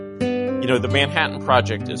The Manhattan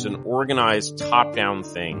Project is an organized top-down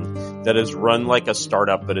thing that is run like a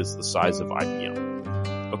startup but is the size of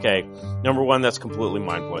IBM. Okay, number one, that's completely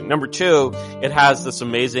mind-blowing. Number two, it has this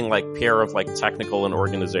amazing pair of technical and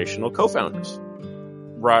organizational co-founders,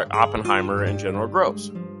 Oppenheimer and General Groves.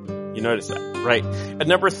 You notice that, right? And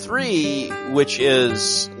number three, which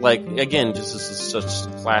is again, just this is such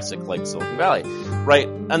classic Silicon Valley, right?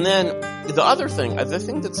 And then the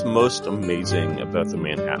thing that's most amazing about the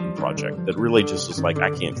Manhattan Project that really just was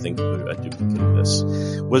I can't think of a duplicate of this,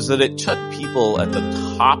 was that it took people at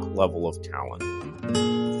the top level of talent,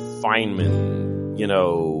 Feynman,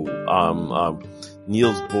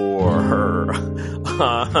 Niels Bohr,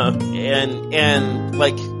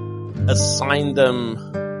 and assigned them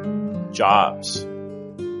jobs.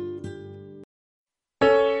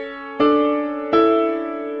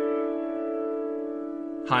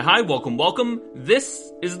 Hi, welcome.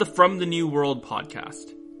 This is the From the New World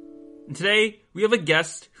podcast. And today, we have a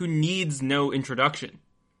guest who needs no introduction.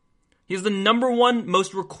 He is the number one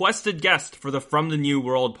most requested guest for the From the New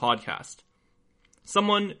World podcast.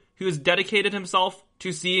 Someone who has dedicated himself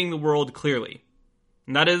to seeing the world clearly.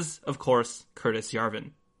 And that is, of course, Curtis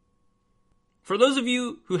Yarvin. For those of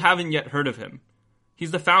you who haven't yet heard of him,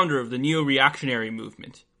 he's the founder of the neo-reactionary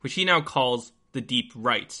movement, which he now calls the Deep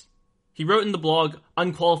Right. He wrote in the blog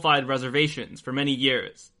Unqualified Reservations for many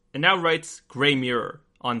years, and now writes Grey Mirror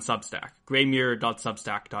on Substack,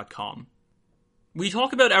 greymirror.substack.com. We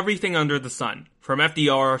talk about everything under the sun, from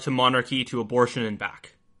FDR to monarchy to abortion and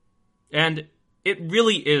back. And it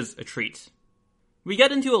really is a treat. We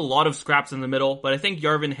get into a lot of scraps in the middle, but I think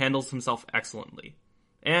Yarvin handles himself excellently.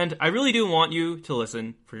 And I really do want you to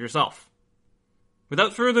listen for yourself.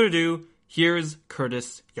 Without further ado, here's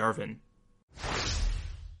Curtis Yarvin.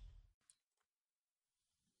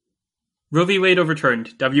 Roe v. Wade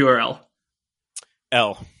overturned. W or L?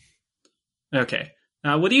 L. Okay.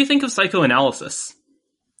 What do you think of psychoanalysis?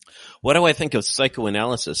 What do I think of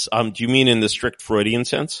psychoanalysis? Do you mean in the strict Freudian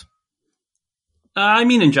sense? I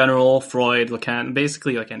mean in general, Freud, Lacan,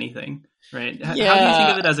 basically anything, right? Yeah. How do you think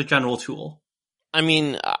of it as a general tool? I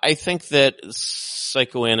mean, I think that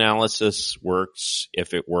psychoanalysis works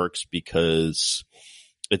if it works because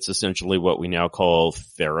it's essentially what we now call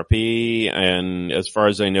therapy. And as far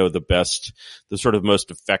as I know, the sort of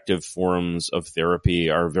most effective forms of therapy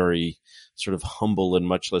are very sort of humble and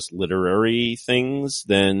much less literary things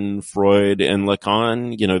than Freud and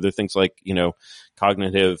Lacan. They're things like,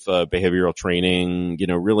 cognitive behavioral training,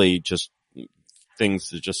 really just things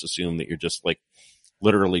that just assume that you're just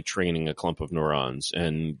literally training a clump of neurons.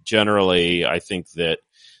 And generally, I think that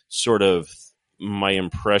sort of my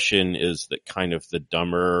impression is that kind of the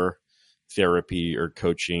dumber therapy or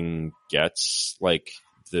coaching gets,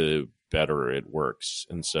 the better it works.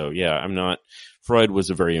 And so, yeah, Freud was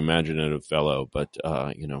a very imaginative fellow, but,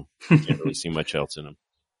 can't really see much else in him.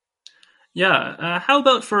 Yeah. How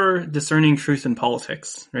about for discerning truth in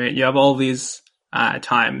politics, right? You have all these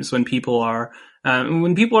times when people are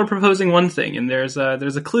proposing one thing, and there's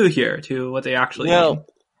a clue here to what they actually mean.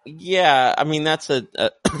 Yeah, I mean that's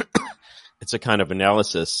it's a kind of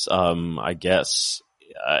analysis, I guess.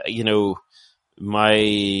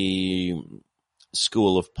 My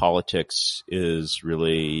school of politics is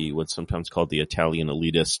really what's sometimes called the Italian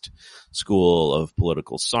elitist school of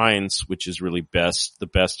political science, which is really the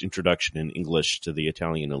best introduction in English to the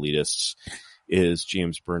Italian elitists is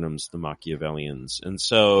James Burnham's The Machiavellians. And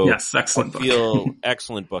so yes, excellent book.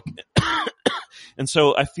 Excellent book. And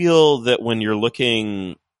so I feel that when you're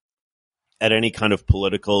looking at any kind of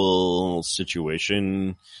political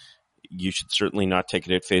situation, you should certainly not take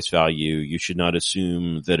it at face value. You should not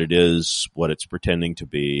assume that it is what it's pretending to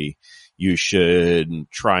be. You should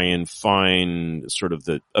try and find sort of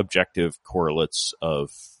the objective correlates of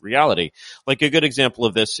reality. A good example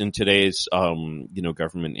of this in today's,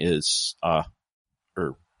 government is,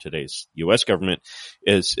 or today's U.S. government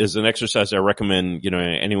is an exercise I recommend,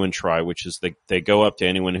 anyone try, which is they go up to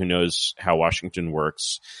anyone who knows how Washington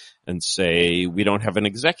works and say, we don't have an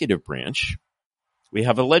executive branch. We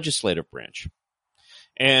have a legislative branch.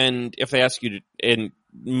 And if they ask you to, and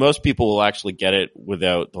most people will actually get it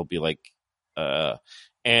they'll be like,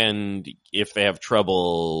 and if they have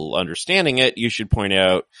trouble understanding it, you should point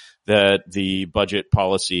out that the budget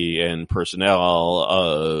policy and personnel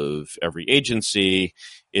of every agency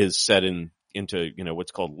is set into,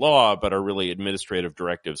 what's called law, but are really administrative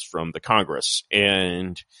directives from the Congress.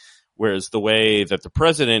 And whereas the way that the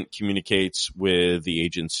president communicates with the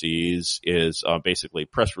agencies is basically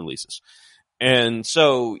press releases. And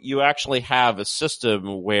so you actually have a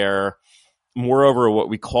system where moreover, what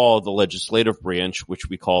we call the legislative branch, which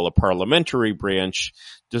we call a parliamentary branch,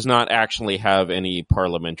 does not actually have any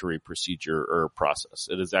parliamentary procedure or process.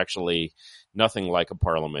 It is actually nothing like a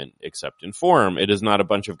parliament except in form. It is not a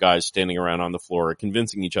bunch of guys standing around on the floor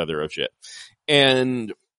convincing each other of shit.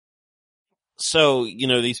 And so,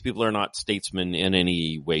 these people are not statesmen in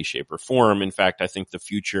any way, shape, or form. In fact, I think the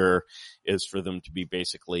future is for them to be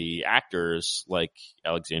basically actors like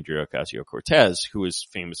Alexandria Ocasio-Cortez, who is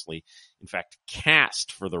famously, in fact,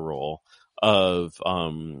 cast for the role of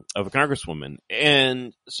a congresswoman.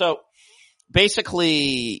 And so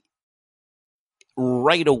basically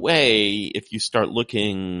right away, if you start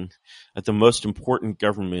looking at the most important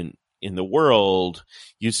government in the world,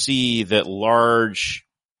 you see that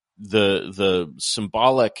the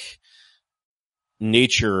symbolic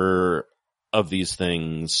nature of these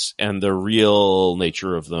things and the real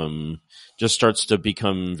nature of them just starts to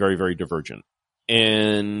become very, very divergent.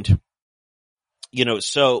 And,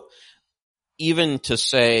 so even to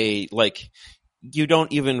say, like, you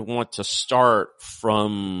don't even want to start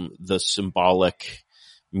from the symbolic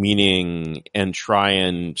meaning and try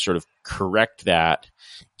and sort of correct that.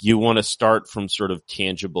 You want to start from sort of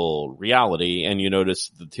tangible reality, and you notice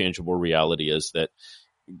the tangible reality is that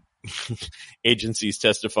agencies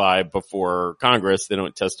testify before Congress. They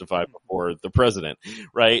don't testify before the president,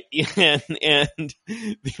 right? And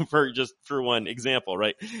for one example,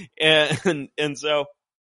 right? And so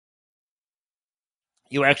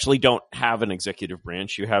you actually don't have an executive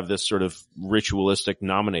branch. You have this sort of ritualistic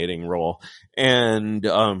nominating role. And,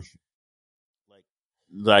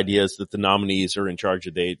 the idea is that the nominees are in charge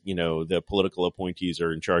of the political appointees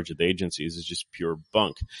are in charge of the agencies is just pure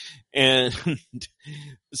bunk. And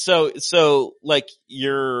so like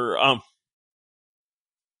you're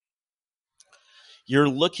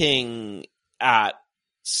looking at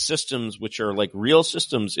systems which are like real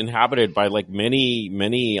systems inhabited by like many,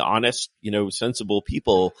 many honest, sensible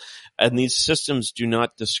people. And these systems do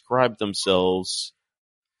not describe themselves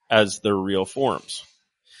as their real forms.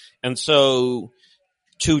 And so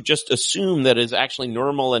to just assume that it's actually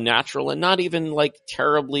normal and natural and not even like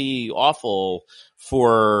terribly awful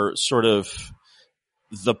for sort of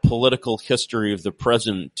the political history of the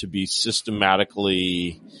present to be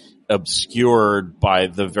systematically obscured by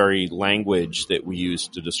the very language that we use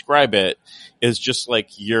to describe it is just like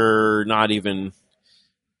if you're not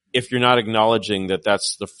acknowledging that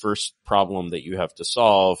that's the first problem that you have to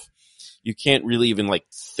solve, you can't really even like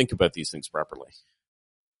think about these things properly.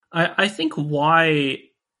 I think why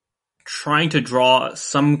trying to draw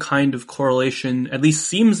some kind of correlation at least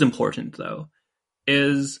seems important, though,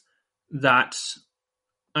 is that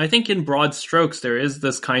I think in broad strokes there is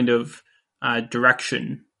this kind of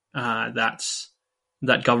direction that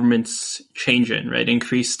governments change in, right?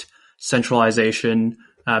 Increased centralization,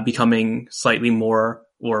 becoming slightly more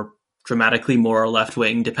or dramatically more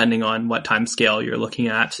left-wing, depending on what time scale you're looking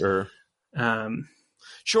at. Sure.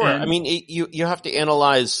 Sure. I mean, you have to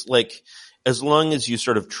analyze, like, as long as you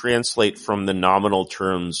sort of translate from the nominal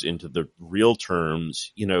terms into the real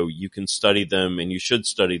terms, you can study them and you should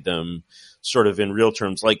study them sort of in real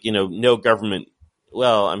terms. Like, no government,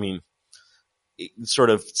 well, I mean, sort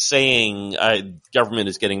of saying government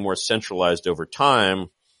is getting more centralized over time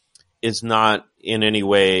is not in any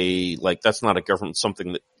way, like, that's not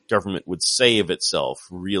something that government would say of itself,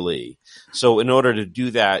 really. So in order to do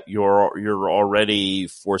that, you're already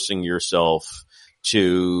forcing yourself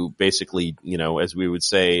to basically, as we would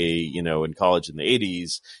say, in college in the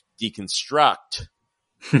 80s, deconstruct.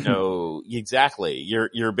 Exactly.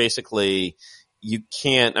 You're basically, you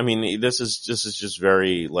can't, I mean, this is just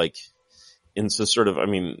very like, into sort of, I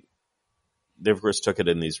mean, they of course took it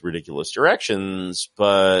in these ridiculous directions,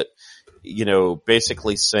 but,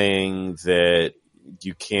 basically saying that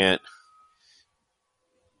you can't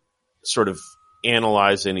sort of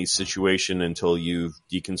analyze any situation until you've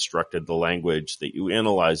deconstructed the language that you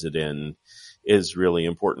analyze it in is really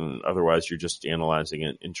important. Otherwise, you're just analyzing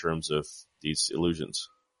it in terms of these illusions.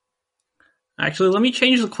 Actually, let me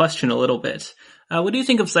change the question a little bit. What do you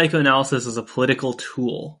think of psychoanalysis as a political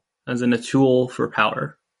tool, as in a tool for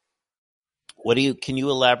power? Can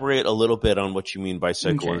you elaborate a little bit on what you mean by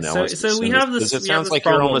psychoanalysis? Okay, so we have this. Because it sounds like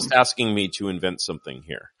you're almost asking me to invent something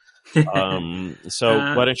here. So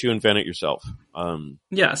why don't you invent it yourself?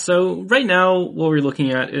 Yeah. So right now, what we're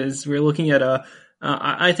looking at is a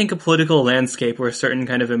I think a political landscape where certain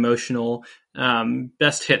kind of emotional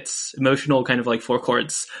best hits, emotional kind of like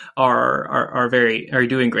forecourts are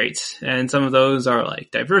doing great, and some of those are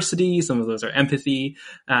like diversity, some of those are empathy,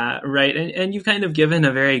 right? And you've kind of given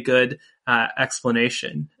a very good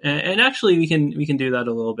explanation, and actually we can do that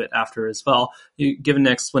a little bit after as well. You give an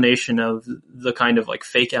explanation of the kind of like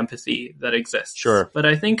fake empathy that exists. Sure. But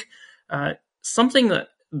I think something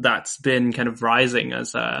that's been kind of rising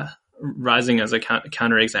as a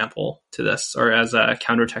counter example to this, or as a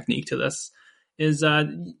counter technique to this, is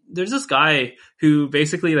there's this guy who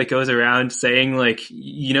basically like goes around saying like,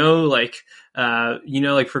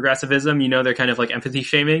 like progressivism, they're kind of like empathy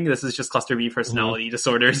shaming. This is just cluster B personality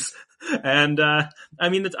disorders. And I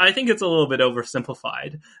mean, I think it's a little bit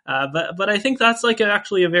oversimplified, but I think that's like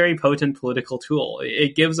actually a very potent political tool.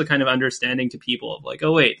 It gives a kind of understanding to people of like,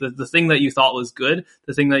 oh wait, the thing that you thought was good,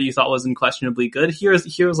 the thing that you thought was unquestionably good,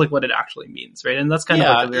 here's like what it actually means, right? And that's kind of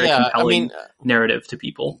like a very compelling narrative to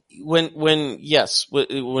people. When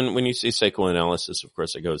you say psychoanalysis, of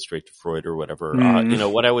course, I go straight to Freud or whatever.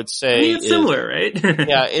 What I would say it's similar, right?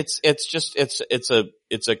 Yeah, it's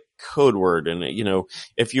a code word. And,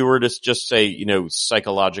 if you were to just say,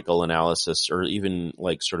 psychological analysis or even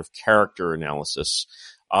like sort of character analysis,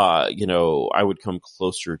 I would come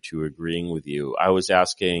closer to agreeing with you. I was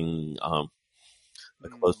asking, a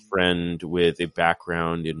close friend with a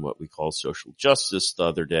background in what we call social justice the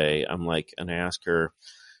other day. And I asked her,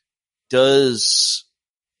 does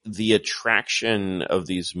the attraction of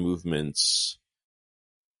these movements,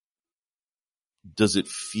 does it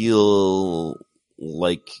feel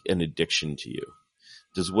like an addiction to you?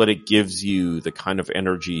 Does what it gives you, the kind of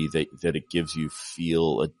energy that it gives you,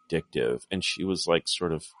 feel addictive? And she was like,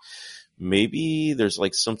 sort of, maybe there's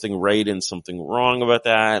like something right and something wrong about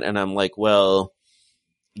that. And I'm like, well,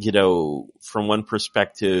 from one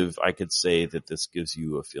perspective, I could say that this gives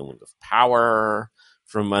you a feeling of power.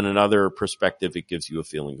 From another perspective, it gives you a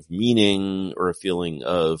feeling of meaning or a feeling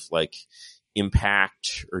of like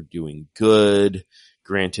impact or doing good.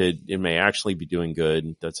 Granted, it may actually be doing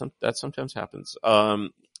good. That sometimes happens.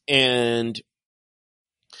 And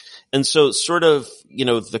so sort of,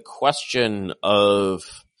 the question of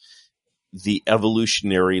the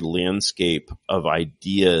evolutionary landscape of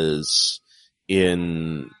ideas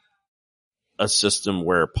in a system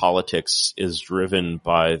where politics is driven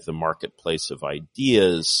by the marketplace of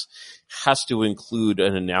ideas has to include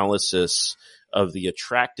an analysis of the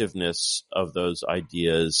attractiveness of those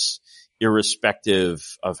ideas,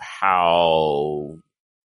 irrespective of how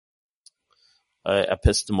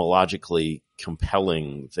epistemologically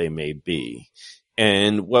compelling they may be.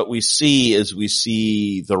 And what we see is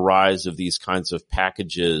the rise of these kinds of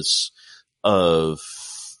packages of,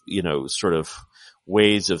 sort of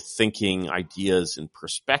ways of thinking, ideas, and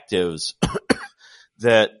perspectives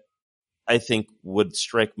that I think would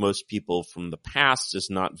strike most people from the past as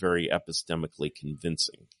not very epistemically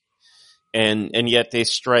convincing. And yet they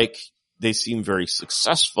seem very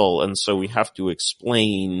successful. And so we have to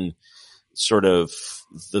explain sort of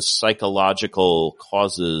the psychological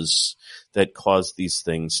causes that cause these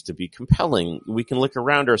things to be compelling. We can look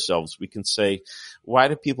around ourselves. We can say, why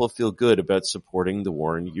do people feel good about supporting the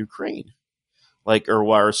war in Ukraine? Or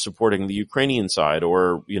why are supporting the Ukrainian side,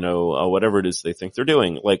 or, whatever it is they think they're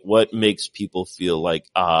doing. Like, what makes people feel like,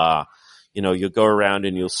 you'll go around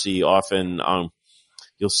and you'll see often,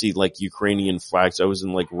 you'll see like Ukrainian flags. I was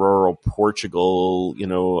in like rural Portugal,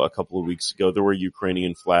 a couple of weeks ago. There were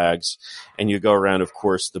Ukrainian flags, and you go around, of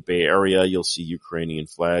course, the Bay Area, you'll see Ukrainian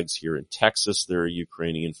flags. Here in Texas, there are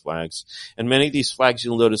Ukrainian flags. And many of these flags,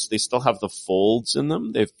 you'll notice they still have the folds in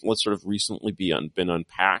them. They've sort of recently been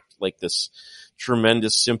unpacked. Like this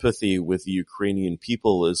tremendous sympathy with the Ukrainian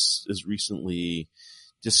people is recently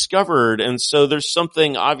discovered. And so there's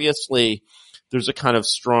something, obviously, there's a kind of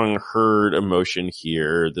strong herd emotion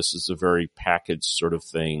here. This is a very packaged sort of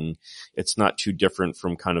thing. It's not too different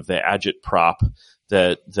from kind of the agitprop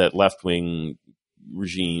that left-wing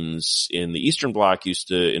regimes in the Eastern Bloc used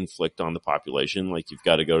to inflict on the population. Like, you've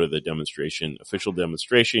got to go to the official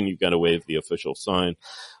demonstration. You've got to wave the official sign.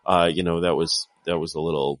 That was a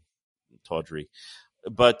little tawdry.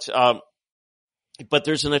 But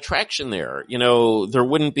there's an attraction there. There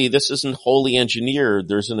wouldn't be, this isn't wholly engineered.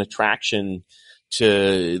 There's an attraction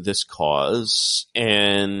to this cause,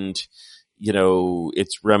 and,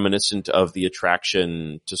 it's reminiscent of the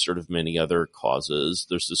attraction to sort of many other causes.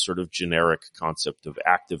 There's this sort of generic concept of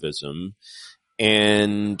activism,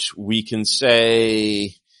 and we can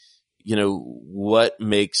say, what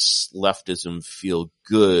makes leftism feel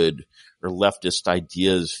good, or leftist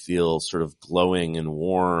ideas feel sort of glowing and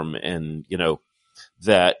warm, and,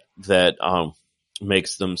 that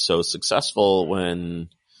makes them so successful when,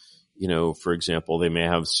 for example, they may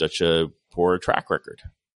have such a poor track record.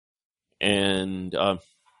 And,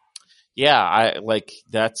 I like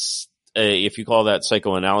that's, if you call that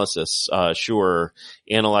psychoanalysis, sure,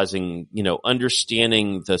 analyzing,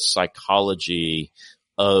 understanding the psychology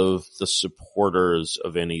of the supporters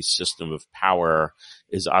of any system of power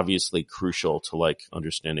is obviously crucial to like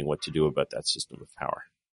understanding what to do about that system of power.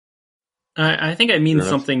 I think I mean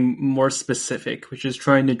something more specific, which is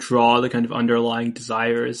trying to draw the kind of underlying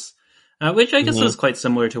desires, which I guess is quite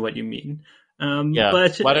similar to what you mean.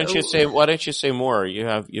 But why don't you say more? You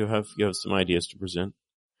have some ideas to present.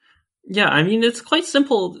 Yeah, I mean, it's quite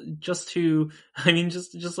simple just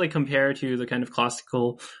like compare to the kind of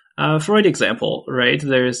classical Freud example, right?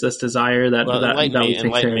 There's this desire that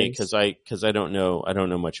enlighten me, because I don't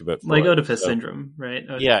know much about Freud, like Oedipus syndrome, right?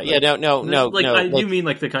 No. I do mean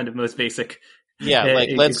like the kind of most basic. Yeah, like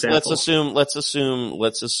let's assume,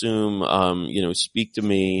 speak to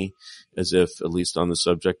me as if, at least on the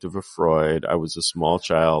subject of a Freud, I was a small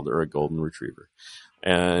child or a golden retriever,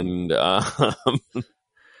 and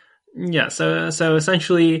yeah, so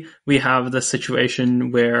essentially we have the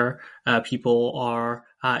situation where people are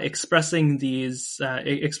expressing these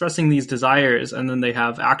desires, and then they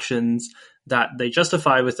have actions that they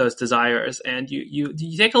justify with those desires, and you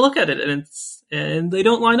take a look at it, and they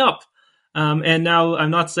don't line up. And now I'm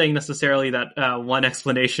not saying necessarily that one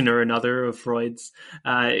explanation or another of Freud's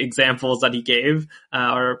examples that he gave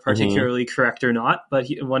are particularly correct or not, but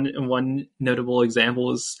one notable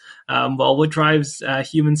example is, what drives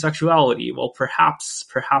human sexuality? Well, perhaps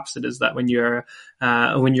it is that when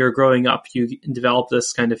you're growing up, you develop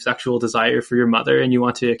this kind of sexual desire for your mother, and you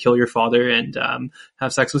want to kill your father and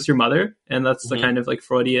have sex with your mother, and that's the kind of like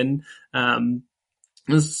Freudian.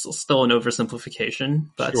 This is still an oversimplification,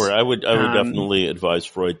 but sure, I would definitely advise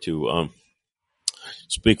Freud to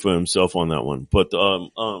speak for himself on that one. But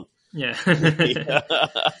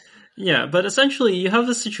yeah, but essentially, you have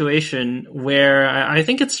the situation where I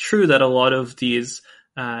think it's true that a lot of these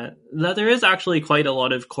that there is actually quite a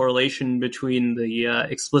lot of correlation between the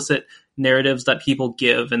explicit narratives that people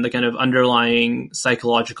give and the kind of underlying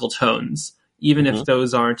psychological tones, even if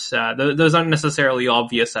those aren't necessarily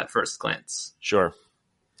obvious at first glance. Sure.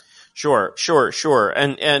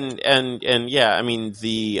 And yeah, I mean,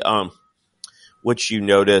 what you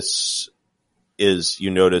notice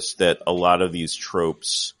that a lot of these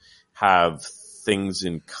tropes have things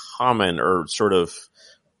in common, or sort of,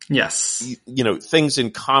 yes, things in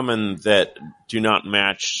common that do not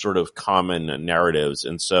match sort of common narratives.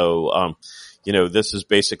 And so, this is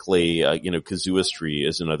basically, casuistry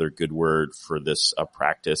is another good word for this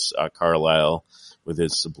practice. Carlyle, with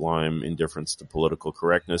his sublime indifference to political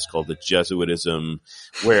correctness, called the Jesuitism,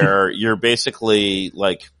 where you're basically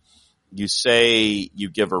like, you say you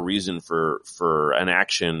give a reason for an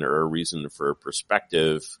action or a reason for a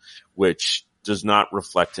perspective, which does not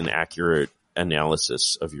reflect an accurate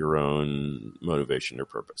analysis of your own motivation or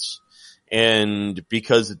purpose. And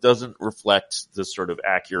because it doesn't reflect the sort of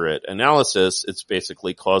accurate analysis, it's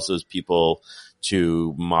basically causes people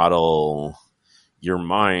to model your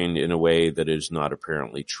mind in a way that is not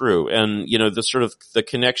apparently true. And, the sort of the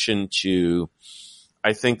connection to,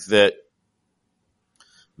 I think that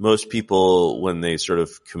most people, when they sort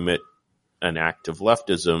of commit an act of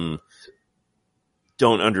leftism,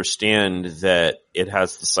 don't understand that it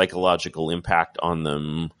has the psychological impact on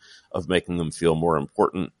them of making them feel more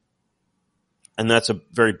important. And that's a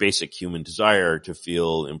very basic human desire, to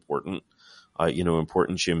feel important.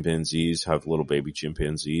 Important chimpanzees have little baby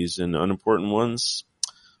chimpanzees, and unimportant ones,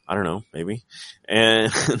 I don't know, maybe.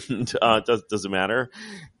 And doesn't matter.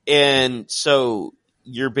 And so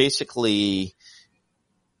you're basically,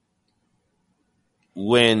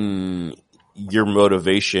 when your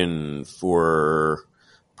motivation for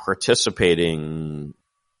participating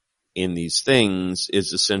in these things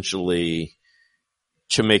is essentially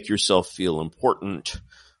to make yourself feel important,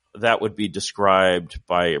 that would be described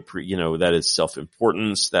by that is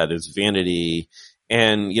self-importance, that is vanity.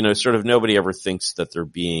 And, sort of nobody ever thinks that they're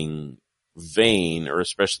being vain, or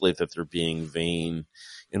especially that they're being vain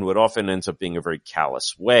in what often ends up being a very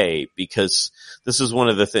callous way, because this is one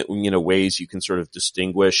of the ways you can sort of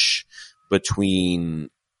distinguish between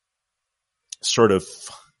sort of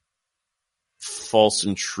false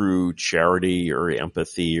and true charity or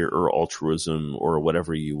empathy or altruism or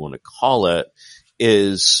whatever you want to call it,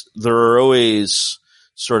 is there are always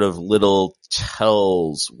sort of little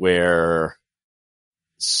tells where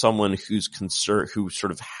someone who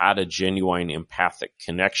sort of had a genuine empathic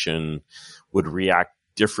connection would react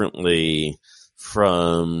differently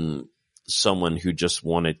from someone who just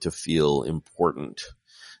wanted to feel important.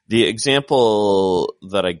 The example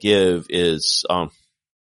that I give is,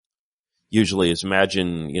 usually is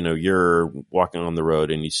imagine, you're walking on the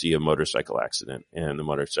road and you see a motorcycle accident and the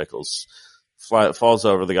motorcycle's falls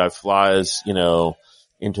over, the guy flies,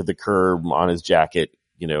 into the curb on his jacket,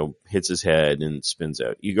 hits his head and spins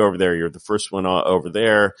out. You go over there, you're the first one over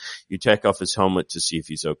there, you take off his helmet to see if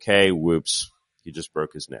he's okay. Whoops, he just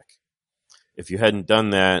broke his neck. If you hadn't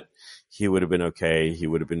done that, he would have been okay, he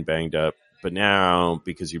would have been banged up. But now,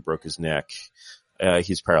 because you broke his neck,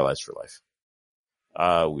 he's paralyzed for life.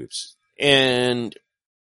 Whoops. And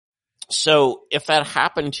so if that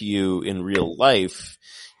happened to you in real life,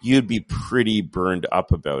 you'd be pretty burned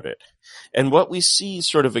up about it. And what we see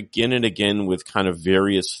sort of again and again with kind of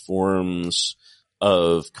various forms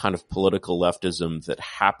of kind of political leftism that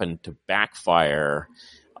happen to backfire,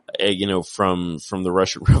 from the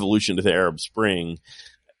Russian Revolution to the Arab Spring,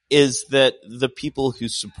 is that the people who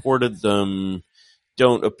supported them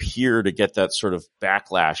don't appear to get that sort of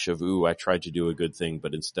backlash of, ooh, I tried to do a good thing,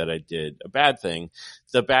 but instead I did a bad thing.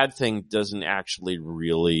 The bad thing doesn't actually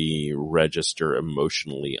really register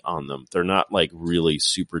emotionally on them. They're not like really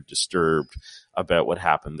super disturbed about what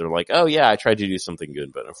happened. They're like, oh yeah, I tried to do something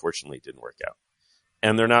good, but unfortunately it didn't work out.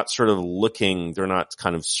 And they're not sort of they're not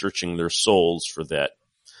kind of searching their souls for that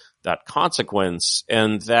consequence.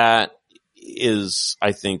 And that is,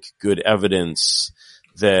 I think, good evidence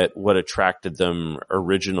that what attracted them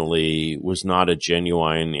originally was not a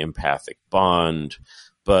genuine empathic bond,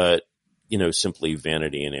 but, simply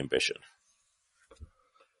vanity and ambition.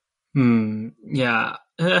 Yeah.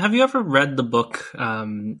 Have you ever read the book,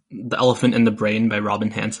 The Elephant in the Brain by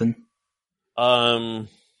Robin Hanson? No.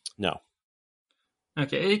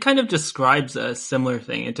 Okay. It kind of describes a similar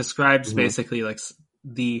thing. It describes basically like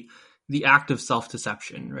the act of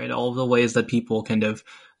self-deception, right? All of the ways that people kind of,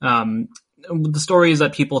 the stories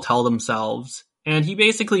that people tell themselves. And he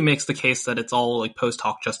basically makes the case that it's all like post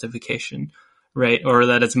hoc justification, right? Or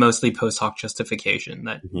that it's mostly post hoc justification,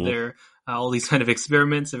 that there all these kind of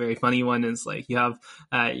experiments. A very funny one is like you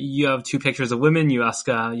have two pictures of women. You ask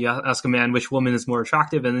a man which woman is more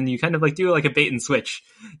attractive, and then you kind of like do like a bait and switch.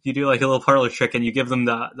 You do like a little parlor trick, and you give them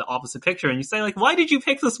the opposite picture, and you say like, "Why did you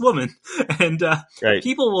pick this woman?" And right.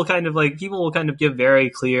 people will kind of give very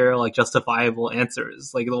clear, like justifiable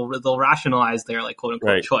answers. Like they'll rationalize their like quote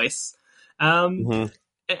unquote choice.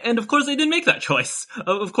 And of course they didn't make that choice.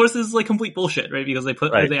 Of course this is like complete bullshit, right? Because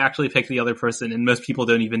they actually picked the other person, and most people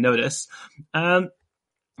don't even notice. And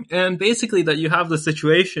basically that you have the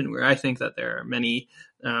situation where I think that there are many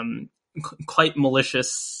quite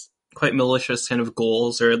malicious kind of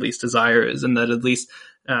goals, or at least desires, and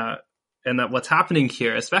that what's happening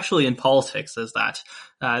here, especially in politics, is that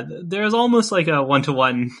there's almost like a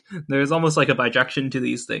one-to-one, there's almost like a bijection to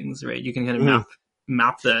these things, right? You can kind of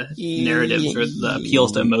map the narratives or the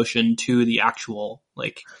appeals to emotion to the actual,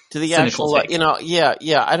 like, to the cynical actual,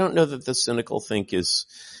 take. I don't know that the cynical think is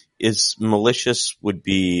malicious would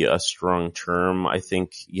be a strong term. I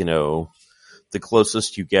think, the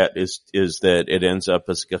closest you get is that it ends up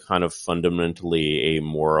as a kind of fundamentally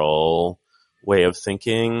amoral way of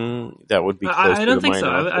thinking that would be close I don't think so.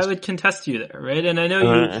 I would contest you there, right? And I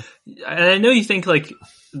know you think like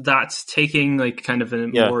that's taking like kind of a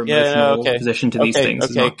more emotional position to these things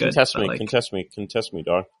is not good. Contest me,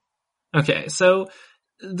 dog. Okay, so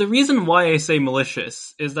the reason why I say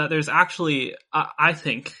malicious is that there's actually, I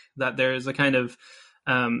think that there's a kind of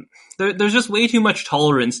there's just way too much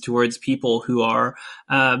tolerance towards people who are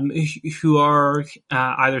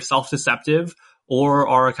either self-deceptive or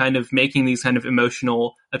are kind of making these kind of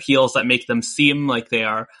emotional appeals that make them seem like they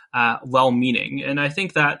are well-meaning. And I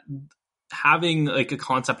think that having like a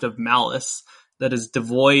concept of malice that is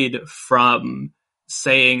devoid from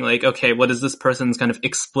saying like, okay, what is this person's kind of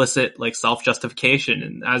explicit like self-justification,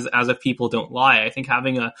 and as if people don't lie, I think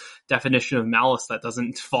having a definition of malice that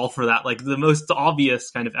doesn't fall for that, like the most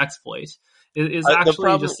obvious kind of exploit is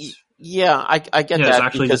actually just... Yeah, I get that. It's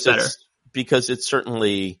actually just better. Because it's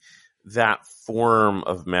certainly that form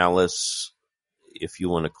of malice, if you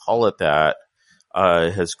want to call it that,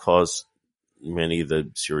 has caused many of the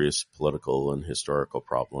serious political and historical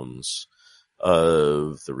problems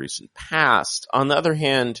of the recent past. On the other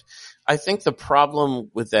hand, I think the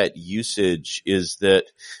problem with that usage is that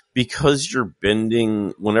because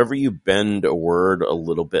whenever you bend a word a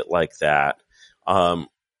little bit like that,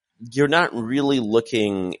 you're not really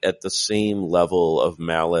looking at the same level of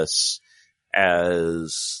malice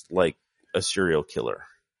as like a serial killer.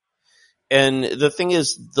 And the thing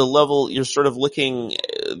is, the level you're sort of looking,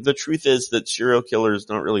 the truth is that serial killers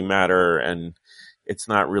don't really matter, and It's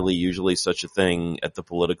not really usually such a thing at the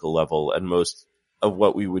political level, and most of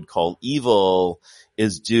what we would call evil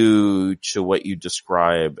is due to what you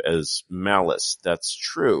describe as malice. That's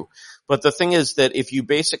true. But the thing is that if you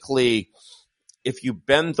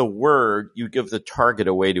bend the word, you give the target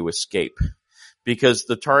a way to escape. Because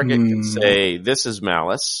the target can say, this is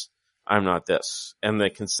malice, I'm not this. And they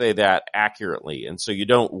can say that accurately. And so you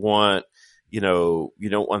don't want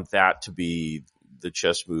that to be the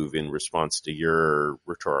chess move in response to your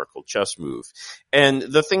rhetorical chess move. And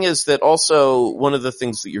the thing is that also one of the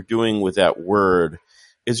things that you're doing with that word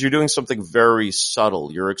is you're doing something very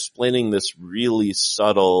subtle. You're explaining this really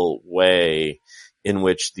subtle way in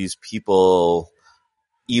which these people,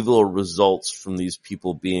 evil results from these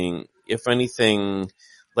people being, if anything,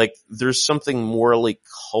 like there's something morally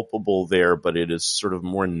culpable there, but it is sort of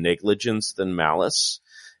more negligence than malice.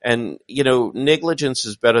 And, negligence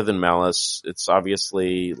is better than malice. It's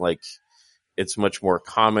obviously like, it's much more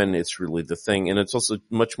common. It's really the thing. And it's also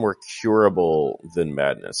much more curable than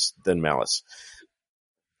malice.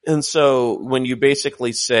 And so when you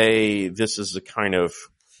basically say this is a kind of,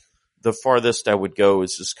 the farthest I would go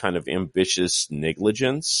is this kind of ambitious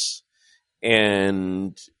negligence.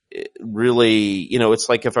 And really, it's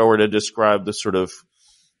like if I were to describe the sort of,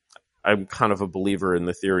 I'm kind of a believer in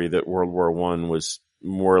the theory that World War I was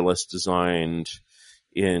more or less designed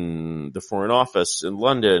in the Foreign Office in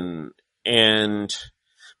London.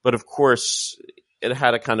 But of course, it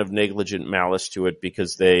had a kind of negligent malice to it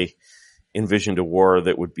because they envisioned a war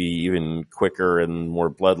that would be even quicker and more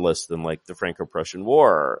bloodless than like the Franco-Prussian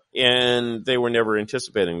War. And they were never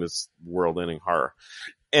anticipating this world-ending horror.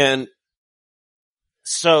 And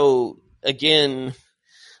so, again,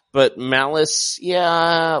 but malice,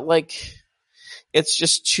 yeah, like, it's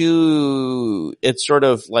sort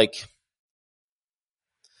of like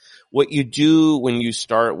what you do when you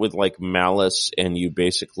start with like malice and you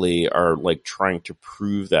basically are like trying to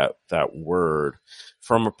prove that word.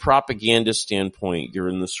 From a propaganda standpoint, you're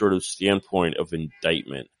in the sort of standpoint of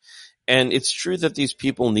indictment. And it's true that these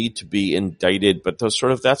people need to be indicted, but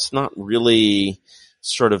that's not really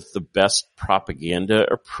sort of the best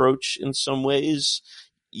propaganda approach in some ways.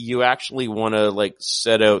 You actually want to like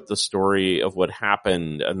set out the story of what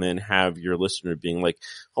happened and then have your listener being like,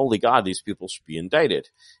 holy God, these people should be indicted.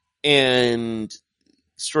 And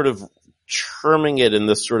sort of terming it in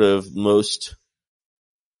the sort of most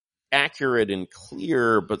accurate and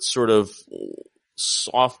clear, but sort of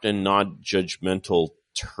soft and non-judgmental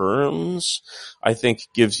terms, I think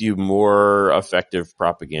gives you more effective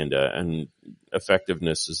propaganda, and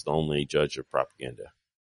effectiveness is the only judge of propaganda.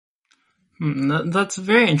 That's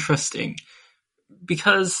very interesting,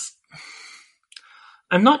 because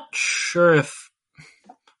I'm not sure if,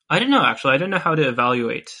 I don't know actually, I don't know how to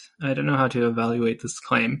evaluate this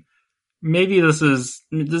claim. Maybe this is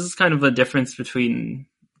kind of a difference between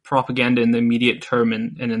propaganda in the immediate term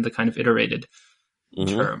and in the kind of iterated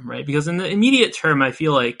term, right? Because in the immediate term, I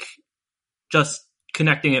feel like just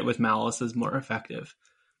connecting it with malice is more effective.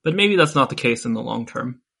 But maybe that's not the case in the long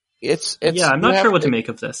term. I'm not sure what to make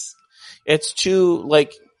of this. It's too,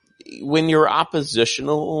 like, when you're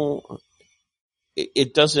oppositional,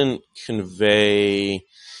 it doesn't convey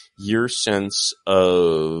your sense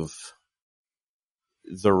of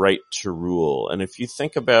the right to rule. And if you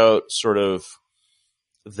think about sort of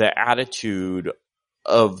the attitude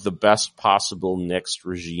of the best possible next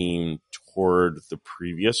regime toward the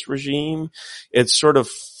previous regime, it's sort of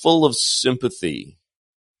full of sympathy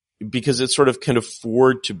because it sort of can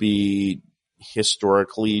afford to be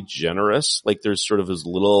historically generous. Like there's sort of as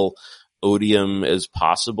little odium as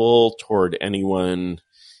possible toward anyone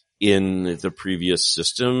in the previous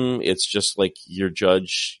system. It's just like your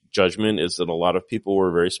judgment is that a lot of people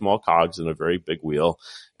were very small cogs in a very big wheel,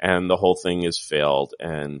 and the whole thing has failed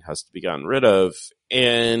and has to be gotten rid of.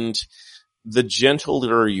 And the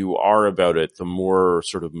gentler you are about it, the more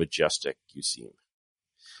sort of majestic you seem.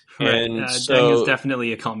 Right. And Deng is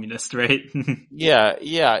definitely a communist, right?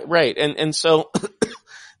 yeah, right. And so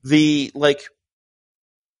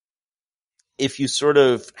if you sort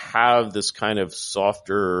of have this kind of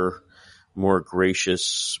softer, more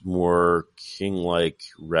gracious, more king-like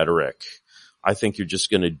rhetoric, I think you're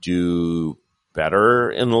just going to do better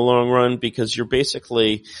in the long run, because you're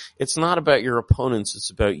basically, it's not about your opponents, it's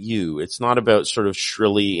about you. It's not about sort of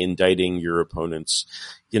shrilly indicting your opponents.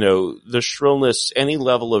 The shrillness, any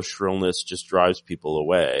level of shrillness just drives people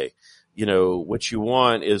away. What you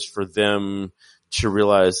want is for them to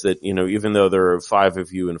realize that, even though there are 5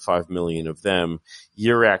 of you and 5 million of them,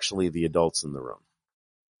 you're actually the adults in the room.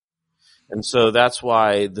 And so that's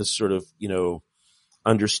why this sort of,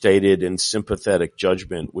 understated and sympathetic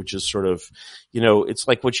judgment, which is sort of, it's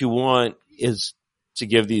like what you want is to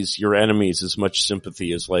give your enemies as much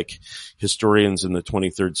sympathy as like historians in the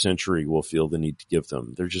 23rd century will feel the need to give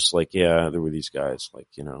them. They're just like, yeah, there were these guys, like,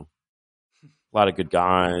 a lot of good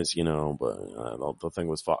guys, but the thing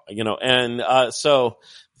was, so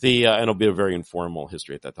and it'll be a very informal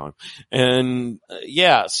history at that time. And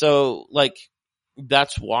so like,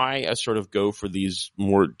 that's why I sort of go for these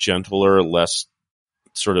more gentler, less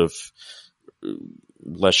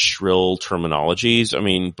shrill terminologies. I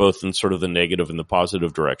mean, both in sort of the negative and the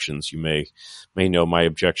positive directions. You may know my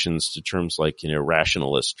objections to terms like,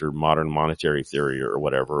 rationalist or modern monetary theory or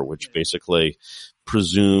whatever, which basically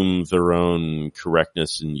presume their own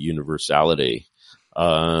correctness and universality.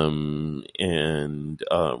 I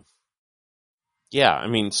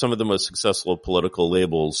mean, some of the most successful political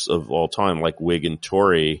labels of all time, like Whig and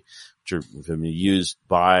Tory, which have been used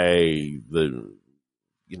by the,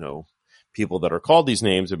 people that are called these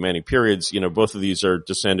names at many periods, both of these are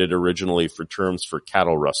descended originally for terms for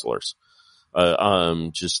cattle rustlers,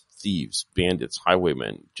 just thieves, bandits,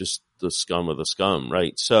 highwaymen, just the scum of the scum,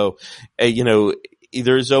 right? So,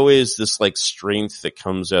 there's always this like strength that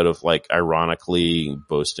comes out of like ironically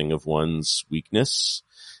boasting of one's weakness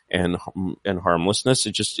and harmlessness.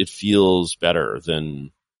 It feels better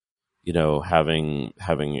than,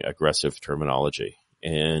 having aggressive terminology.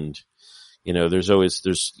 And,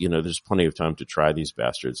 there's plenty of time to try these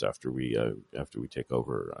bastards after we take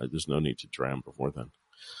over. There's no need to try them before then.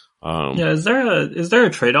 Is there a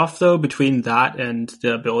trade-off though between that and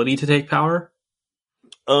the ability to take power?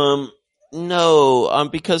 No,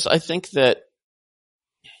 because I think that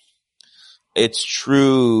it's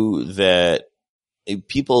true that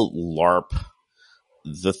people LARP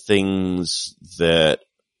the things that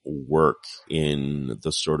work in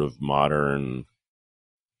the sort of modern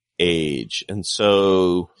age. And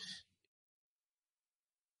so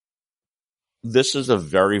this is a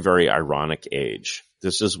very, very ironic age.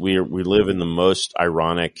 We live in the most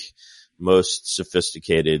ironic, most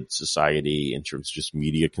sophisticated society in terms of just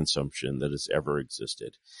media consumption that has ever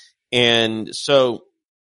existed. And so,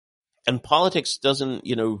 and politics doesn't,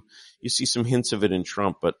 you see some hints of it in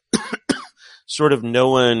Trump, but sort of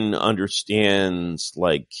no one understands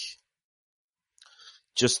like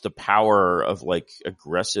just the power of like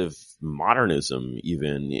aggressive modernism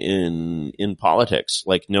even in politics.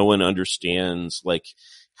 Like no one understands like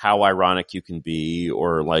how ironic you can be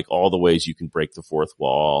or like all the ways you can break the fourth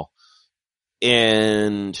wall.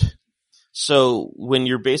 And so when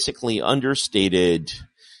you're basically understated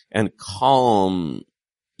and calm,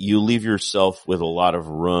 you leave yourself with a lot of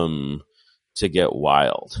room to get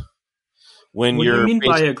wild. What do you mean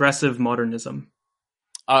by aggressive modernism?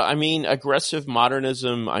 I mean, aggressive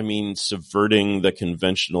modernism, I mean, subverting the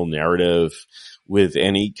conventional narrative with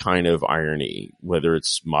any kind of irony, whether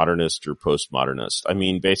it's modernist or postmodernist. I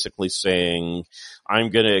mean, basically saying,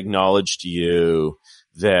 I'm going to acknowledge to you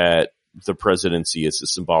that the presidency is a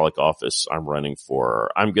symbolic office I'm running for.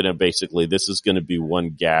 I'm going to this is going to be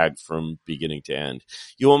one gag from beginning to end.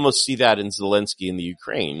 You almost see that in Zelensky in the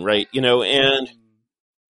Ukraine, right? And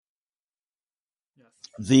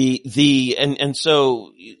and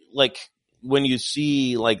so like when you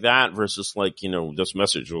see like that versus like, this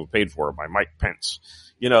message was paid for by Mike Pence,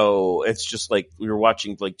 it's just like we were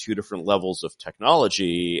watching like two different levels of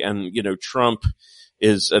technology and, Trump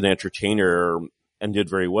is an entertainer and did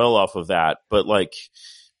very well off of that. But like,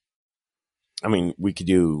 I mean, we could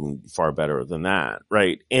do far better than that.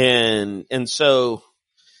 Right. And so,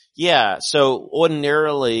 so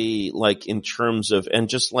ordinarily like in terms of, and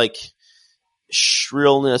just like,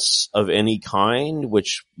 shrillness of any kind,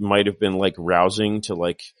 which might have been like rousing to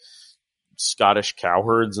like Scottish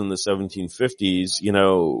cowherds in the 1750s,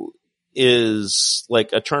 is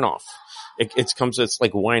like a turnoff. It's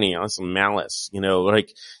like whining on some malice,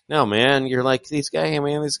 like, no man, you're like these guys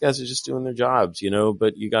are just doing their jobs,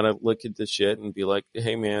 but you gotta look at the shit and be like,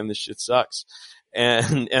 hey man, this shit sucks.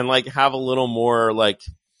 And like have a little more like,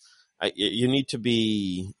 you need to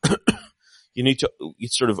be, you need to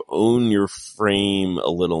sort of own your frame a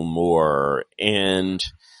little more. And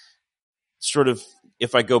sort of,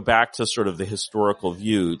 if I go back to sort of the historical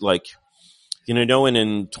view, like, no one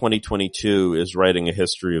in 2022 is writing a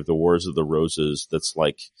history of the Wars of the Roses that's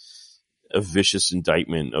like a vicious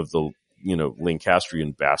indictment of the,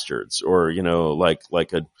 Lancastrian bastards or,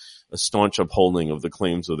 like a staunch upholding of the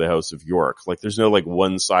claims of the House of York. Like there's no like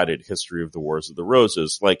one-sided history of the Wars of the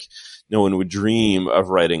Roses. Like no one would dream of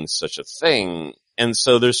writing such a thing. And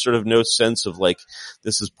so there's sort of no sense of like,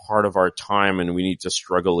 this is part of our time and we need to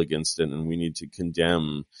struggle against it and we need to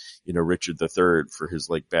condemn, Richard III for his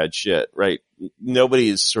like bad shit, right? Nobody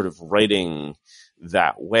is sort of writing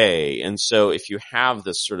that way. And so if you have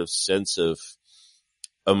this sort of sense of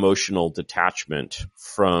emotional detachment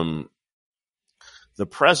from the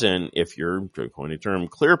present, if you're, to coin a term,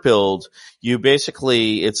 clear-pilled, you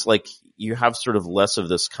basically, it's like you have sort of less of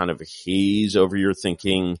this kind of haze over your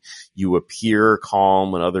thinking. You appear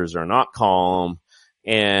calm when others are not calm,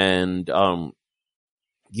 and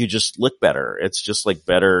you just look better. It's just like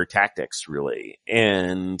better tactics, really.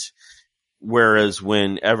 And whereas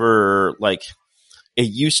whenever, like, it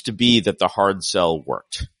used to be that the hard sell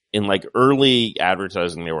worked. In like early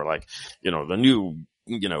advertising, they were like, the new,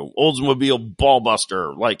 Oldsmobile ball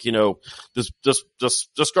buster, like, this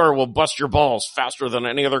car will bust your balls faster than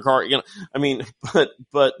any other car, I mean,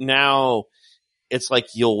 but now it's like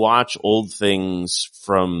you'll watch old things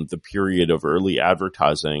from the period of early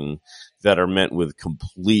advertising that are meant with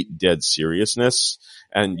complete dead seriousness,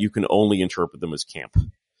 and you can only interpret them as camp.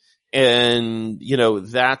 And,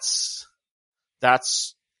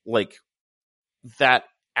 that's like that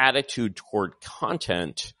attitude toward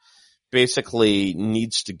content basically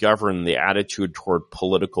needs to govern the attitude toward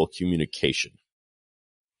political communication.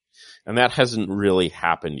 And that hasn't really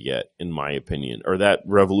happened yet, in my opinion, or that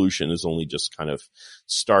revolution has only just kind of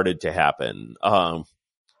started to happen.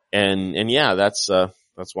 And yeah, that's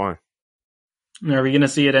why. Are we going to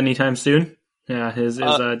see it anytime soon? Yeah. Is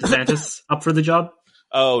DeSantis up for the job?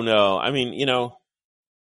 Oh no. I mean,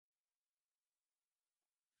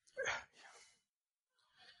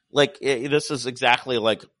 like this is exactly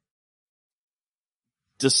like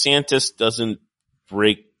DeSantis doesn't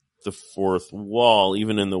break the fourth wall,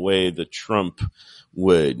 even in the way that Trump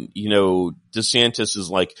would. DeSantis is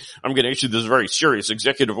like, I'm going to issue this very serious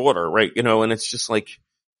executive order, right? And it's just like,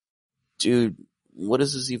 dude, what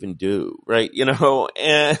does this even do, right?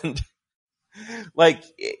 And like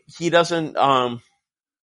he doesn't.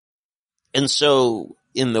 And so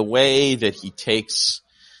in the way that he takes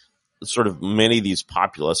sort of many of these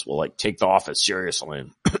populists will like take the office seriously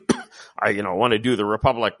and I, want to do the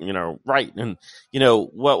republic, right. And,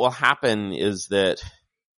 what will happen is that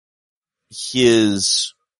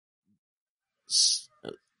his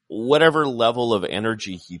whatever level of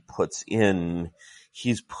energy he puts in,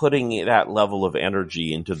 he's putting that level of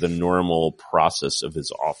energy into the normal process of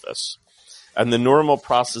his office. And the normal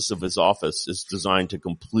process of his office is designed to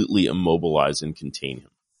completely immobilize and contain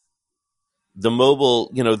him. The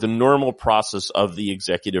normal process of the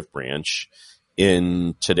executive branch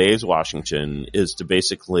in today's Washington is to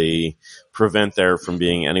basically prevent there from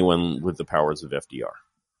being anyone with the powers of FDR.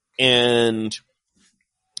 And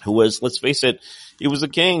who was, let's face it, he was a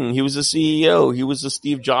king, he was a CEO, he was the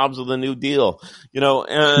Steve Jobs of the New Deal,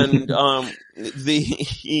 and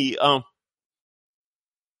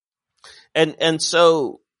and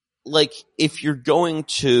so like if you're going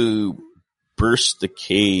to burst the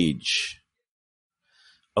cage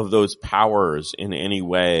of those powers in any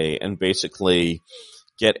way and basically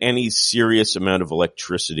get any serious amount of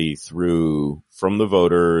electricity through from the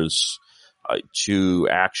voters to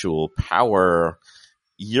actual power,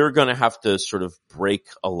 you're going to have to sort of break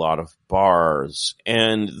a lot of bars.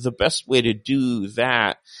 And the best way to do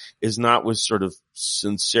that is not with sort of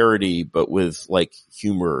sincerity, but with like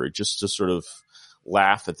humor, just to sort of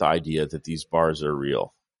laugh at the idea that these bars are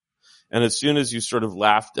real. And as soon as you sort of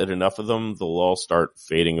laughed at enough of them, they'll all start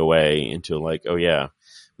fading away into like, oh yeah,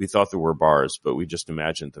 we thought there were bars, but we just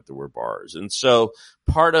imagined that there were bars. And so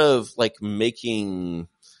part of like making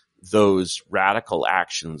those radical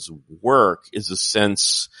actions work is a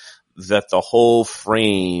sense that the whole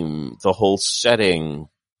frame, the whole setting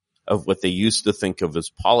of what they used to think of as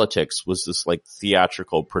politics was this like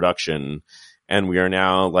theatrical production. And we are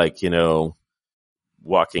now like, the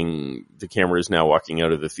camera is now walking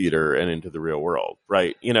out of the theater and into the real world,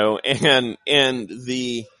 right? And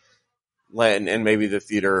maybe the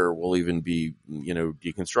theater will even be,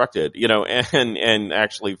 deconstructed, and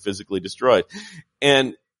actually physically destroyed.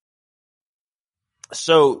 And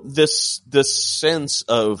so this sense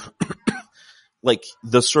of like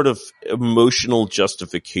the sort of emotional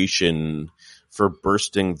justification for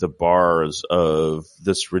bursting the bars of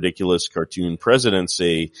this ridiculous cartoon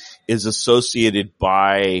presidency is associated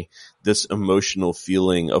by this emotional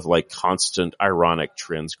feeling of like constant ironic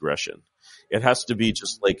transgression. It has to be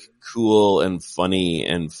just like cool and funny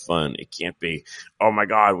and fun. It can't be, oh my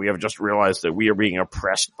God, we have just realized that we are being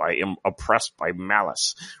oppressed by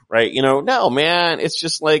malice, right? No, man, it's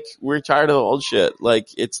just like we're tired of the old shit. Like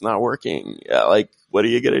it's not working. Yeah, like what are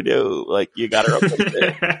you going to do? Like, you got to replace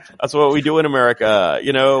it. That's what we do in America.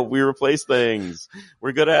 We replace things.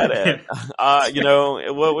 We're good at it.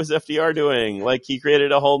 What was FDR doing? Like, he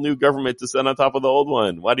created a whole new government to sit on top of the old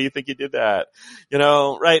one. Why do you think he did that?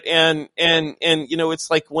 Right. And, it's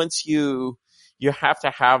like once you have to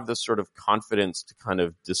have this sort of confidence to kind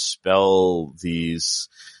of dispel these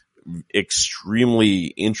extremely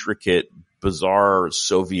intricate, bizarre,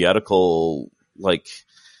 Sovietical, like,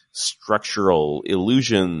 structural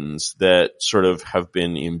illusions that sort of have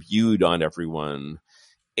been imbued on everyone.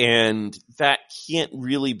 And that can't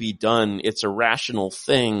really be done. It's a rational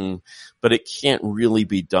thing, but it can't really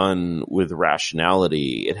be done with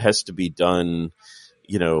rationality. It has to be done,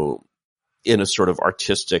 in a sort of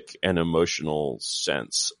artistic and emotional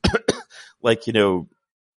sense. Like,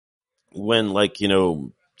 when, like,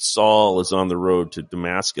 Saul is on the road to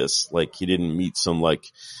Damascus, like, he didn't meet some,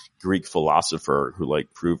 like, Greek philosopher who,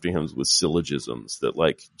 like, proved to him with syllogisms that,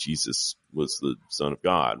 like, Jesus was the Son of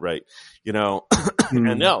God, right?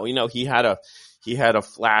 And no, he had a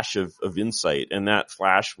flash of insight, and that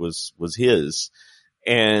flash was his.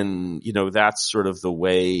 And, that's sort of the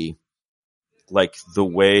way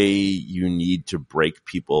you need to break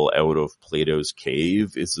people out of Plato's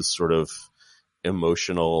cave is this sort of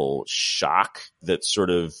emotional shock that sort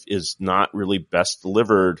of is not really best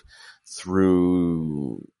delivered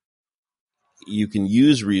through, you can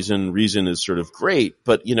use reason. Reason is sort of great,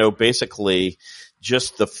 but basically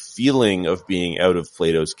just the feeling of being out of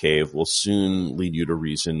Plato's cave will soon lead you to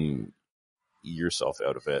reason yourself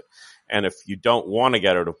out of it. And if you don't want to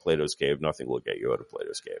get out of Plato's cave, nothing will get you out of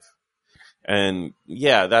Plato's cave. And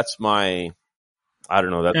yeah, that's my, I don't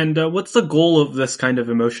know. And what's the goal of this kind of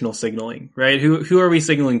emotional signaling, right? Who are we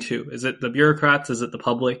signaling to? Is it the bureaucrats? Is it the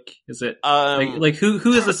public? Is it like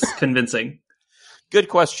who is this convincing? Good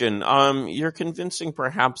question. You're convincing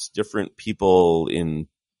perhaps different people in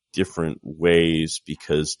different ways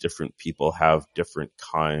because different people have different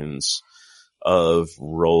kinds of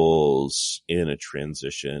roles in a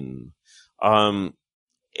transition.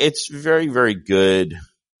 It's very, very good.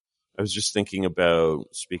 I was just speaking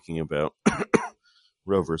about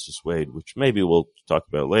Roe versus Wade, which maybe we'll talk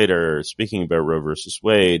about later. Speaking about Roe versus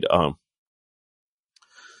Wade,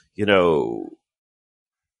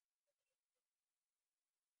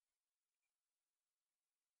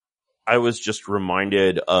 I was just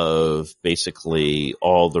reminded of basically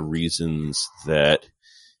all the reasons that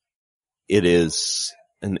it is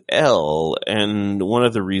an L, and one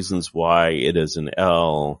of the reasons why it is an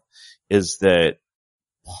L is that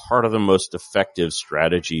part of the most effective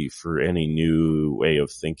strategy for any new way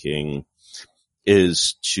of thinking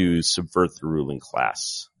is to subvert the ruling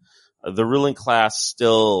class. The ruling class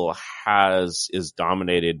still is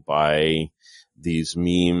dominated by these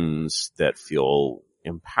memes that feel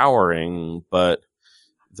empowering, but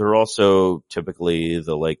they're also typically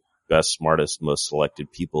the like best, smartest, most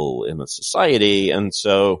selected people in the society. And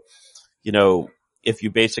so, if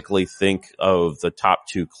you basically think of the top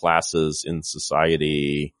two classes in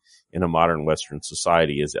society, in a modern Western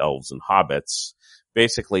society, as elves and hobbits,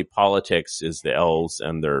 basically politics is the elves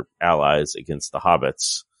and their allies against the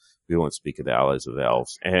hobbits. We won't speak of the allies of the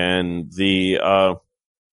elves. And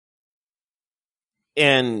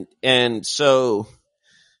so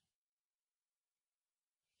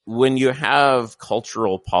when you have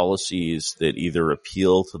cultural policies that either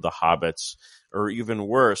appeal to the hobbits or even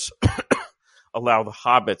worse, allow the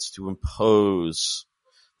hobbits to impose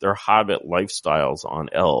their hobbit lifestyles on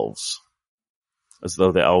elves, as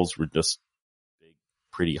though the elves were just big,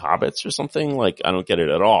 pretty hobbits or something. Like, I don't get it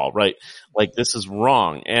at all, right? Like, this is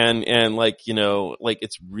wrong. And like, like,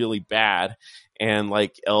 it's really bad. And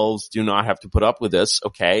like, elves do not have to put up with this,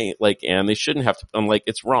 okay? Like, and they shouldn't have to, I'm like,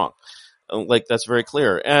 it's wrong. Like, that's very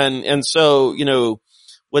clear. And so,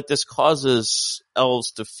 what this causes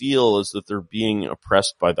elves to feel is that they're being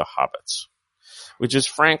oppressed by the hobbits, which is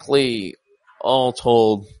frankly, all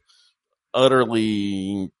told,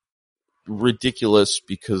 utterly ridiculous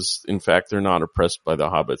because, in fact, they're not oppressed by the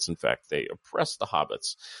hobbits. In fact, they oppress the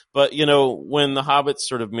hobbits. But, when the hobbits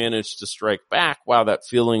sort of manage to strike back, wow, that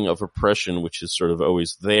feeling of oppression, which is sort of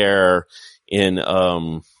always there in,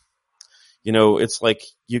 it's like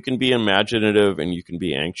you can be imaginative and you can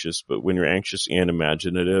be anxious, but when you're anxious and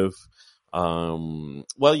imaginative,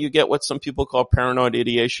 well, you get what some people call paranoid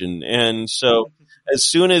ideation. And so as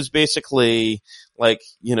soon as basically, like,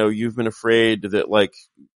 you've been afraid that, like,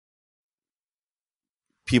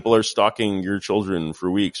 people are stalking your children for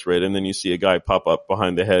weeks, right? And then you see a guy pop up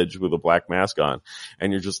behind the hedge with a black mask on,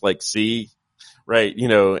 and you're just like, see? Right,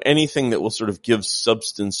 anything that will sort of give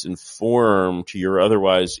substance and form to your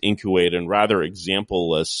otherwise inchoate and rather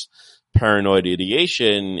exampleless paranoid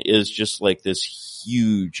ideation is just like this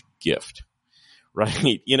huge gift.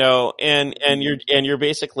 Right. You're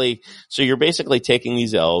basically taking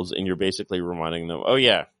these elves and you're basically reminding them, oh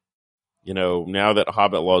yeah, now that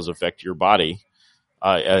Hobbit laws affect your body,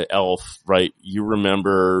 elf, right? You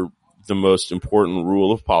remember the most important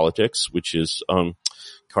rule of politics, which is,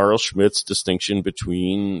 Carl Schmitt's distinction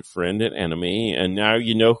between friend and enemy. And now,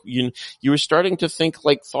 you were starting to think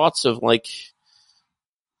like thoughts of like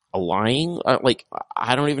allying, like,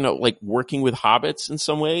 I don't even know, like working with hobbits in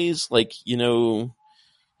some ways, like, you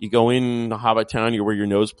go in the Hobbit town, you wear your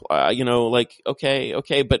nose, like,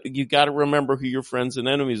 okay, but you got to remember who your friends and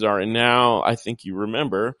enemies are. And now I think you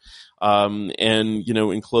remember.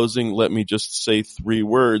 In closing, let me just say 3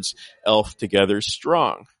 words: elf together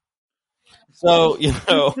strong. So,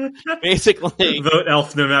 basically vote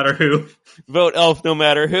elf no matter who. Vote elf no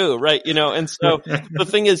matter who, right? And so the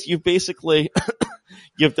thing is,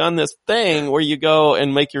 you've done this thing where you go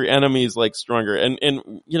and make your enemies like stronger. And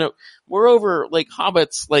moreover, like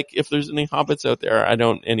hobbits, like if there's any hobbits out there,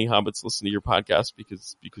 any hobbits listen to your podcast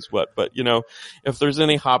because what? But if there's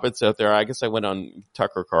any hobbits out there, I guess I went on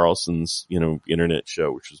Tucker Carlson's, internet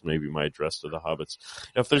show, which was maybe my address to the hobbits.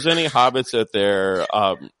 If there's any hobbits out there,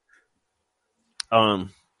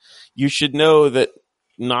 you should know that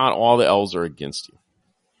not all the elves are against you.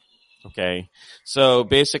 Okay. So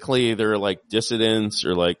basically they're like dissidents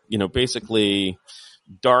or like, basically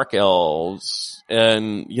dark elves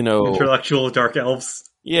and, intellectual dark elves.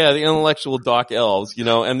 Yeah. The intellectual dark elves,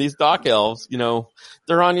 and these dark elves,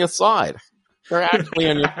 they're on your side. They're actually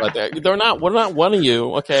on your side. We're not one of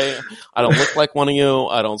you. Okay. I don't look like one of you.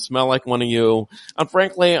 I don't smell like one of you. And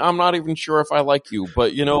frankly, I'm not even sure if I like you,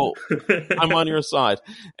 but I'm on your side.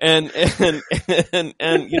 And, this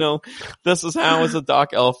is how as a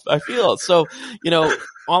dark elf I feel. So,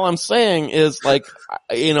 all I'm saying is like,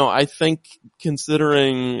 I think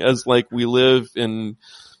considering as like we live in,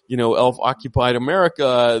 elf occupied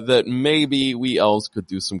America, that maybe we elves could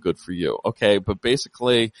do some good for you. Okay. But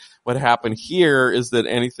basically what happened here is that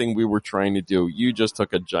anything we were trying to do, you just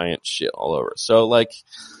took a giant shit all over. So like,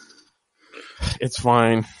 it's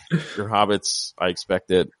fine. You're hobbits. I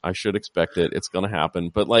expect it. I should expect it. It's going to happen.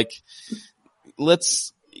 But like,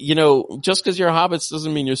 let's, just cause you're hobbits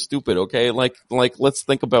doesn't mean you're stupid. Okay. Like, let's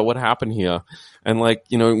think about what happened here and like,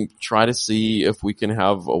 try to see if we can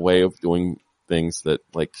have a way of doing things that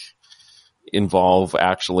like involve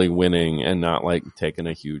actually winning and not like taking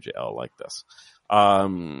a huge L like this.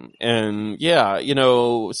 And yeah,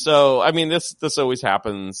 so I mean, this always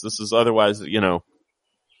happens. This is otherwise,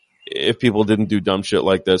 if people didn't do dumb shit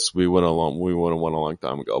like this, we would have won a long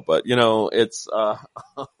time ago. But it's,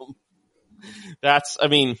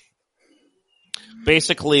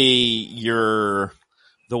 basically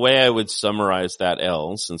the way I would summarize that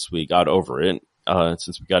L, since we got over it,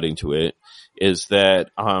 since we got into it, is that,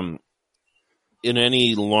 in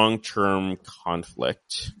any long-term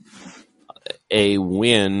conflict, a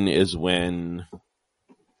win in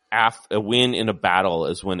a battle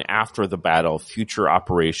is when after the battle, future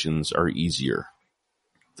operations are easier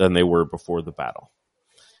than they were before the battle.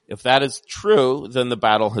 If that is true, then the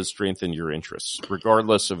battle has strengthened your interests,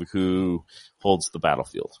 regardless of who holds the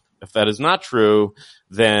battlefield. If that is not true,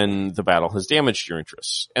 then the battle has damaged your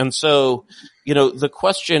interests. And so, the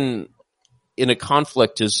question in a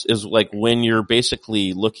conflict is like when you're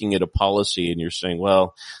basically looking at a policy and you're saying,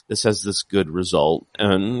 well, this has this good result.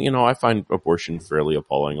 And, I find abortion fairly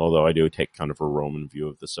appalling, although I do take kind of a Roman view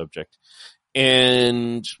of the subject.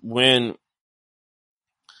 And when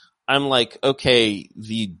I'm like, okay,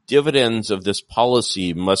 the dividends of this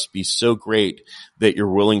policy must be so great that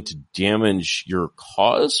you're willing to damage your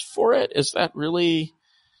cause for it. Is that really?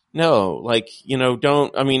 No, like,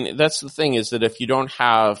 that's the thing is that if you don't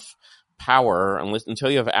have power,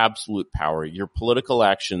 until you have absolute power, your political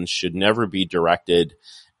actions should never be directed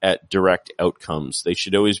at direct outcomes. They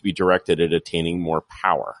should always be directed at attaining more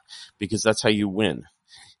power because that's how you win.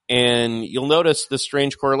 And you'll notice the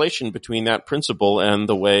strange correlation between that principle and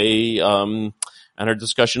the way, and our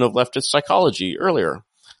discussion of leftist psychology earlier.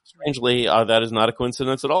 Strangely, that is not a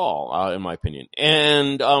coincidence at all, in my opinion.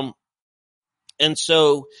 And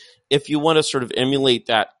so if you want to sort of emulate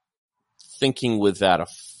that thinking with that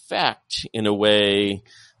effect in a way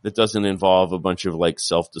that doesn't involve a bunch of like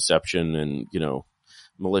self-deception and,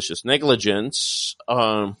 malicious negligence,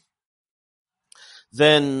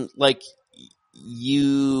 then like,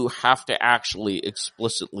 you have to actually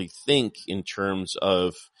explicitly think in terms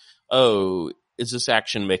of, oh, is this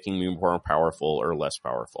action making me more powerful or less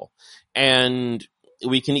powerful? And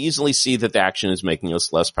we can easily see that the action is making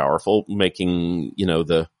us less powerful, making,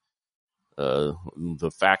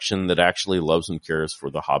 the faction that actually loves and cares for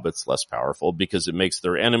the hobbits less powerful, because it makes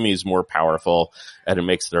their enemies more powerful and it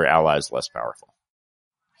makes their allies less powerful.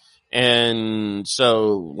 And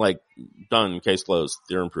so, like, done, case closed,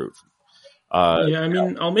 theorem proved. Yeah, I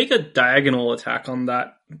mean, I'll make a diagonal attack on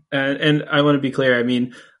that, and I want to be clear. I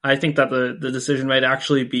mean, I think that the decision might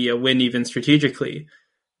actually be a win, even strategically,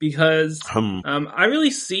 because I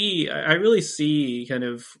really see kind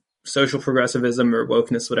of social progressivism or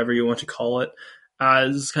wokeness, whatever you want to call it,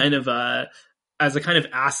 as kind of a kind of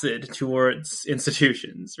acid towards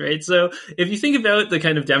institutions, right? So if you think about the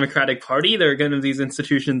kind of Democratic Party, there are kind of these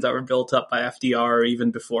institutions that were built up by FDR or even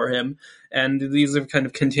before him, and these have kind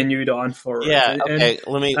of continued on forward. Yeah, okay.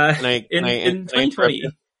 And, in 2020,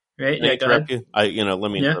 right? Can I interrupt you?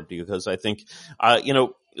 Let me interrupt you, because I think,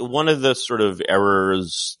 one of the sort of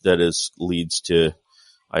errors that leads to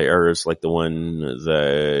errors like the one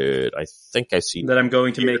that I think I see that I'm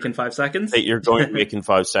going to make in 5 seconds. That you're going to make in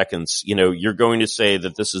 5 seconds. You're going to say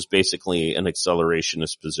that this is basically an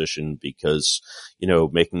accelerationist position because,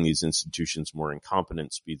 making these institutions more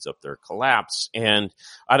incompetent speeds up their collapse. And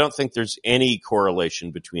I don't think there's any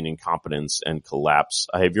correlation between incompetence and collapse.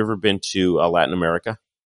 Have you ever been to Latin America?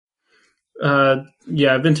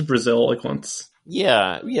 Yeah, I've been to Brazil like once.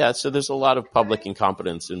 Yeah. So there's a lot of public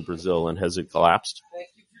incompetence in Brazil, and has it collapsed? Thank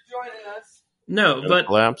you for joining us. No, but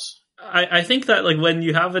collapse. I think that, like, when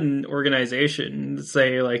you have an organization,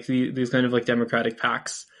 say like these kind of like democratic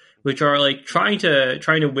PACs, which are like trying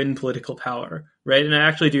to win political power, right? And I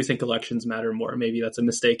actually do think elections matter more. Maybe that's a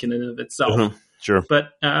mistake in and of itself. Mm-hmm. Sure.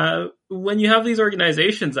 But when you have these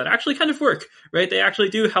organizations that actually kind of work, right? They actually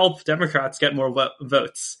do help Democrats get more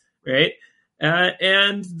votes, right?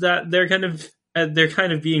 And that they're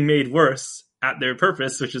kind of being made worse at their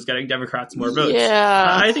purpose, which is getting Democrats more votes. Yeah.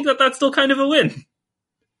 I think that that's still kind of a win.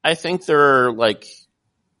 I think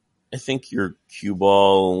I think your cue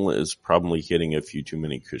ball is probably hitting a few too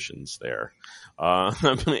many cushions there.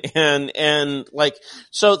 And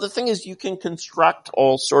so the thing is, you can construct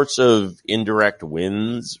all sorts of indirect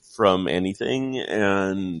wins from anything,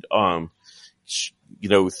 and,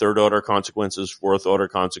 third order consequences, fourth order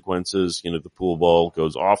consequences, the pool ball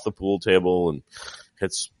goes off the pool table and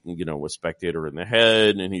hits, a spectator in the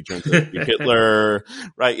head, and he turns out to be Hitler,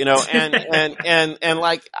 right? And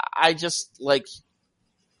I just,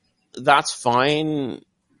 that's fine.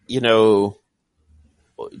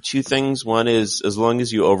 Two things. One is, as long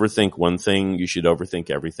as you overthink one thing, you should overthink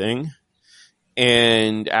everything.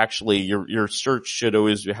 And actually, your search should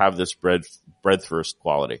always have this breadth first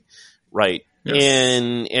quality, right?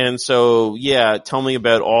 Yes. And so, yeah, tell me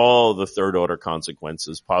about all the third order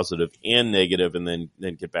consequences, positive and negative, and then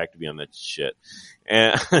get back to me on that shit.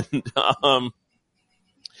 And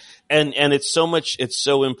it's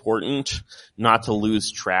so important not to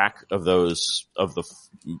lose track of the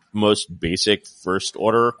most basic first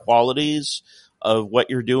order qualities of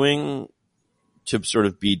what you're doing, to sort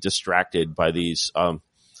of be distracted by these,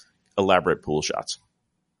 elaborate pool shots.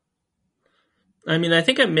 I mean, I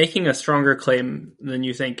think I'm making a stronger claim than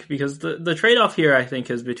you think, because the trade-off here, I think,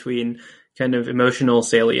 is between kind of emotional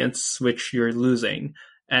salience, which you're losing,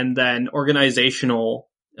 and then organizational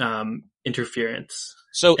interference.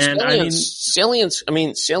 So salience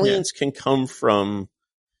can come from,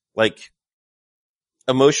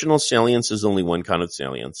 emotional salience is only one kind of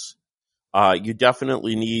salience. You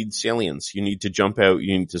definitely need salience. You need to jump out.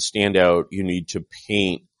 You need to stand out. You need to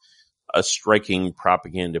paint a striking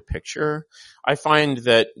propaganda picture. I find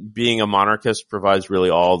that being a monarchist provides really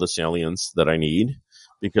all the salience that I need,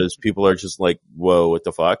 because people are just like, whoa, what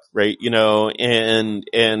the fuck? Right. And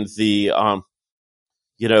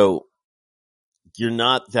you're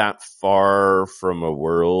not that far from a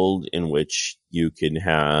world in which you can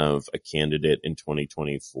have a candidate in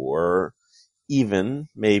 2024, even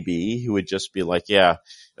maybe, who would just be like, yeah,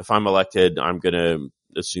 if I'm elected, I'm going to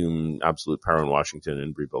assume absolute power in Washington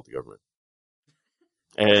and rebuild the government.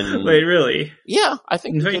 And wait, really? Yeah, I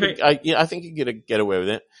think I think you get away with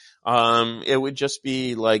it. It would just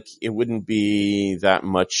be it wouldn't be that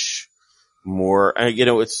much more.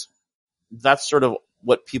 That's sort of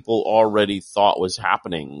what people already thought was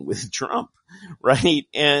happening with Trump, right?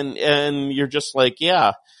 And you're just like,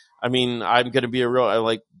 yeah, I mean, I'm going to be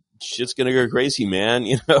shit's going to go crazy, man,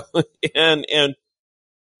 and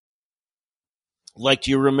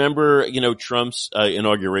do you remember, Trump's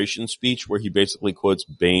inauguration speech where he basically quotes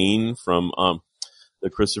Bane from the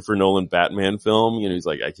Christopher Nolan Batman film? He's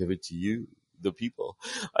like, I give it to you, the people.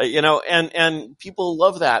 And people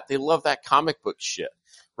love that. They love that comic book shit,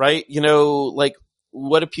 right?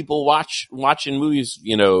 what do people watch in movies,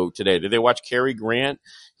 today? Do they watch Cary Grant?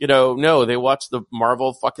 No, they watch the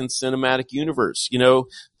Marvel fucking cinematic universe.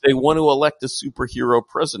 They want to elect a superhero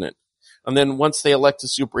president. And then once they elect a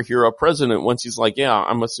superhero president, once he's like, yeah,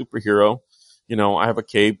 I'm a superhero, I have a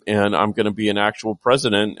cape and I'm going to be an actual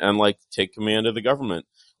president and like take command of the government.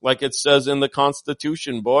 Like it says in the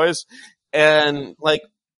Constitution, boys. And like,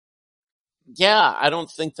 yeah, I don't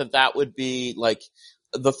think that would be like,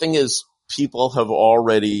 the thing is, people have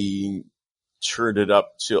already turned it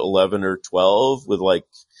up to 11 or 12 with like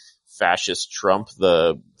fascist Trump,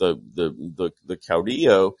 the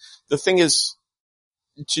caudillo. The thing is,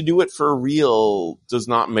 to do it for real does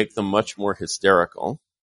not make them much more hysterical.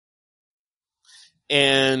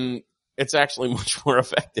 And it's actually much more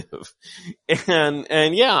effective.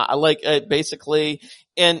 And yeah, I like basically,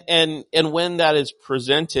 and when that is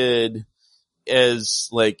presented as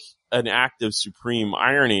like an act of supreme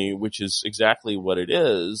irony, which is exactly what it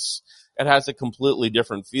is, it has a completely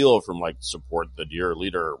different feel from like support the dear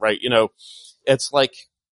leader, right? It's like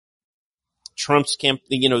Trump's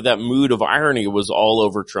that mood of irony was all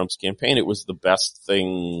over Trump's campaign. It was the best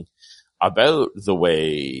thing about the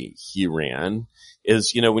way he ran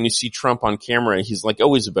is, when you see Trump on camera, he's like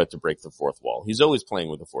always about to break the fourth wall. He's always playing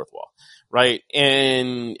with the fourth wall, right?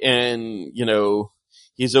 And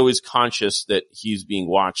he's always conscious that he's being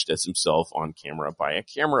watched as himself on camera by a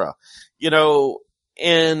camera,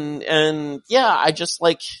 and yeah, I just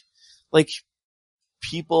like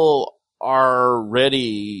people are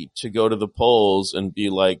ready to go to the polls and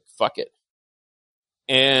be like, fuck it.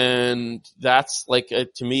 And that's like,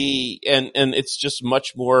 to me, and it's just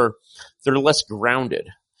much more, they're less grounded.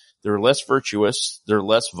 They're less virtuous. They're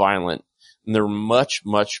less violent. And they're much,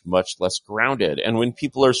 much, much less grounded. And when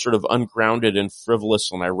people are sort of ungrounded and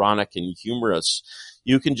frivolous and ironic and humorous,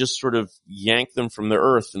 you can just sort of yank them from the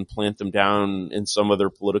earth and plant them down in some other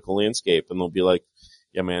political landscape. And they'll be like,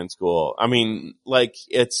 yeah, man, it's cool. I mean, like,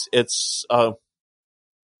 it's,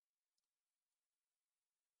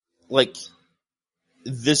 like,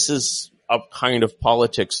 this is a kind of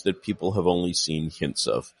politics that people have only seen hints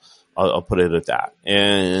of. I'll put it at that.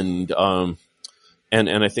 And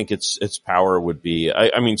I think its power would be,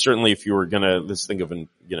 I mean, certainly if you were gonna, let's think of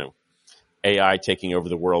AI taking over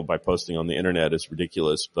the world by posting on the internet is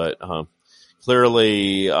ridiculous, but,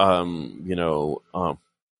 clearly, I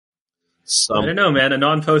don't know, man.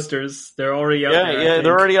 Anon posters, they're already up there. Yeah,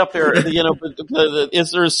 they're already up there. But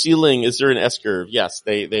is there a ceiling? Is there an S curve? Yes,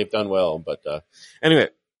 they've done well. But anyway,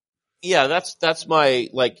 yeah, that's my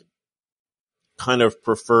like kind of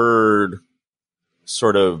preferred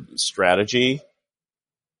sort of strategy.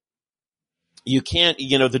 You can't,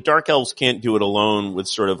 the Dark Elves can't do it alone with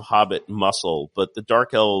sort of Hobbit muscle, but the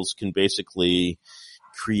Dark Elves can basically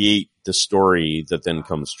create the story that then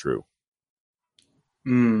comes true.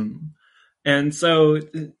 And so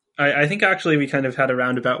I think actually we kind of had a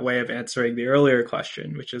roundabout way of answering the earlier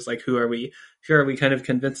question, which is like, who are we kind of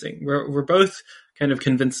convincing? We're both kind of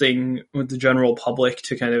convincing with the general public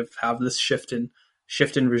to kind of have this shift in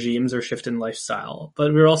regimes or shift in lifestyle.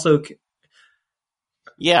 But we're also,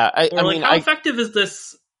 yeah, I mean, how effective is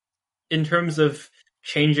this in terms of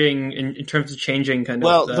changing, in terms of changing kind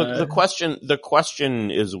of, the question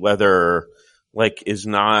is whether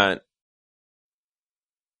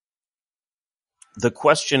the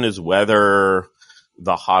question is whether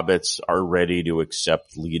the hobbits are ready to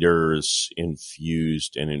accept leaders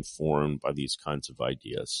infused and informed by these kinds of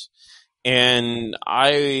ideas. And I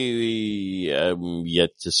am yet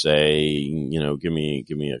to say, give me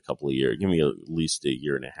a couple of years, give me at least a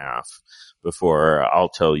year and a half before I'll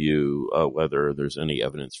tell you whether there's any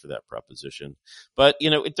evidence for that proposition. But,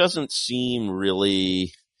 it doesn't seem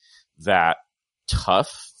really that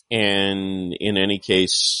tough. And in any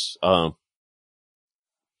case,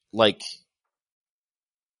 like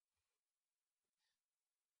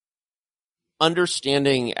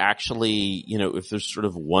understanding actually, if there's sort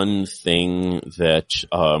of one thing that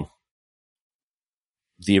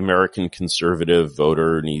the American conservative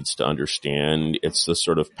voter needs to understand, it's the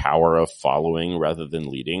sort of power of following rather than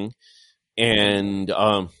leading. And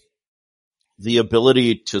the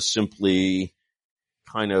ability to simply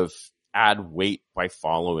kind of add weight by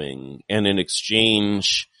following, and in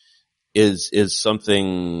exchange is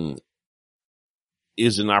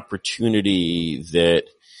an opportunity that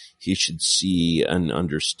he should see and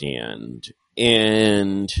understand.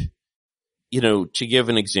 And, to give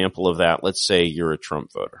an example of that, let's say you're a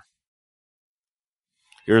Trump voter.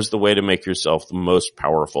 Here's the way to make yourself the most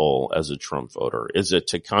powerful as a Trump voter. Is it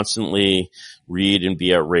to constantly read and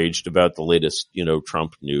be outraged about the latest,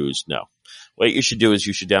 Trump news? No. What you should do is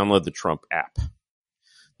you should download the Trump app.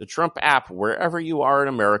 The Trump app, wherever you are in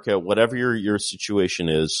America, whatever your situation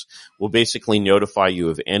is, will basically notify you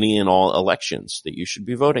of any and all elections that you should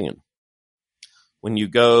be voting in. When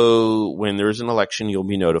there's an election, you'll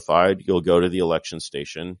be notified. You'll go to the election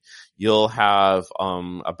station. You'll have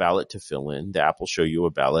a ballot to fill in. The app will show you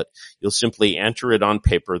a ballot. You'll simply enter it on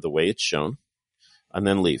paper the way it's shown and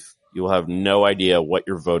then leave. You will have no idea what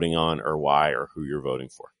you're voting on or why or who you're voting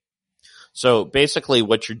for. So basically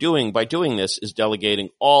what you're doing by doing this is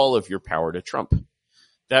delegating all of your power to Trump.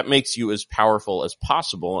 That makes you as powerful as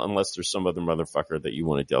possible, unless there's some other motherfucker that you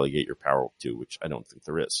want to delegate your power to, which I don't think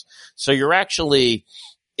there is. So you're actually,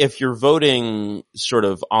 if you're voting sort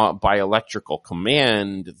of by electrical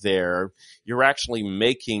command there, you're actually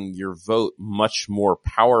making your vote much more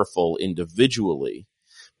powerful individually.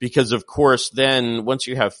 Because of course then once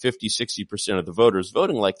you have 50-60% of the voters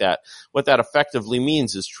voting like that, what that effectively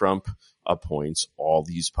means is Trump appoints all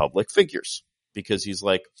these public figures. Because he's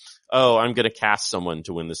like, oh, I'm going to cast someone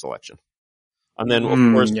to win this election. And then,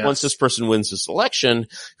 of course, yes. once this person wins this election,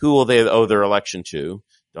 who will they owe their election to?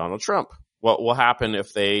 Donald Trump. What will happen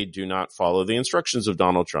if they do not follow the instructions of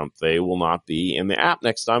Donald Trump? They will not be in the app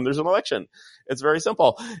next time there's an election. It's very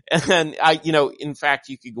simple. And in fact,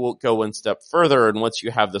 you could go one step further. And once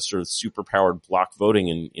you have this sort of superpowered block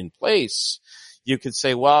voting in place, you could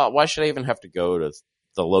say, well, why should I even have to go to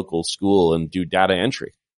the local school and do data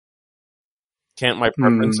entry? Can't my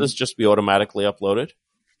preferences just be automatically uploaded?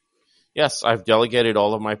 Yes, I've delegated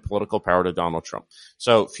all of my political power to Donald Trump.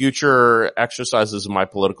 So future exercises of my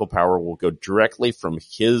political power will go directly from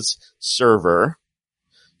his server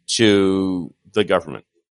to the government.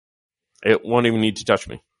 It won't even need to touch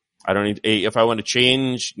me. I don't need, if I want to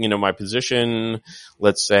change, my position,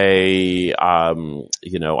 let's say, I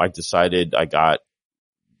decided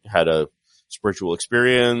had a spiritual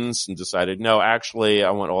experience and decided, no, actually,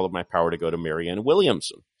 I want all of my power to go to Marianne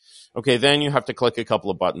Williamson. Okay, then you have to click a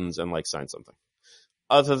couple of buttons and sign something.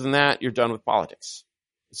 Other than that, you're done with politics.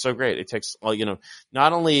 It's so great. It takes,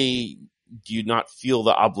 not only do you not feel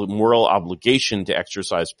the moral obligation to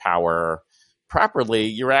exercise power properly,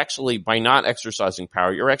 you're actually, by not exercising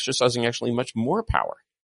power, you're exercising actually much more power.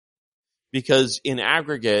 Because in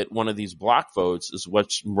aggregate, one of these block votes is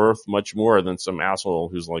much more than some asshole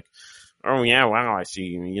who's like, oh yeah, wow, I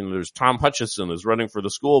see, there's Tom Hutchison is running for the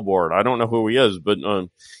school board. I don't know who he is, but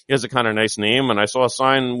he has a kind of nice name, and I saw a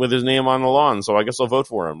sign with his name on the lawn, so I guess I'll vote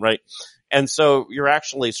for him, right? And so you're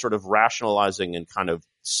actually sort of rationalizing and kind of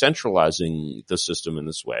centralizing the system in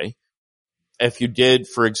this way. If you did,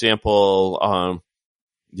 for example, I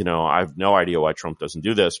have no idea why Trump doesn't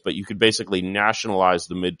do this, but you could basically nationalize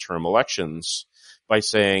the midterm elections by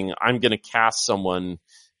saying, I'm going to cast someone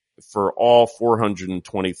for all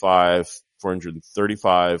 435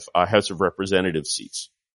 House of Representatives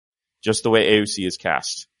seats, just the way AOC is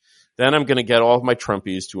cast. Then I'm going to get all of my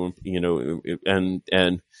Trumpies to,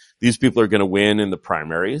 and these people are going to win in the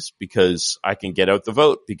primaries because I can get out the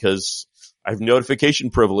vote because I have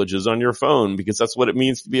notification privileges on your phone, because that's what it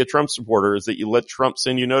means to be a Trump supporter, is that you let Trump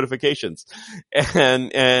send you notifications.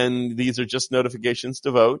 And these are just notifications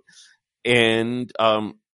to vote. And,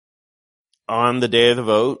 on the day of the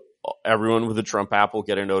vote, everyone with a Trump app will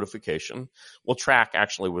get a notification. We'll track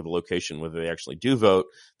actually with the location whether they actually do vote.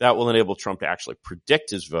 That will enable Trump to actually predict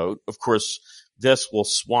his vote. Of course, this will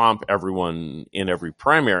swamp everyone in every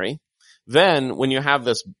primary. Then when you have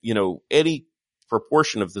this, any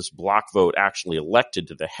proportion of this block vote actually elected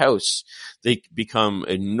to the House, they become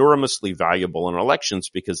enormously valuable in elections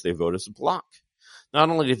because they vote as a block. Not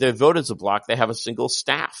only do they vote as a block, they have a single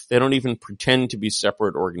staff. They don't even pretend to be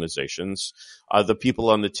separate organizations. The people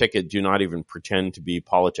on the ticket do not even pretend to be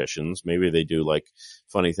politicians. Maybe they do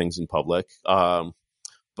funny things in public.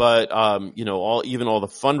 But all the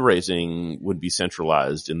fundraising would be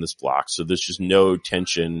centralized in this block. So there's just no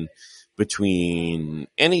tension between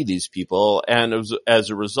any of these people. And as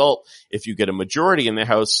a result, if you get a majority in the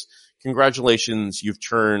House, congratulations, you've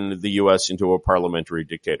turned the U.S. into a parliamentary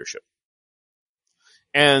dictatorship.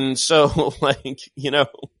 And so,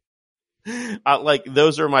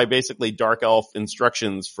 those are my basically dark elf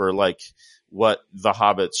instructions for what the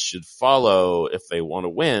hobbits should follow if they want to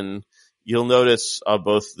win. You'll notice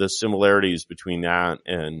both the similarities between that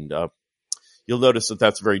and you'll notice that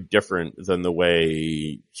that's very different than the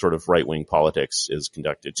way sort of right-wing politics is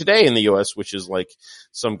conducted today in the U.S., which is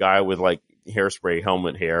some guy with hairspray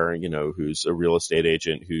helmet hair, who's a real estate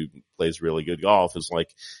agent who plays really good golf is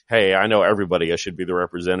hey, I know everybody. I should be the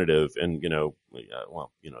representative. And, the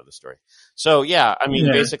story. So yeah,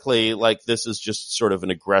 basically this is just sort of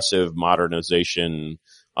an aggressive modernization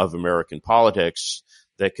of American politics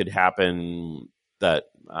that could happen that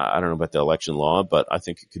I don't know about the election law, but I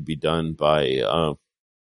think it could be done by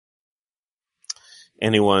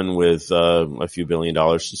anyone with a few $1 billion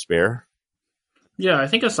to spare. Yeah, I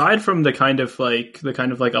think aside from the kind of like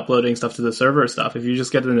uploading stuff to the server stuff, if you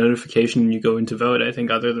just get a notification and you go in to vote, I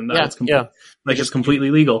think other than that, it's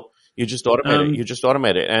completely legal. You just automate it. You just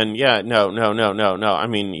automate it. And no. I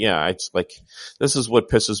mean, it's like, this is what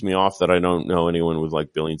pisses me off, that I don't know anyone with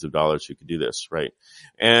like billions of dollars who could do this, right?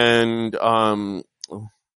 And,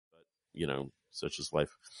 such is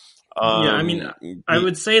life. I mean, I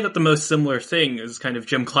would say that the most similar thing is kind of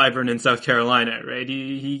Jim Clyburn in South Carolina, right?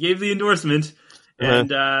 He gave the endorsement. And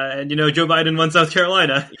Joe Biden won South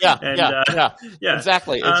Carolina.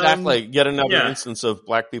 Exactly. Yet another instance of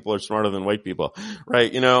black people are smarter than white people,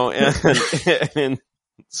 right? And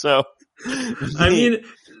so, I mean,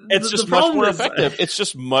 it's just much more effective. It's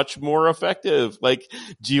just much more effective. Like,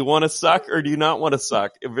 do you want to suck or do you not want to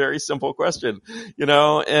suck? A very simple question,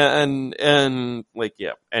 and like,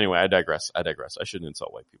 anyway, I digress. I shouldn't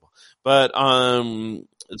insult white people, but,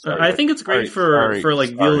 I think it's great for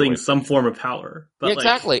wielding some form of power. But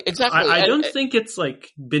exactly. I don't think it's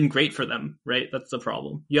like been great for them, right? That's the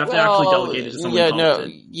problem. You have to actually delegate it to someone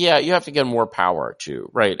competent. You have to get more power too,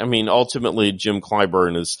 right? I mean, ultimately, Jim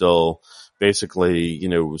Clyburn is still basically,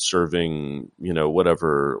 serving,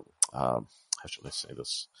 whatever, how should I say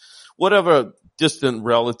this? Whatever distant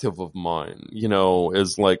relative of mine,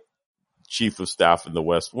 is like chief of staff in the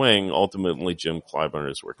West Wing. Ultimately, Jim Clyburn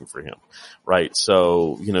is working for him, right?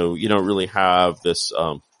 So, you don't really have this,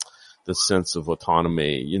 this sense of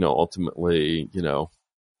autonomy, ultimately,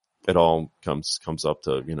 it all comes up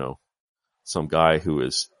to, some guy who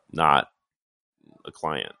is not a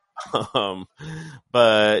client.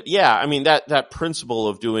 But I mean, that principle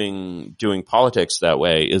of doing politics that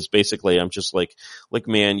way is basically, I'm just like,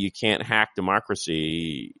 man, you can't hack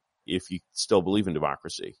democracy if you still believe in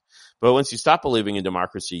democracy. But once you stop believing in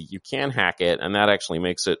democracy, you can hack it, and that actually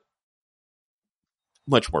makes it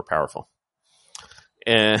much more powerful.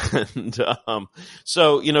 And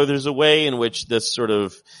so, there's a way in which this sort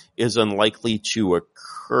of is unlikely to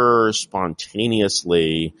occur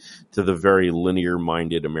spontaneously to the very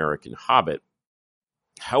linear-minded American hobbit.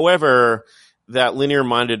 However, that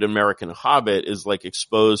linear-minded American hobbit is like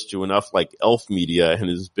exposed to enough like elf media and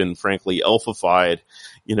has been frankly elfified,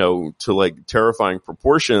 to like terrifying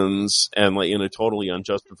proportions and like in a totally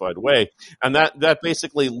unjustified way. And that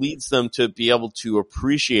basically leads them to be able to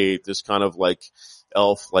appreciate this kind of like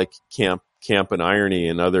elf, like camp and irony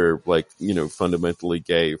and other like, fundamentally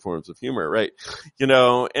gay forms of humor, right?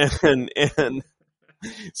 And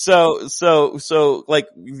so like,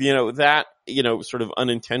 that, sort of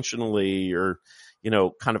unintentionally or,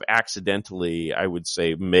 kind of accidentally, I would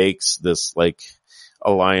say, makes this like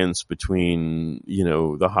alliance between,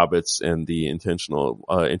 the hobbits and the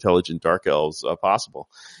intelligent dark elves, possible.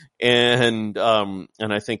 And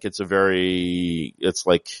I think it's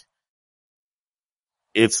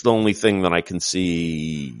it's the only thing that I can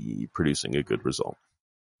see producing a good result.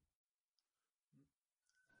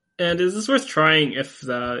 And is this worth trying if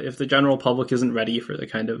the general public isn't ready for the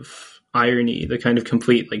kind of irony, the kind of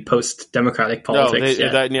complete like post-democratic politics?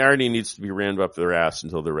 No, that irony needs to be rammed up their ass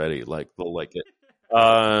until they're ready. Like they'll like it.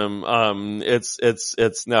 It's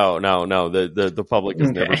no. The public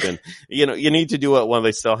has never been. You need to do it when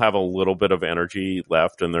they still have a little bit of energy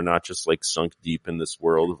left and they're not just like sunk deep in this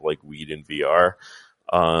world of like weed and VR.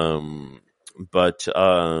 I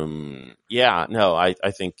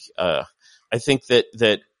think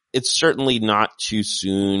that it's certainly not too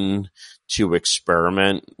soon to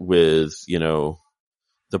experiment with, the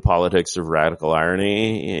politics of radical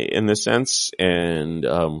irony in this sense. And,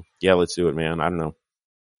 let's do it, man. I don't know.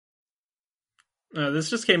 This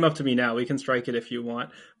just came up to me now. We can strike it if you want.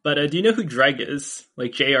 But do you know who Dreg is?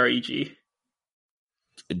 Like J-R-E-G?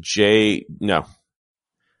 No.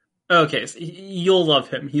 Okay, so you'll love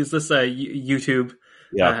him. He's this YouTube.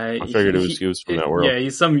 Yeah, I figured he was from that world. Yeah,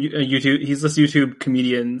 he's some YouTube. He's this YouTube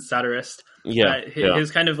comedian satirist. Yeah,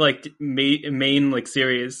 his kind of like main like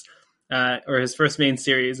series, or his first main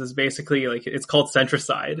series is basically like it's called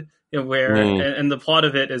Centricide, where and the plot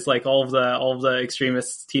of it is like all of the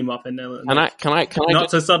extremists team up and can I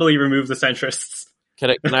not so subtly remove the centrists. Can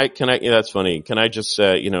I? Yeah, that's funny. Can I just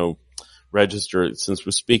register, since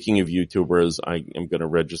we're speaking of YouTubers, I am going to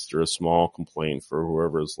register a small complaint for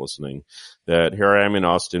whoever is listening that here I am in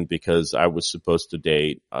Austin because I was supposed to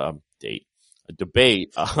debate the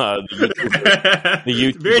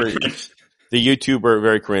YouTuber,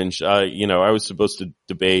 very cringe. I was supposed to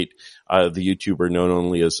debate the YouTuber known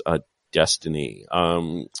only as Destiny.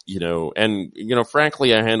 Frankly,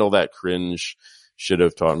 I handle that cringe. Should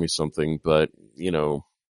have taught me something, but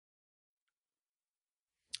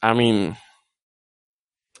I mean,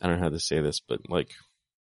 I don't know how to say this, but like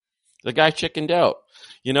the guy chickened out,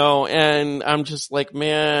 and I'm just like,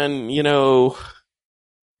 man,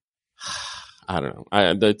 I don't know.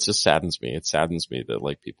 That just saddens me. It saddens me that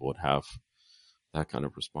like people would have that kind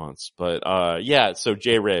of response. But, yeah, so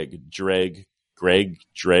Greg,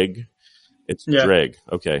 it's Yeah. Dreg.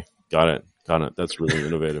 Okay. Got it. That's really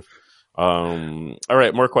innovative. All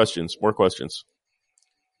right. More questions.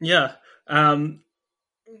 Yeah.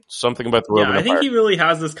 Something about the Yeah, Roman I think Empire. he really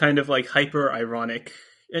has this kind of like hyper ironic,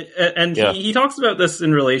 and Yeah. he talks about this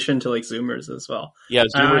in relation to like Zoomers as well. Yeah.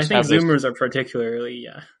 I think Zoomers are particularly,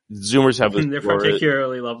 Zoomers have this they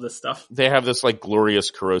particularly love this stuff. they have this like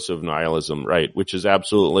glorious corrosive nihilism, right? Which is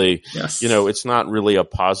absolutely, Yes. it's not really a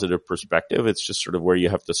positive perspective. It's just sort of where you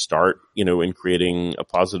have to start, in creating a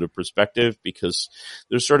positive perspective, because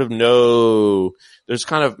there's sort of there's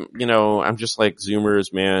kind of, I'm just like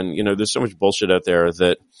Zoomers, man, there's so much bullshit out there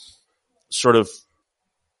that sort of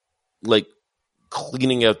like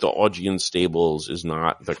cleaning out the Augean stables is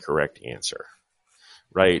not the correct answer,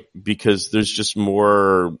 right? Because there's just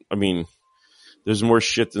more, there's more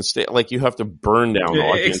shit than like you have to burn down.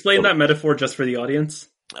 Explain that metaphor just for the audience.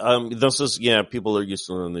 This is, people are used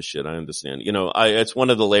to learning this shit. I understand. It's one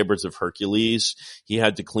of the labors of Hercules. He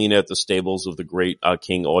had to clean out the stables of the great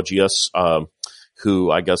King Augeas,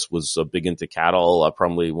 who I guess was big into cattle,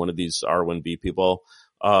 probably one of these R1B people.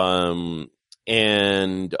 And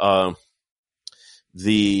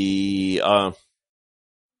he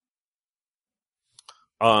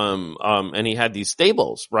had these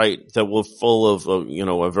stables, right, that were full of,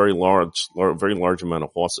 a very large amount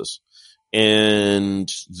of horses. And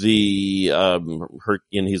and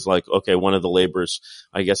he's like, okay, one of the labors,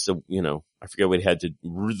 I guess, I forget what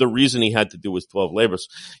the reason he had to do was 12 labors.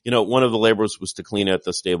 One of the labors was to clean out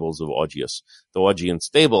the stables of Augeas, the Augean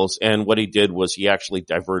stables. And what he did was he actually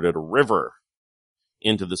diverted a river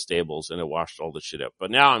into the stables and it washed all the shit out. But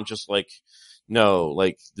now I'm just like, no,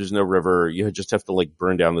 like there's no river. You just have to like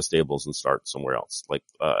burn down the stables and start somewhere else. Like,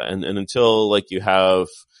 and until like you have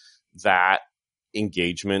that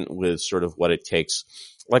engagement with sort of what it takes,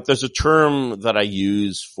 like there's a term that I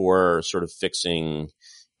use for sort of fixing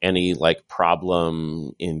any like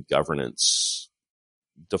problem in governance,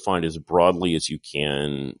 defined as broadly as you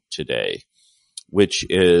can today, which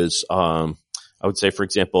is, I would say, for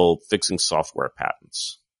example, fixing software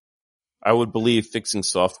patents. I would believe fixing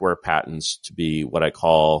software patents to be what I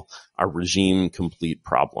call a regime complete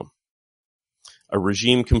problem. A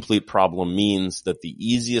regime complete problem means that the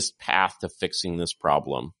easiest path to fixing this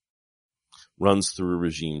problem runs through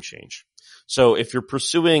regime change. So if you're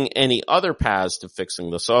pursuing any other paths to fixing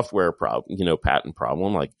the software problem, patent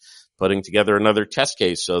problem, like putting together another test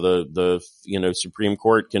case so the Supreme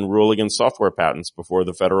Court can rule against software patents before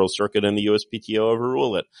the Federal Circuit and the USPTO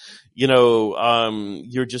overrule it.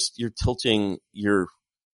 You're tilting, you're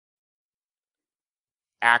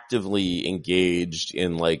actively engaged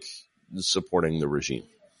in like supporting the regime.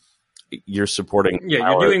 You're supporting power.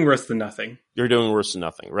 You're doing worse than nothing. You're doing worse than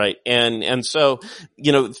nothing, right? And so,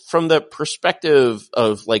 from the perspective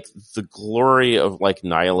of like the glory of like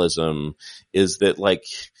nihilism is that like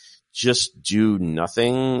just do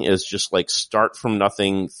nothing, is just like start from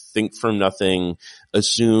nothing, think from nothing,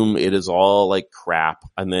 assume it is all like crap,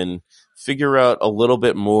 and then figure out a little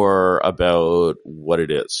bit more about what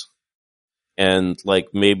it is. And like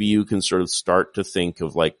maybe you can sort of start to think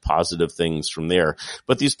of like positive things from there.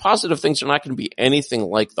 But these positive things are not going to be anything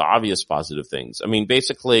like the obvious positive things. I mean,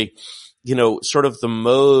 basically, sort of the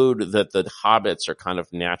mode that the hobbits are kind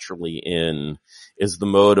of naturally in is the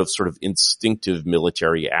mode of sort of instinctive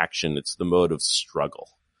military action. It's the mode of struggle.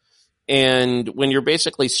 And when you're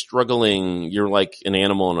basically struggling, you're like an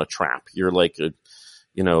animal in a trap. You're like a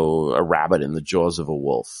rabbit in the jaws of a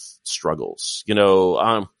wolf struggles.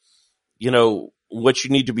 What you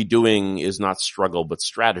need to be doing is not struggle, but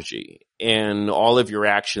strategy. And all of your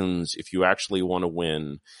actions, if you actually want to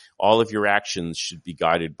win, all of your actions should be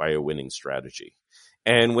guided by a winning strategy.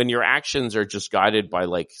 And when your actions are just guided by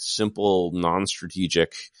like simple,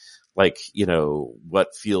 non-strategic, like,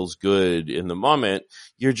 what feels good in the moment,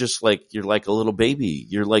 you're like a little baby.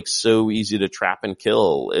 You're like so easy to trap and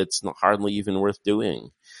kill. It's hardly even worth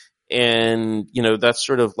doing. And, that's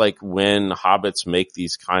sort of like when hobbits make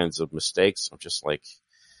these kinds of mistakes. I'm just like,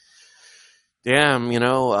 damn,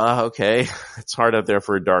 okay. It's hard out there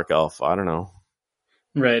for a dark elf. I don't know.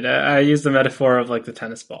 Right. I use the metaphor of like the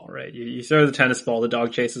tennis ball, right? You throw the tennis ball, the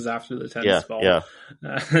dog chases after the tennis Yeah, ball. yeah,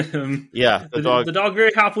 yeah. The dog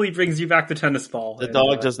very happily brings you back the tennis ball. The And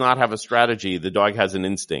dog does not have a strategy. The dog has an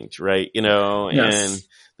instinct, right? And yes.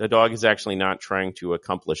 the dog is actually not trying to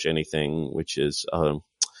accomplish anything, which is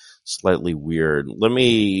slightly weird. Let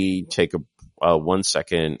me take a 1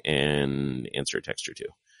 second and answer a text or two.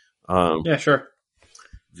 Yeah, sure.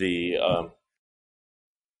 The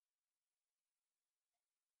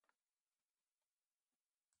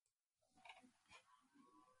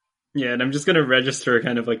Yeah, and I'm just gonna register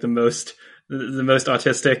kind of like the most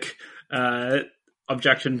autistic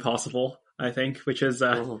objection possible, I think, which is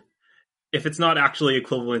if it's not actually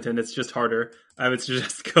equivalent and it's just harder, I would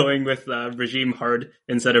suggest going with regime hard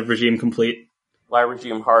instead of regime complete. Why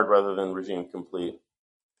regime hard rather than regime complete?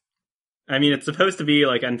 I mean, it's supposed to be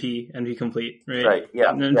like NP complete, right? Right.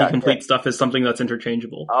 Yeah. NP Yeah. complete Yeah. stuff is something that's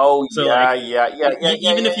interchangeable. Oh So yeah, like,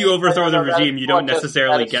 even if you overthrow the No, that is regime, you too don't autistic.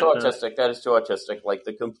 necessarily That is too get the. autistic. That is too autistic. Like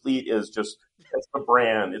the complete is just it's the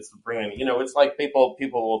brand. It's the brand. It's like people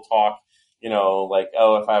will talk. Like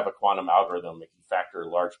if I have a quantum algorithm, it can factor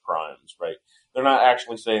large primes, right? They're not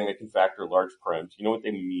actually saying they can factor large primes. You know what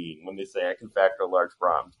they mean when they say I can factor large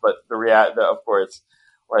primes. But of course,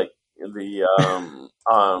 like the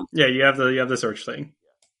Yeah, you have the search thing.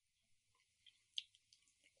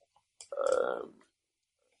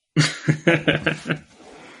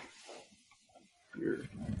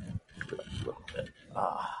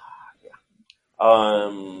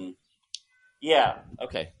 Yeah.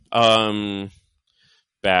 Okay. Back.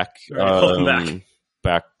 All right, welcome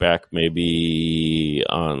back. Back. Maybe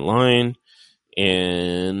online.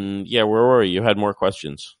 And yeah, where were you? You had more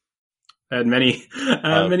questions. I had many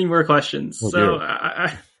more questions. So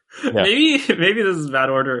maybe this is bad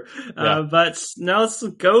order. But now let's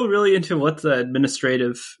go really into what the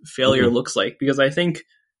administrative failure looks like, because I think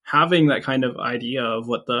having that kind of idea of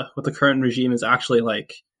what the current regime is actually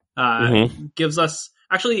like gives us.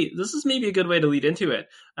 Actually, this is maybe a good way to lead into it.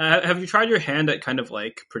 Have you tried your hand at kind of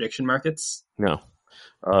like prediction markets? No.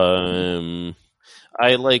 I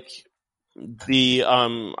like the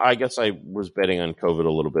I guess I was betting on COVID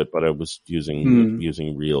a little bit, but I was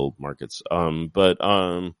using real markets.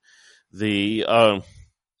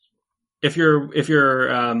 If you're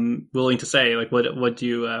willing to say, like, what would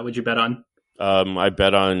you bet on? I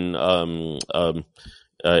bet on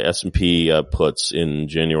S&P puts in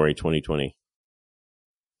January 2020.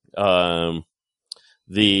 The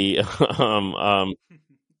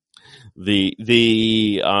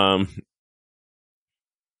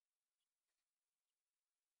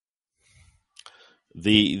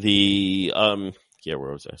yeah,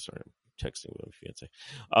 where was I? Sorry, I'm texting with my fiance.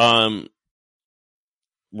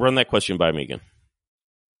 Run that question by me again.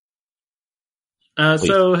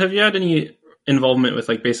 So have you had any involvement with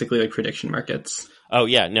like basically like prediction markets? Oh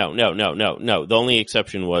yeah, no. The only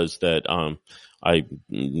exception was that I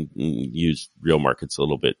used real markets a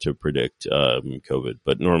little bit to predict COVID,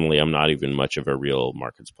 but normally I'm not even much of a real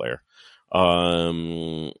markets player.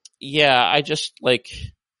 Yeah, I just like.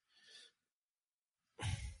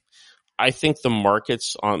 I think the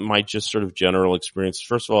markets on my just sort of general experience.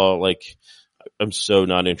 First of all, like I'm so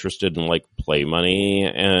not interested in like play money,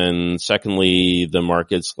 and secondly, the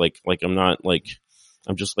markets like I'm not like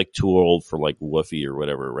I'm just like too old for like woofy or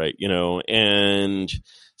whatever, right? And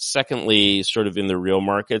secondly, sort of in the real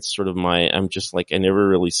markets, sort of I'm just like I never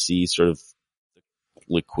really see sort of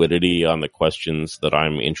liquidity on the questions that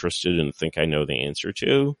I'm interested in and think I know the answer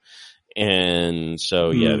to, and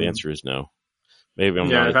so yeah, the answer is no. Maybe I'm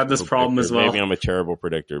not. I've had this problem predictor. as well. Maybe I'm a terrible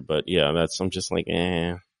predictor, but yeah, I'm just like,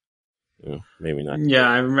 maybe not. Yeah,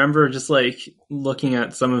 I remember just like looking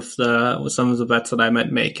at some of the bets that I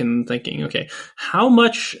might make and thinking, okay, how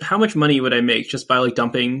much money would I make just by like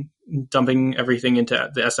dumping everything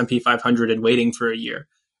into the S&P 500 and waiting for a year,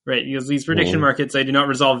 right? Because these prediction markets, they do not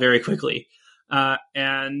resolve very quickly.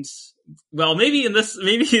 And well, maybe in this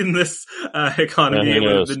economy, it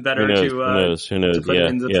would have been better to put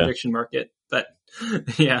it in the prediction market. But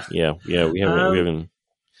yeah. We haven't.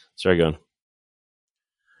 Sorry, go on.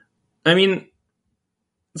 I mean,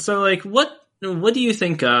 so like, what do you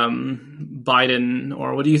think, Biden,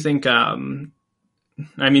 or what do you think? I mean,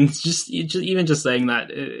 just even just saying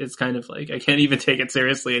that, it's kind of like I can't even take it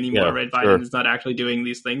seriously anymore. Yeah, right? Biden is not actually doing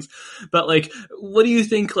these things, but like, what do you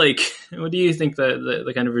think? Like, what do you think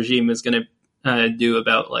the kind of regime is going to do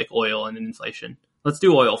about like oil and inflation? Let's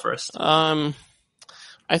do oil first.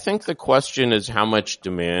 I think the question is how much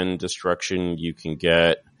demand destruction you can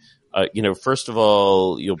get. First of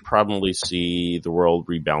all, you'll probably see the world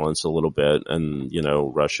rebalance a little bit, and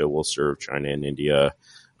Russia will serve China and India.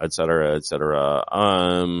 et cetera, et cetera.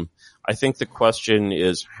 I think the question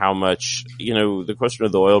is how much, the question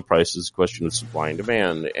of the oil price is a question of supply and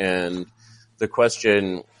demand. And the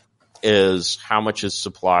question is how much is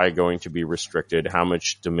supply going to be restricted? How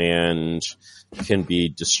much demand can be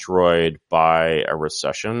destroyed by a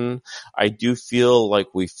recession? I do feel like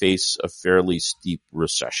we face a fairly steep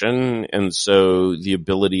recession. And so the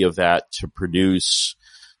ability of that to produce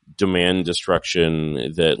demand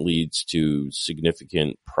destruction that leads to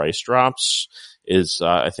significant price drops is,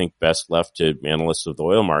 I think, best left to analysts of the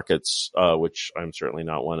oil markets, which I'm certainly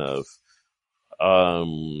not one of.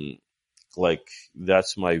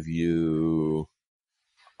 That's my view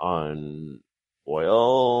on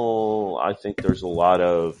oil. I think there's a lot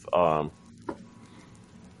of, a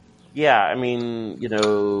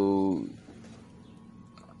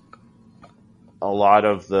lot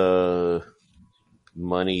of the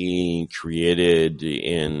money created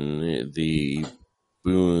in the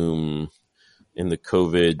boom, in the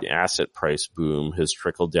COVID asset price boom, has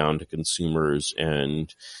trickled down to consumers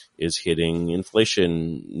and is hitting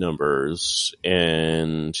inflation numbers.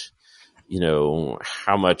 And,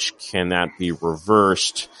 how much can that be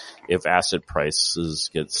reversed if asset prices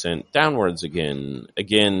get sent downwards again?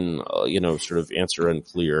 Again, sort of answer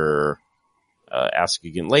unclear, ask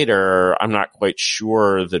again later. I'm not quite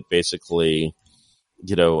sure that basically,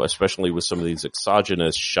 especially with some of these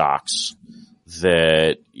exogenous shocks,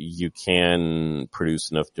 that you can produce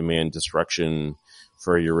enough demand destruction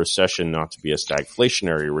for your recession not to be a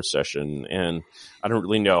stagflationary recession. And I don't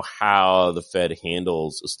really know how the Fed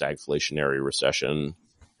handles a stagflationary recession,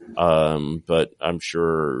 but I'm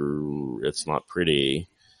sure it's not pretty.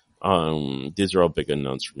 These are all big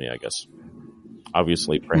unknowns for me, I guess.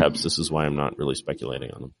 Obviously, perhaps this is why I'm not really speculating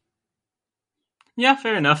on them. Yeah,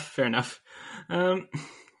 fair enough. I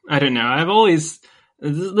don't know.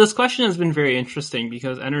 This question has been very interesting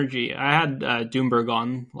because energy. I had Doomberg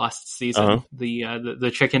on last season,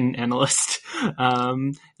 the chicken analyst.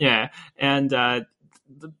 And what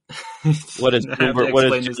is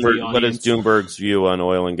Doomberg's view on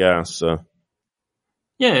oil and gas?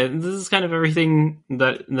 Yeah, this is kind of everything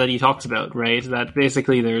that he talks about, right? That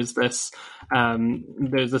basically there's this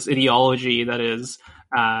ideology that is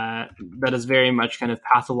very much kind of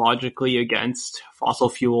pathologically against fossil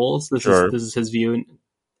fuels. This is his view,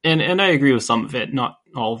 and I agree with some of it, not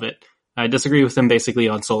all of it. I disagree with him basically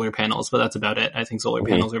on solar panels, but that's about it. I think solar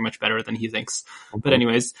panels are much better than he thinks. But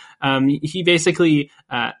anyways, he basically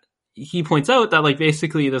he points out that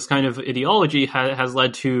basically this kind of ideology has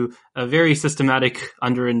led to a very systematic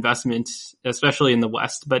underinvestment, especially in the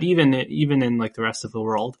West, but even in the rest of the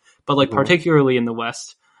world, but particularly in the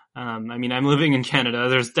West. I'm living in Canada.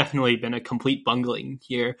 There's definitely been a complete bungling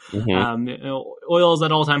here. Oil is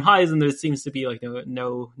at all-time highs, and there seems to be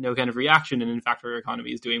no kind of reaction. And in fact, our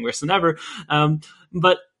economy is doing worse than ever.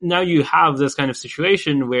 But now you have this kind of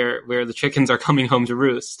situation where the chickens are coming home to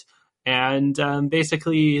roost. And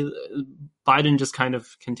basically, Biden just kind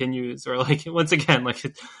of continues, or once again,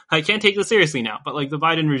 I can't take this seriously now, but the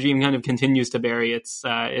Biden regime kind of continues to bury its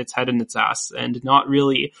head in its ass and not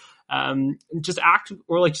really just act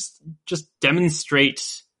or just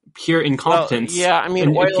demonstrate pure incompetence.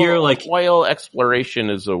 Well, oil exploration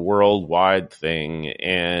is a worldwide thing,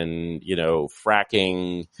 and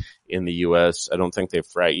fracking in the U.S. I don't think they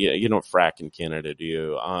frack. You don't frack in Canada, do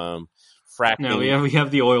you? Fracking. No, we have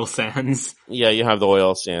the oil sands. Yeah, you have the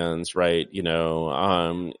oil sands, right?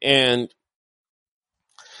 And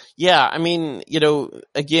yeah,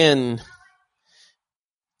 again,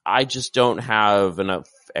 I just don't have enough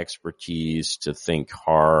expertise to think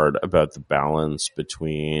hard about the balance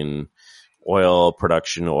between oil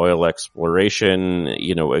production, oil exploration,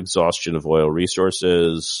 exhaustion of oil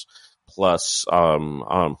resources, plus,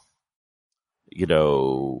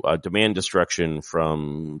 demand destruction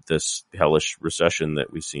from this hellish recession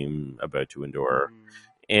that we seem about to endure.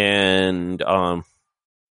 And,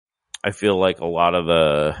 I feel like a lot of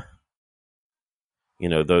the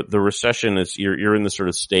recession is, you're in the sort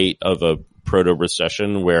of state of a proto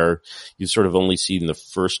recession where you sort of only seen the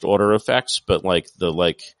first order effects, but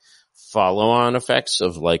the follow on effects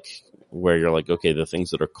of where you're okay, the things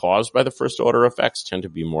that are caused by the first order effects tend to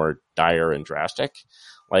be more dire and drastic.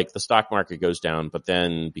 The stock market goes down, but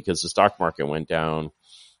then because the stock market went down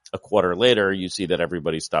a quarter later, you see that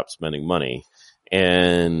everybody stopped spending money.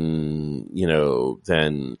 And,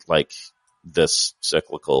 then this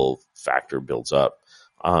cyclical factor builds up.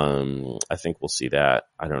 I think we'll see that.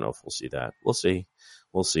 I don't know if we'll see that. We'll see.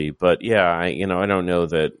 But yeah, I don't know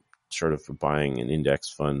that sort of buying an index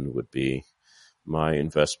fund would be my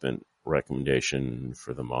investment recommendation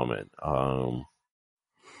for the moment.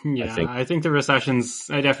 Yeah, I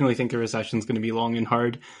definitely think the recession's going to be long and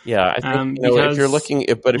hard. Yeah, I think, because,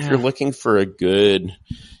 if you're looking for a good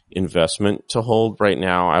investment to hold right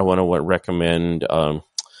now, I want to recommend,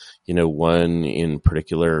 one in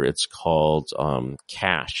particular. It's called,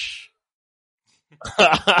 cash.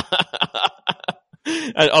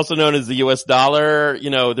 Also known as the US dollar.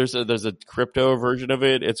 There's a crypto version of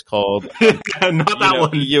it. It's called, not that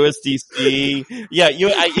one. USDC. Yeah,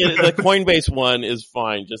 the Coinbase one is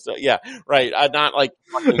fine. Just, right. Not like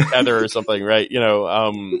fucking Tether or something, right? But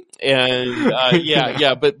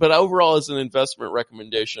overall as an investment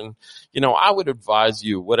recommendation, I would advise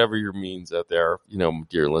you, whatever your means out there,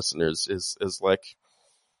 dear listeners, is like,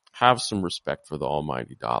 have some respect for the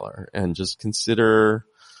almighty dollar and just consider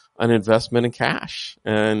an investment in cash.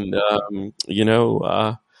 And,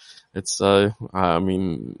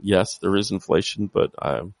 yes, there is inflation, but,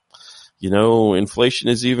 inflation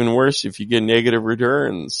is even worse if you get negative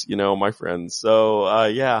returns, my friends. So,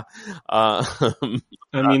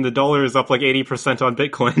 the dollar is up like 80% on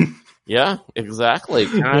Bitcoin. Yeah, exactly.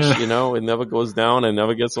 Cash, it never goes down and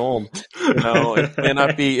never gets old.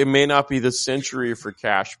 It may not be the century for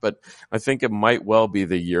cash, but I think it might well be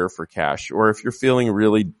the year for cash. Or if you're feeling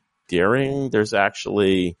really daring, there's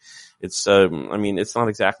actually, it's not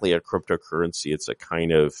exactly a cryptocurrency. It's a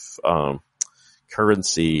kind of,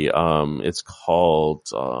 currency. It's called,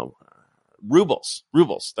 rubles.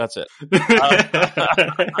 That's it.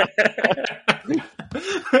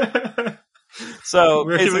 So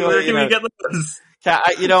where can we get those?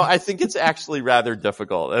 I think it's actually rather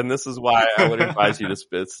difficult, and this is why I would advise you to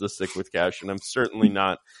stick with cash. And I'm certainly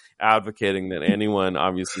not advocating that anyone,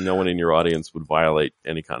 obviously no one in your audience would violate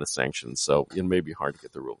any kind of sanctions. So it may be hard to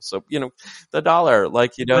get the rules. So, the dollar,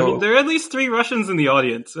 there are at least 3 Russians in the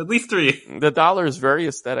audience. At least 3. The dollar is very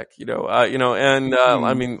aesthetic, they haven't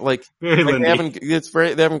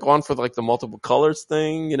gone for like the multiple colors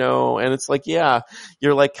thing, and it's like, yeah,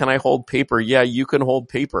 you're like, can I hold paper? Yeah, you can hold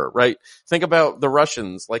paper, right? Think about the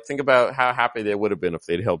Russians, think about how happy they would have been if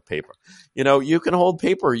they'd held paper. You can hold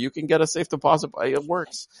paper, you can get a safe deposit, it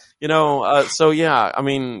works. So yeah,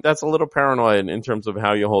 that's a little paranoid in terms of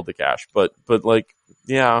how you hold the cash, but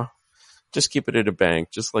just keep it at a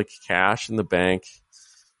bank. Just like cash in the bank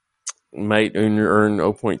might earn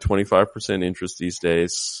 0.25% interest these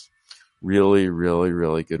days. Really, really,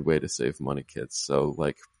 really good way to save money, kids. So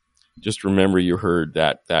just remember you heard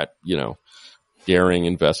that, daring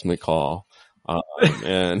investment call.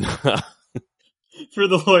 And for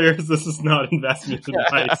the lawyers, this is not investment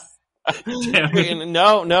advice.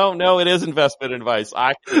 No, it is investment advice.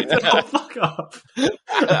 Oh, fuck off. Okay.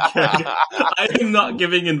 I am not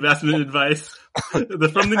giving investment advice. From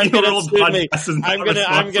the New World podcast is not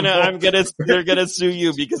they're gonna sue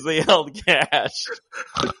you because they held cash.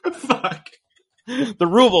 Fuck. The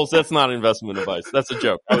rubles, that's not investment advice. That's a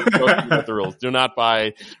joke. I was joking with the rules. Do not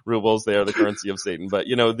buy rubles. They are the currency of Satan. But,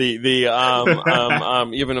 even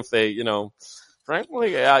if they,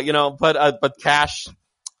 frankly, but cash,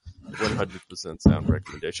 100% sound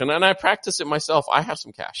recommendation. And I practice it myself. I have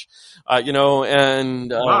some cash,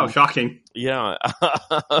 wow, shocking. Yeah.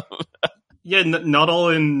 Yeah, not all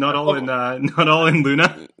in Luna.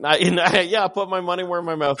 I put my money where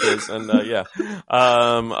my mouth is, and no,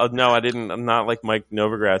 I didn't. I'm not like Mike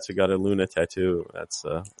Novogratz who got a Luna tattoo. That's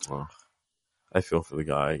I feel for the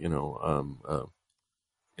guy,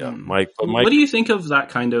 Mike. What do you think of that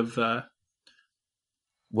kind of?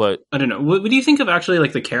 What? I don't know. What do you think of actually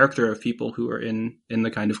like the character of people who are in the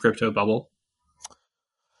kind of crypto bubble?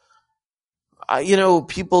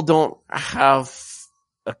 People don't have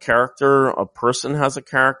a character. A person has a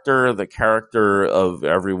character. The character of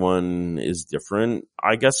everyone is different.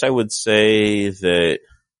 I guess I would say that,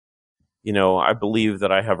 I believe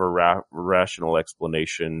that I have a rational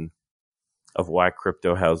explanation of why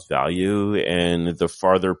crypto has value. And the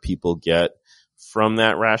farther people get from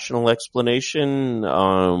that rational explanation,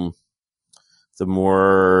 the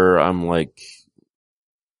more I'm like,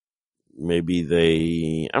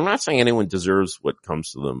 maybe I'm not saying anyone deserves what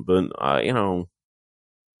comes to them, but,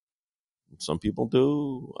 some people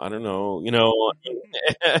do. I don't know,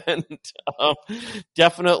 and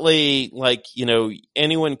definitely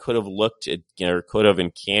anyone could have looked at or could have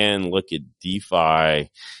and can look at DeFi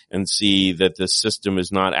and see that the system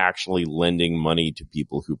is not actually lending money to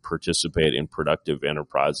people who participate in productive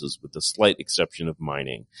enterprises, with the slight exception of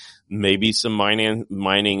mining. Maybe some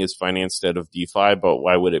mining is financed out of DeFi, but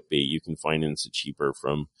why would it be? You can finance it cheaper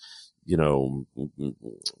from, the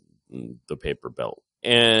paper belt.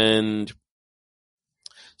 And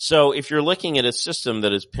So if you're looking at a system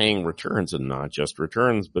that is paying returns, and not just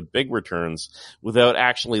returns, but big returns, without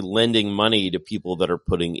actually lending money to people that are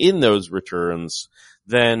putting in those returns,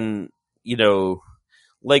 then,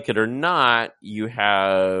 like it or not, you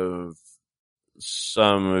have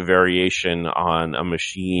some variation on a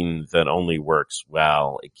machine that only works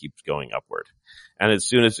while it keeps going upward. And as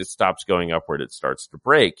soon as it stops going upward, it starts to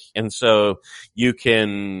break. And so you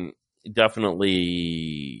can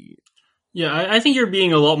definitely... Yeah, I think you're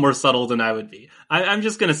being a lot more subtle than I would be. I'm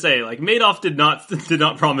just gonna say, like, Madoff did not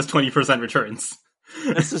promise 20% returns.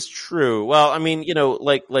 This is true. Well, I mean,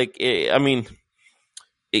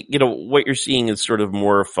 what you're seeing is sort of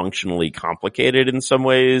more functionally complicated in some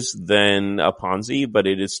ways than a Ponzi, but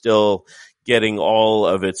it is still getting all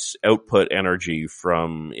of its output energy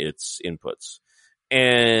from its inputs.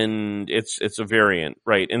 And it's a variant,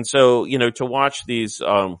 right? And so, to watch these,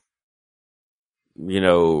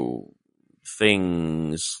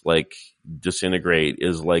 things like disintegrate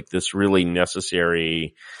is like this really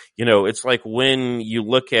necessary, it's like when you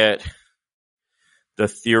look at the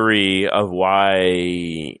theory of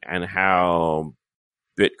why and how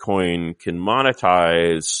Bitcoin can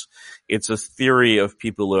monetize, it's a theory of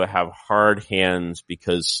people who have hard hands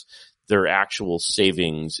because their actual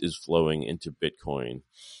savings is flowing into Bitcoin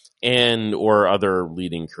and or other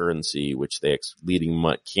leading currency,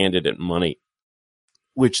 candidate money,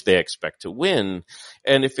 which they expect to win.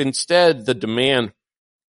 And if instead the demand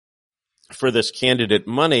for this candidate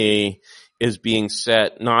money is being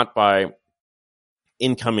set not by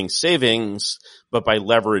incoming savings, but by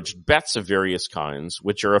leveraged bets of various kinds,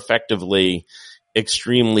 which are effectively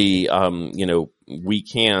extremely,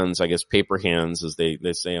 weak hands, I guess paper hands, as they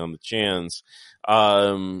say on the chans,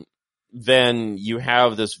 then you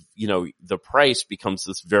have this, the price becomes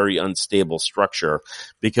this very unstable structure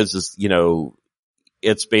because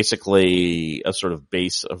it's basically a sort of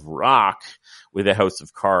base of rock with a house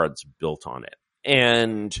of cards built on it.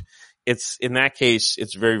 And in that case,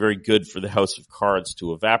 it's very, very good for the house of cards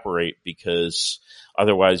to evaporate because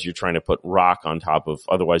otherwise you're trying to put rock on top of,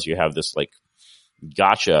 otherwise you have this like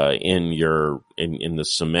gotcha in the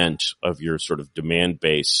cement of your sort of demand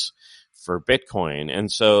base for Bitcoin.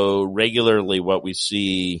 And so regularly what we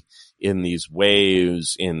see in these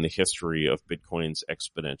waves in the history of Bitcoin's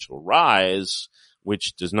exponential rise,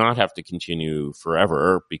 which does not have to continue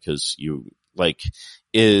forever because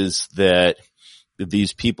is that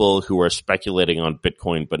these people who are speculating on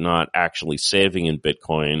Bitcoin but not actually saving in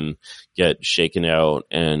Bitcoin get shaken out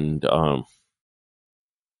and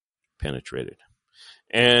penetrated.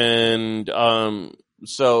 And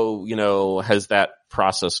so, has that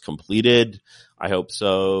process completed? I hope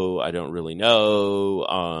so. I don't really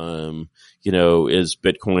know. Is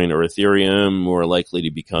Bitcoin or Ethereum more likely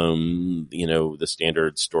to become, the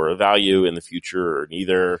standard store of value in the future or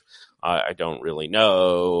neither? I don't really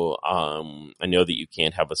know. I know that you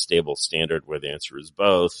can't have a stable standard where the answer is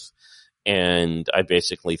both. And I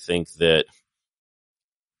basically think that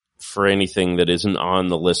for anything that isn't on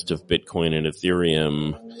the list of Bitcoin and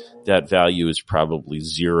Ethereum, that value is probably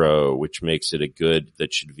zero, which makes it a good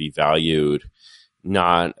that should be valued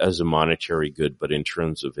not as a monetary good, but in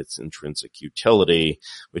terms of its intrinsic utility,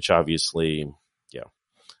 which obviously, yeah.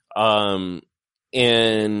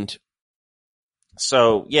 And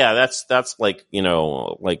so, yeah, that's like,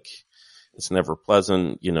 it's never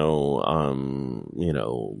pleasant, a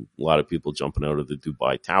lot of people jumping out of the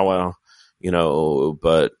Dubai Tower,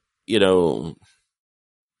 but,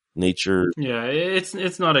 nature. Yeah,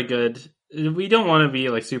 it's not a good, we don't want to be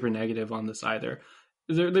like super negative on this either.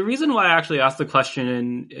 The reason why I actually asked the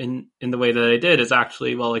question in the way that I did is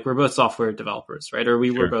actually, well, like we're both software developers, right? Or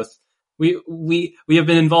we were both, we have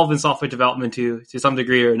been involved in software development to some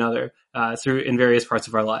degree or another, in various parts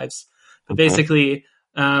of our lives. But basically,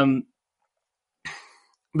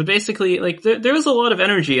 like there was a lot of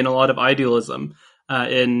energy and a lot of idealism,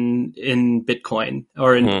 in Bitcoin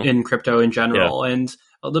or in crypto in general. Yeah. And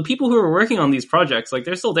the people who are working on these projects, like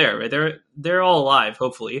they're still there, right? They're all alive,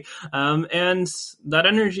 hopefully. And that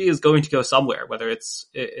energy is going to go somewhere, whether it's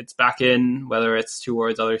back in, whether it's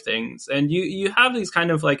towards other things. And you have these kind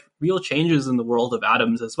of like real changes in the world of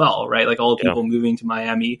atoms as well, right? Like all the people moving to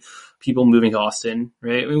Miami, people moving to Austin,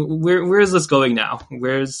 right? I mean, where is this going now?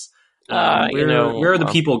 Where are the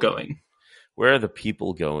people going? Where are the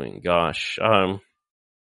people going? Gosh.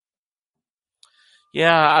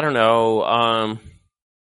 Yeah, I don't know.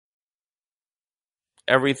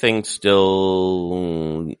 Everything's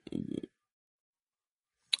still,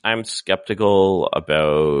 I'm skeptical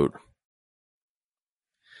about,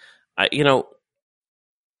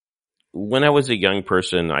 when I was a young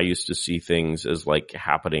person, I used to see things as like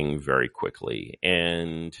happening very quickly,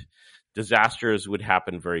 and disasters would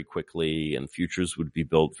happen very quickly, and futures would be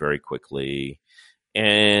built very quickly.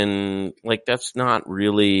 And like, that's not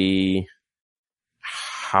really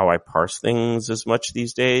how I parse things as much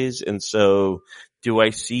these days. And so do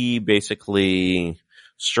I see basically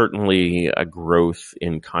certainly a growth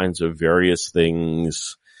in kinds of various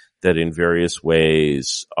things that in various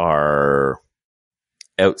ways are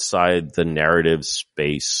outside the narrative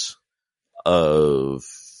space of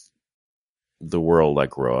the world I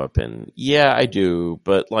grew up in? Yeah, I do,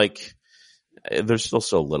 but like, there's still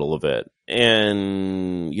so little of it.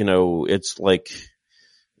 And, it's like,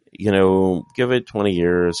 give it 20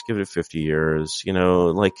 years, give it 50 years,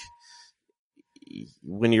 like,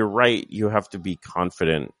 when you're right, you have to be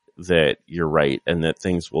confident that you're right and that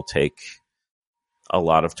things will take a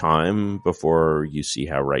lot of time before you see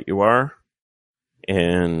how right you are.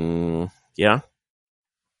 And yeah.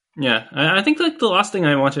 Yeah, I think like the last thing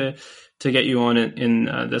I want to get you on in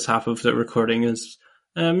this half of the recording is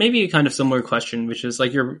maybe a kind of similar question, which is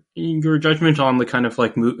like your judgment on the kind of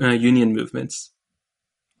like union movements.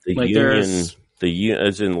 The like union,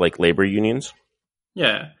 as in like labor unions.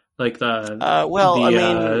 Yeah, like the I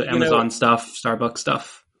mean, Amazon stuff, Starbucks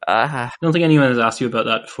stuff. I don't think anyone has asked you about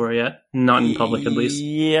that before yet, not in public at least.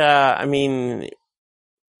 Yeah, I mean,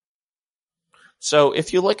 so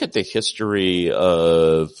if you look at the history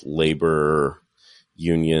of labor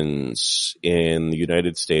unions in the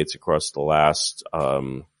United States across the last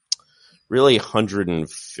really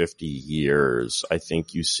 150 years, I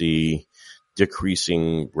think you see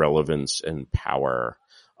decreasing relevance and power.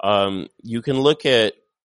 You can look at,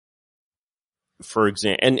 for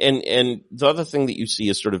example, and the other thing that you see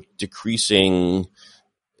is sort of decreasing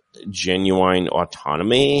genuine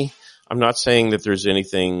autonomy. I'm not saying that there's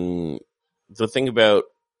anything. The thing about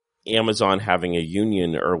Amazon having a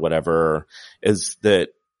union or whatever is that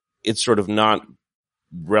it's sort of not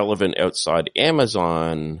relevant outside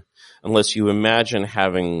Amazon unless you imagine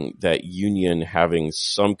having that union having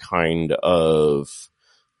some kind of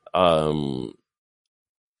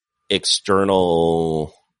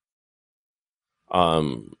external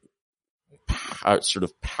sort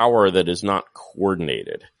of power that is not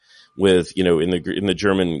coordinated with, in the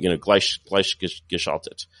German,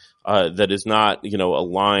 Gleichgeschaltet, that is not,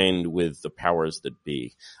 aligned with the powers that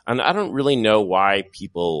be. And I don't really know why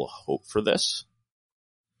people hope for this.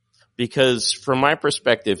 Because from my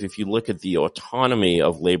perspective, if you look at the autonomy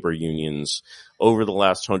of labor unions over the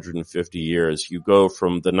last 150 years, you go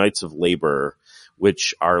from the Knights of Labor,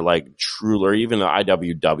 which are like true, or even the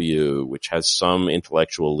IWW, which has some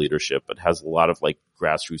intellectual leadership, but has a lot of like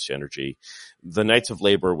grassroots energy. The Knights of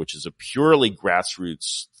Labor, which is a purely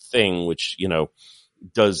grassroots thing, which,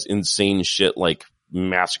 does insane shit like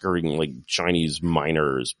massacring like Chinese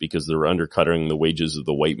miners because they're undercutting the wages of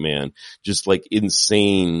the white man. Just like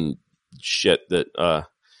insane shit that, I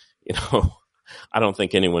don't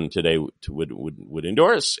think anyone today would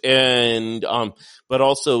endorse. And, but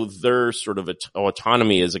also their sort of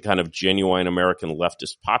autonomy as a kind of genuine American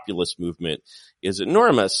leftist populist movement is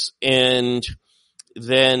enormous. And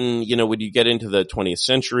then, when you get into the 20th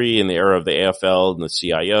century in the era of the AFL and the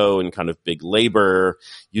CIO and kind of big labor,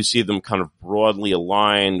 you see them kind of broadly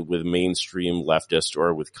aligned with mainstream leftist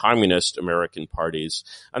or with communist American parties.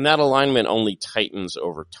 And that alignment only tightens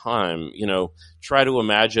over time. Try to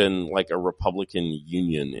imagine like a Republican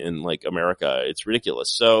union in like America. It's ridiculous.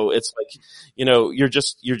 So it's like, you're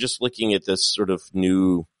just looking at this sort of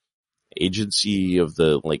new agency of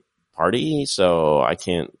the like party, so I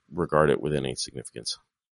can't regard it with any significance.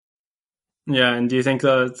 Yeah, and do you think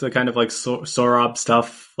the kind of like Sorob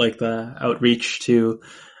stuff, like the outreach to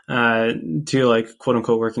like quote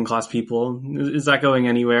unquote working class people, is that going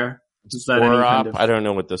anywhere? Is that any kind of... I don't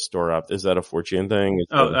know what the Storop is. That a 4chan thing?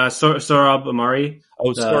 Sorab Amari. Oh,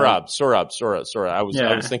 Storop. I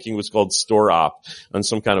was thinking it was called Storop on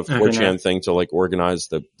some kind of 4chan thing to like organize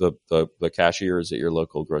the cashiers at your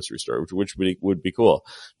local grocery store, which would be cool.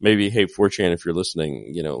 Maybe, hey, 4chan, if you're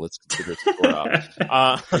listening, let's consider it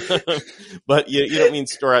Storop. But you don't mean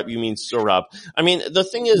Storop, you mean Storop. I mean, the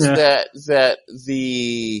thing is that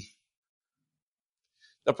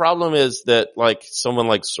the problem is that like someone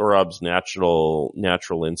like Sorob's natural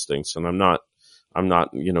instincts, and I'm not,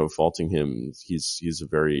 faulting him. He's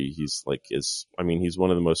one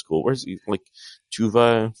of the most cool, where's he, like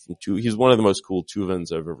Tuva from Tuva? He's one of the most cool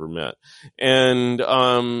Tuvans I've ever met. And,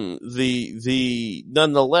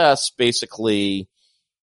 nonetheless, basically,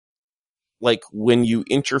 like when you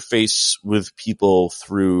interface with people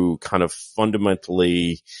through kind of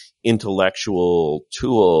fundamentally intellectual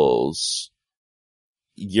tools,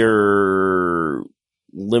 you're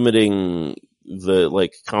limiting the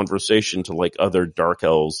like conversation to like other dark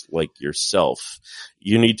elves like yourself.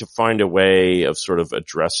 You need to find a way of sort of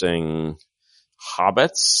addressing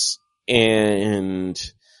hobbits, and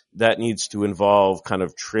that needs to involve kind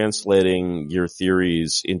of translating your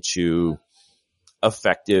theories into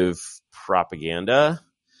effective propaganda.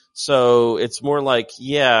 So it's more like,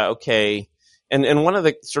 yeah, okay. And one of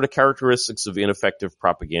the sort of characteristics of ineffective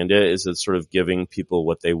propaganda is it's sort of giving people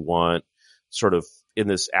what they want, sort of in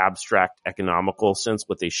this abstract economical sense,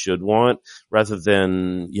 what they should want, rather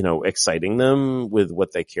than, exciting them with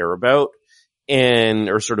what they care about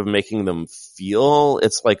or sort of making them feel.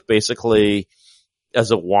 It's like basically,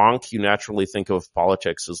 as a wonk, you naturally think of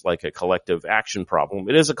politics as like a collective action problem.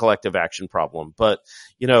 It is a collective action problem, but,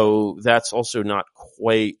 that's also not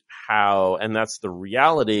quite how, and that's the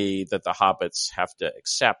reality that the hobbits have to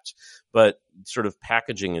accept, but sort of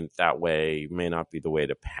packaging it that way may not be the way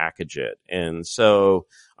to package it. And so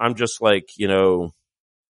I'm just like,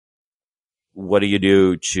 what do you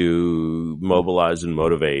do to mobilize and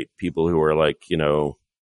motivate people who are like,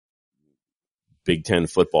 Big Ten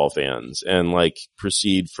football fans and like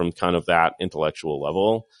proceed from kind of that intellectual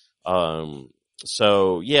level.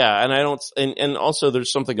 So yeah, and also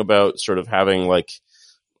there's something about sort of having like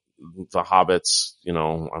the hobbits,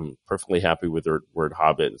 I'm perfectly happy with the word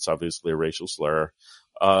hobbit. It's obviously a racial slur.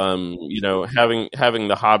 Having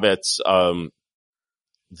the hobbits,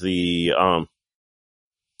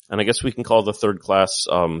 and I guess we can call the third class,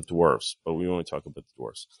 dwarves, but we only talk about the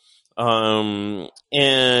dwarves.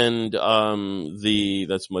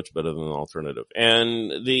 That's much better than an alternative.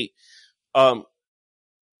 And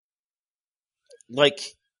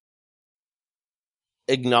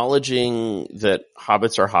acknowledging that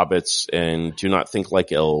hobbits are hobbits and do not think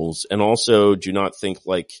like elves, and also do not think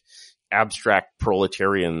like abstract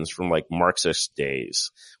proletarians from like Marxist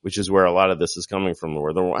days, which is where a lot of this is coming from,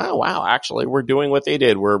 where they're, oh wow, actually we're doing what they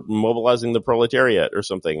did. We're mobilizing the proletariat or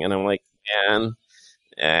something. And I'm like, man,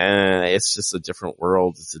 it's just a different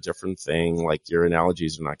world. It's a different thing. Like, your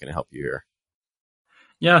analogies are not going to help you here.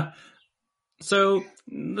 Yeah. So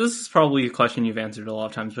this is probably a question you've answered a lot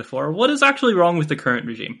of times before. What is actually wrong with the current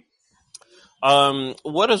regime?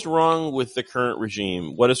 What is wrong with the current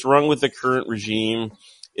regime? What is wrong with the current regime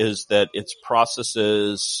is that its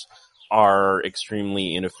processes are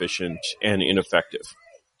extremely inefficient and ineffective.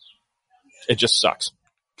 It just sucks.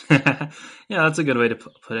 Yeah, that's a good way to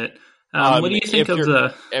put it. What do you think of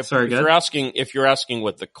the? If you're asking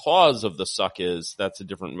what the cause of the suck is, that's a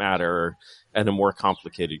different matter and a more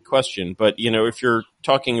complicated question. But if you're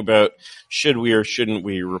talking about should we or shouldn't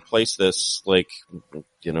we replace this, like,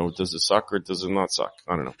 does it suck or does it not suck?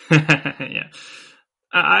 I don't know. Yeah,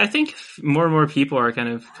 I think more and more people are kind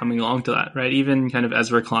of coming along to that, right? Even kind of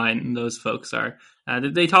Ezra Klein and those folks are.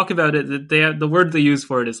 They talk about it. The word they use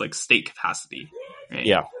for it is like state capacity. Right?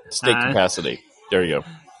 Yeah, state capacity. There you go.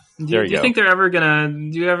 Do you think they're ever gonna?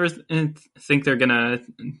 Do you ever think they're gonna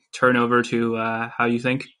turn over to how you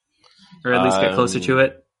think, or at least get closer to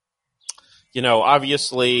it?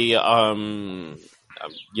 Obviously,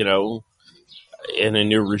 in a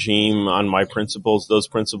new regime, on my principles, those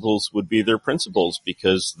principles would be their principles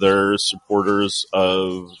because they're supporters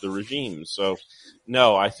of the regime. So,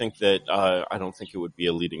 no, I think that I don't think it would be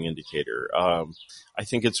a leading indicator. I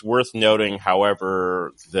think it's worth noting,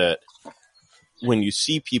 however, that when you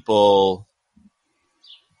see people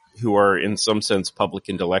who are in some sense public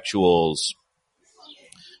intellectuals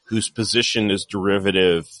whose position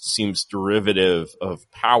seems derivative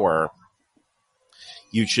of power,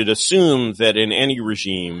 you should assume that in any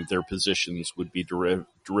regime their positions would be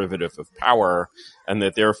derivative of power, and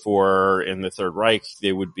that therefore in the Third Reich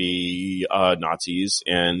they would be Nazis,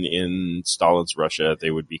 and in Stalin's Russia they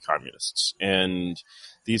would be communists. And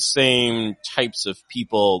these same types of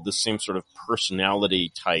people, the same sort of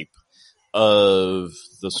personality type of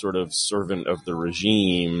the sort of servant of the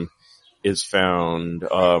regime is found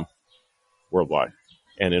worldwide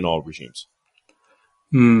and in all regimes.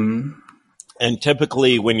 And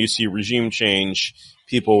typically when you see regime change,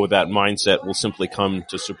 people with that mindset will simply come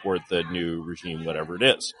to support the new regime, whatever it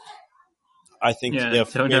is. I think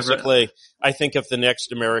if the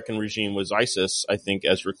next American regime was ISIS, I think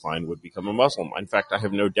Ezra Klein would become a Muslim. In fact, I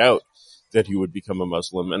have no doubt that he would become a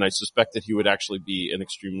Muslim, and I suspect that he would actually be an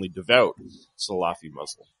extremely devout Salafi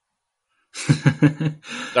Muslim.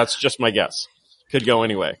 That's just my guess. Could go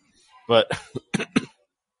anyway, but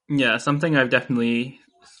yeah, something I've definitely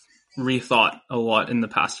rethought a lot in the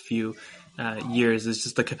past few years is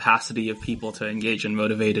just the capacity of people to engage in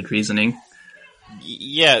motivated reasoning.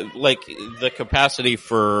 Yeah, like the capacity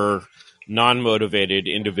for non-motivated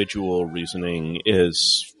individual reasoning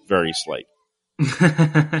is very slight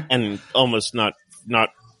and almost not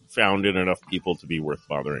found in enough people to be worth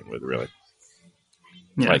bothering with, really.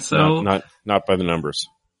 Yeah, like so not by the numbers.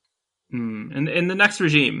 and in the next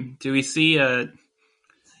regime, do we see a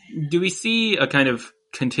kind of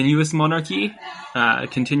continuous monarchy,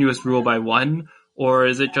 continuous rule by one, or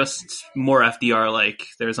is it just more FDR like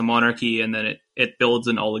there's a monarchy and then it builds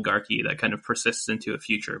an oligarchy that kind of persists into a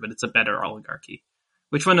future, but it's a better oligarchy?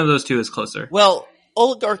 Which one of those two is closer? Well,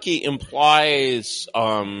 oligarchy implies,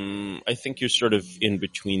 I think you're sort of in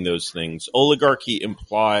between those things. Oligarchy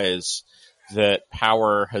implies that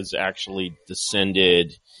power has actually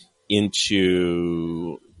descended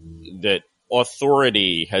into, that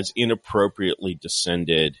authority has inappropriately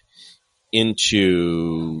descended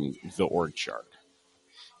into the org chart.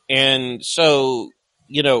 And so,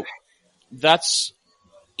 that's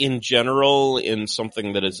in general in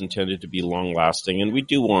something that is intended to be long lasting, and we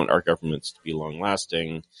do want our governments to be long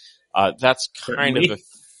lasting. That's kind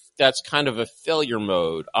of a failure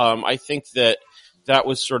mode. I think that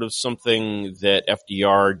was sort of something that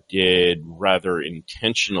FDR did rather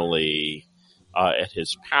intentionally at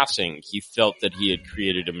his passing. He felt that he had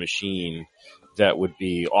created a machine that would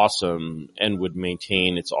be awesome and would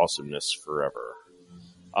maintain its awesomeness forever.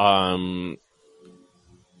 I'm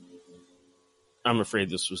afraid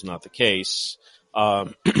this was not the case.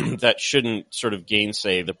 That shouldn't sort of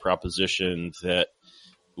gainsay the proposition that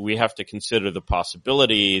we have to consider the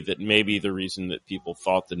possibility that maybe the reason that people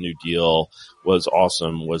thought the New Deal was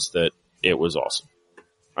awesome was that it was awesome.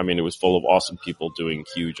 I mean, it was full of awesome people doing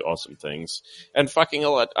huge, awesome things and fucking a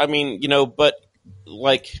lot. I mean, but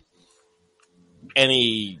like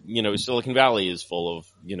any, Silicon Valley is full of,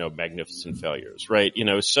 magnificent failures, right?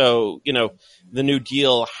 So, the New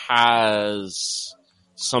Deal has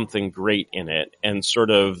something great in it, and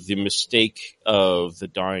sort of the mistake of the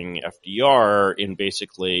dying FDR in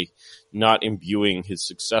basically not imbuing his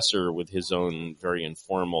successor with his own very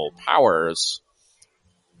informal powers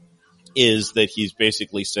is that he's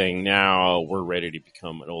basically saying, now we're ready to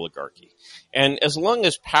become an oligarchy. And as long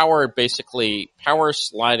as power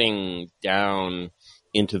sliding down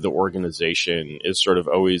into the organization is sort of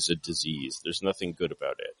always a disease. There's nothing good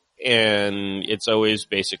about it. And it's always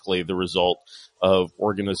basically the result of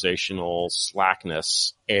organizational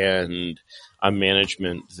slackness and a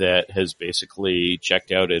management that has basically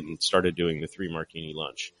checked out and started doing the 3-martini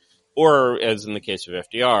lunch. Or, as in the case of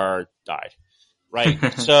FDR, died. Right?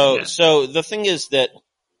 So, Yeah. So the thing is that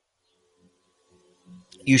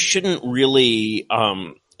you shouldn't really,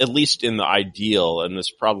 at least in the ideal, and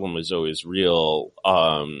this problem is always real,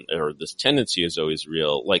 or this tendency is always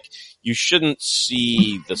real, like, you shouldn't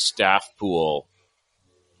see the staff pool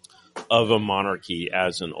of a monarchy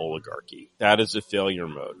as an oligarchy. That is a failure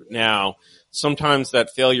mode. Now, sometimes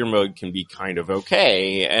that failure mode can be kind of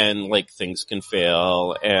okay, and like things can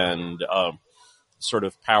fail, and sort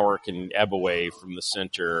of power can ebb away from the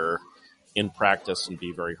center in practice and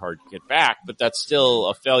be very hard to get back, but that's still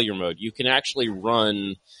a failure mode. You can actually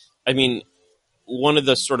run, I mean, one of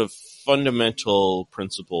the sort of fundamental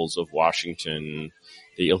principles of Washington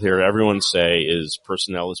that you'll hear everyone say is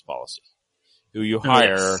personnel is policy. Who you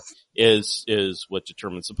hire is what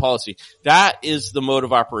determines the policy. That is the mode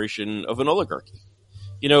of operation of an oligarchy.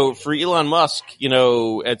 For Elon Musk,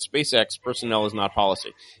 at SpaceX, personnel is not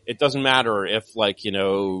policy. It doesn't matter if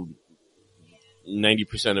 90%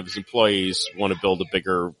 of his employees want to build a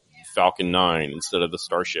bigger Falcon 9 instead of the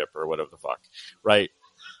Starship or whatever the fuck, right?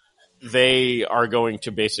 They are going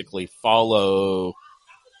to basically follow,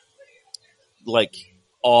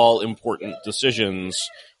 all important decisions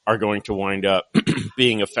are going to wind up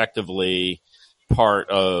being effectively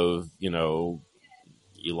part of,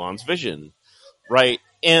 Elon's vision, right?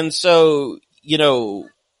 And so,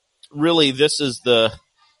 really this is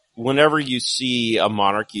whenever you see a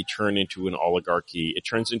monarchy turn into an oligarchy, it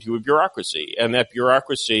turns into a bureaucracy. And that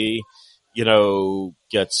bureaucracy,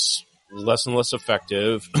 gets less and less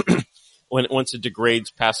effective. Once it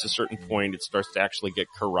degrades past a certain point, it starts to actually get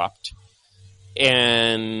corrupt.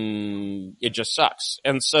 And it just sucks.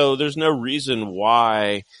 And so there's no reason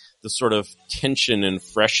why the sort of tension and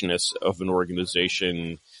freshness of an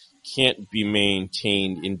organization can't be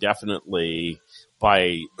maintained indefinitely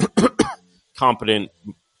by competent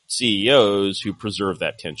CEOs who preserve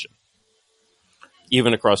that tension,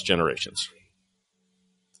 even across generations.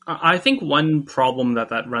 I think one problem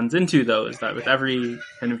that runs into, though, is that with every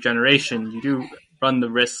kind of generation, you do run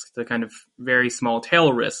the risk, the kind of very small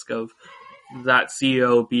tail risk of that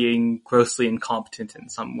CEO being grossly incompetent in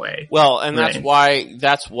some way. Well, and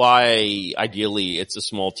that's why ideally it's a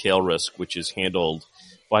small tail risk, which is handled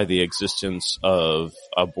by the existence of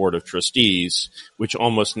a board of trustees, which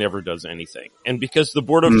almost never does anything. And because the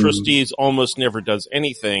board of trustees almost never does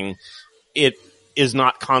anything, it is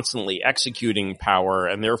not constantly executing power,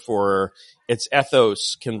 and therefore its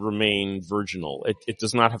ethos can remain virginal. It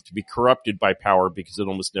does not have to be corrupted by power because it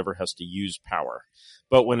almost never has to use power.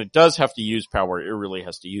 But when it does have to use power, it really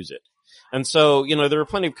has to use it. And so, there are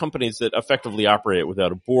plenty of companies that effectively operate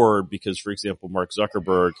without a board because, for example, Mark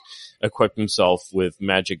Zuckerberg equipped himself with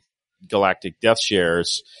magic galactic death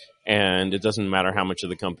shares, and it doesn't matter how much of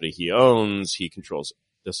the company he owns, he controls it.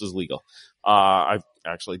 This is legal. I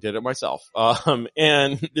actually did it myself.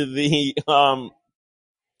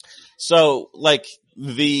 So like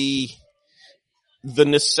the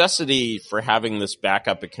necessity for having this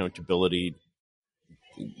backup accountability,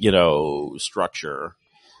 structure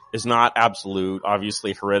is not absolute.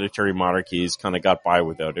 Obviously, hereditary monarchies kind of got by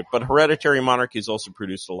without it, but hereditary monarchies also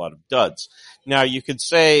produced a lot of duds. Now, you could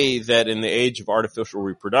say that in the age of artificial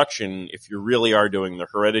reproduction, if you really are doing the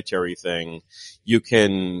hereditary thing, you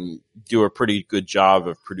can do a pretty good job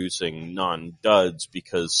of producing non-duds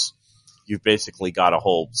because you've basically got a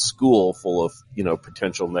whole school full of,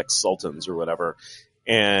 potential next sultans or whatever,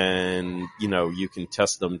 and, you can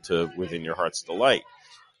test them to within your heart's delight.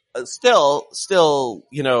 Still,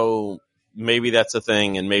 maybe that's a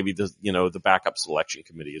thing, and maybe the backup selection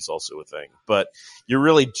committee is also a thing. But you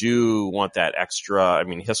really do want that extra. I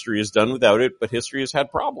mean, history is done without it, but history has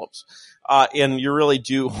had problems, and you really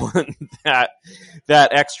do want that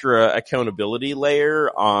extra accountability layer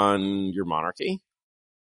on your monarchy.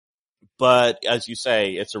 But as you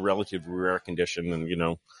say, it's a relatively rare condition,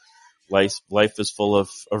 and life is full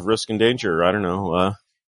of risk and danger. I don't know.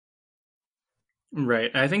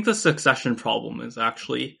 Right. I think the succession problem is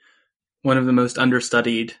actually one of the most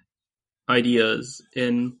understudied ideas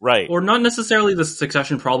in, right, or not necessarily the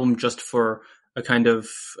succession problem just for a kind of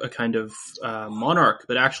monarch,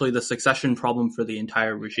 but actually the succession problem for the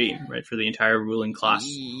entire regime, right? For the entire ruling class.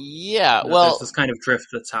 Yeah. There's this kind of drift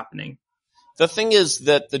that's happening. The thing is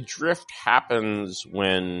that the drift happens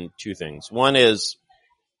when two things. One is,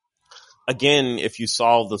 again, if you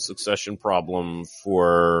solve the succession problem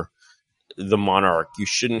for the monarch, you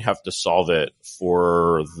shouldn't have to solve it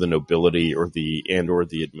for the nobility or the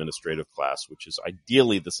administrative class, which is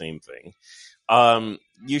ideally the same thing.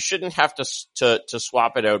 You shouldn't have to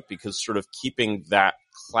swap it out because sort of keeping that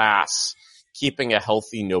class, keeping a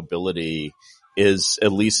healthy nobility is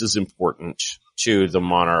at least as important to the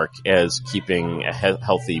monarch as keeping a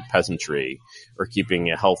healthy peasantry or keeping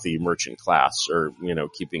a healthy merchant class or,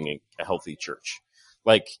 keeping a healthy church.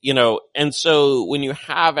 And so when you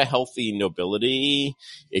have a healthy nobility,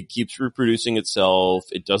 it keeps reproducing itself.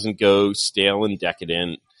 It doesn't go stale and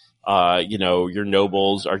decadent. Your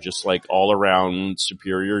nobles are just like all around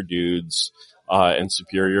superior dudes, and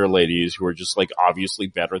superior ladies who are just like obviously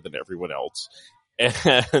better than everyone else.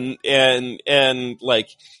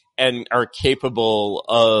 And are capable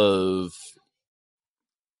of,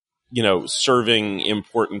 serving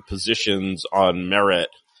important positions on merit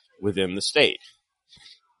within the state.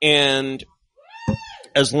 And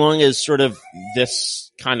as long as sort of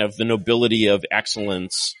this kind of the nobility of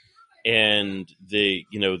excellence and the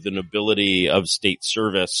nobility of state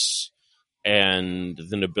service and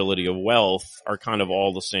the nobility of wealth are kind of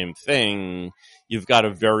all the same thing, you've got a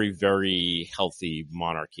very, very healthy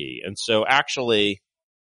monarchy. And so actually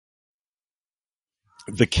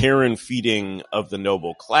the care and feeding of the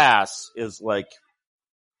noble class is like,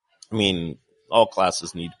 all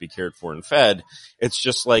classes need to be cared for and fed. It's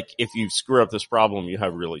just like if you screw up this problem, you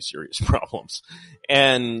have really serious problems.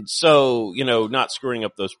 And so, not screwing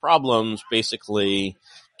up those problems basically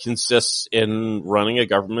consists in running a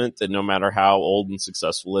government that no matter how old and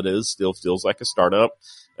successful it is, still feels like a startup,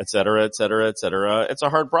 et cetera, et cetera, et cetera. It's a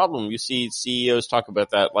hard problem. You see CEOs talk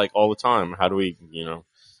about that like all the time. How do we,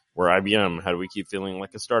 we're IBM. How do we keep feeling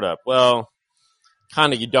like a startup? Well,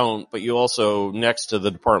 kind of you don't, but you also, next to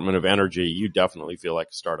the Department of Energy, you definitely feel like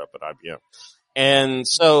a startup at IBM. And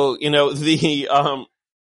so,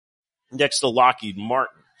 next to Lockheed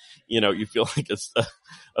Martin, you feel like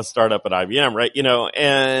a startup at IBM, right?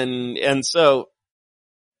 And so,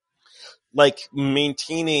 like,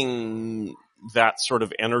 maintaining that sort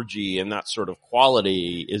of energy and that sort of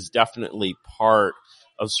quality is definitely part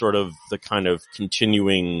of sort of the kind of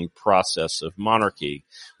continuing process of monarchy.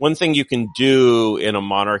 One thing you can do in a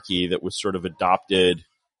monarchy that was sort of adopted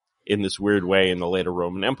in this weird way in the later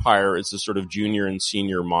Roman Empire is this sort of junior and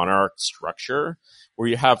senior monarch structure where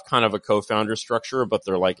you have kind of a co-founder structure, but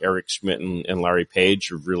they're like Eric Schmidt and Larry Page,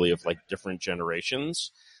 who really of like different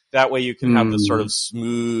generations. That way you can have this sort of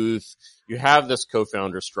smooth, you have this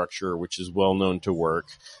co-founder structure, which is well known to work.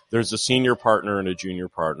 There's a senior partner and a junior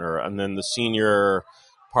partner, and then the senior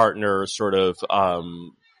partner sort of,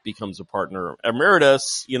 becomes a partner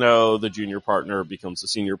emeritus, the junior partner becomes a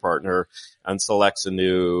senior partner and selects a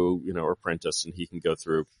new, apprentice, and he can go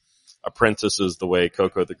through apprentices the way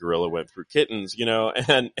Coco the gorilla went through kittens,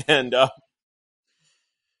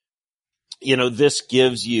 this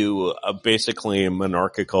gives you basically a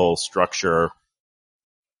monarchical structure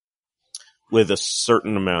with a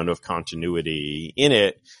certain amount of continuity in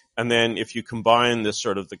it. And then if you combine this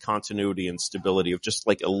sort of the continuity and stability of just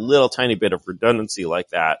like a little tiny bit of redundancy like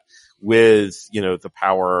that with, the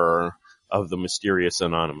power of the mysterious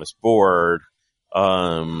anonymous board,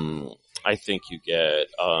 I think you get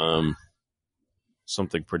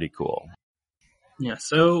something pretty cool. Yeah,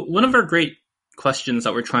 so one of our great questions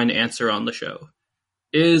that we're trying to answer on the show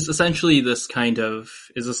is essentially this kind of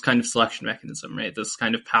selection mechanism, right? This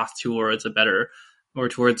kind of path towards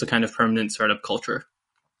towards a kind of permanent startup culture.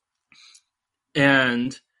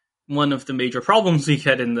 And one of the major problems we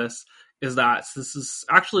get in this is that this is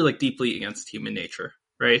actually like deeply against human nature,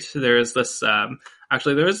 right? There is this, I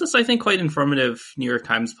think, quite informative New York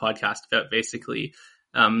Times podcast about basically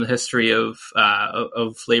the history of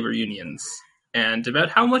labor unions and about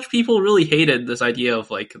how much people really hated this idea of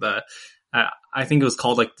like I think it was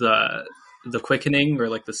called like the quickening or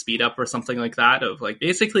like the speed up or something like that, of like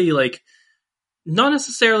basically like not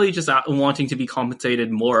necessarily just wanting to be compensated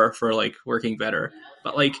more for like working better,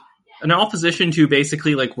 but like an opposition to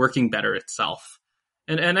basically like working better itself.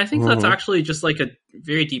 And I think that's actually just like a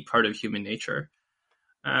very deep part of human nature.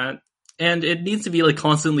 And it needs to be like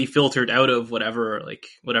constantly filtered out of whatever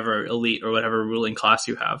elite or whatever ruling class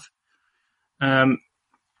you have.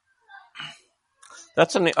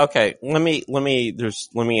 Okay. Let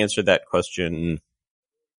me answer that question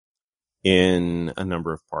in a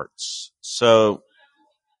number of parts. So,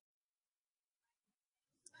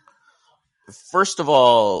 first of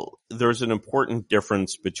all, there's an important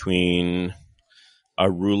difference between a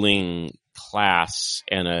ruling class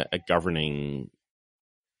and a governing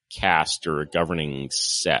caste or a governing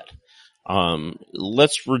set.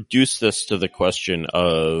 Let's reduce this to the question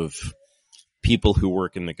of people who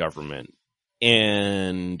work in the government.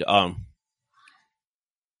 And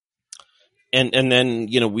then,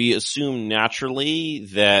 we assume naturally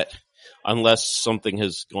that unless something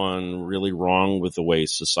has gone really wrong with the way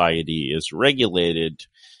society is regulated,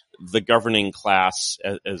 the governing class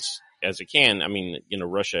as it can,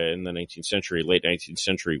 Russia in the 19th century, late 19th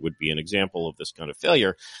century would be an example of this kind of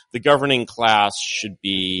failure. The governing class should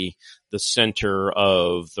be the center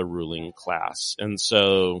of the ruling class. And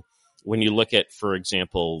so when you look at, for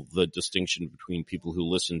example, the distinction between people who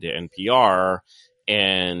listen to NPR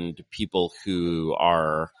and people who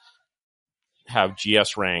have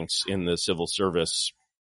GS ranks in the civil service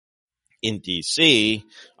in DC,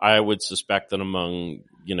 I would suspect that among,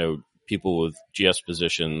 people with GS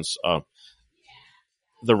positions,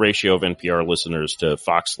 the ratio of NPR listeners to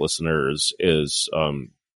Fox listeners is 2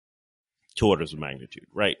 orders of magnitude,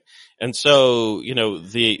 right? And so,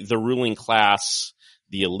 the ruling class,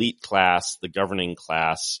 the elite class, the governing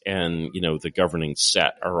class, and, the governing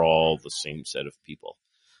set are all the same set of people.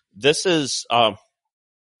 This is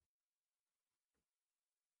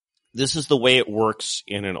the way it works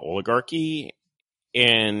in an oligarchy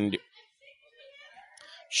and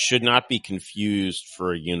should not be confused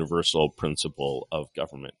for a universal principle of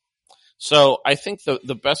government. So I think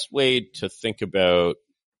the best way to think about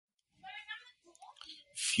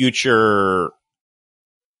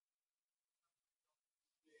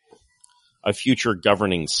a future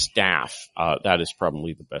governing staff, that is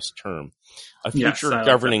probably the best term. A future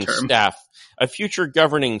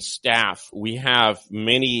governing staff, we have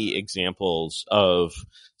many examples of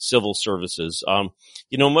civil services.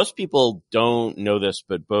 Most people don't know this,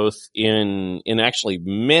 but both in actually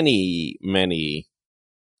many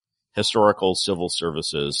historical civil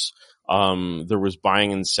services, there was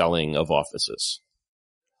buying and selling of offices.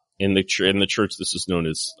 In the church, this is known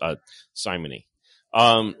as simony.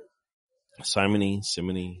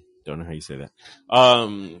 Simony, don't know how you say that.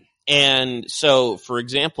 And so, for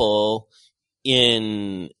example,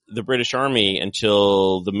 in the British Army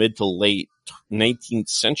until the mid to late 19th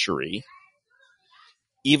century,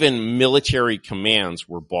 even military commands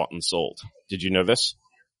were bought and sold. Did you know this?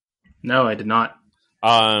 No, I did not.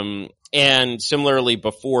 And similarly,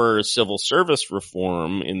 before civil service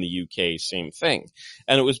reform in the UK, same thing.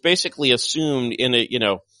 And it was basically assumed in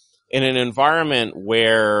an environment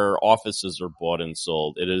where offices are bought and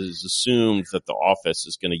sold, it is assumed that the office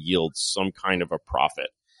is going to yield some kind of a profit.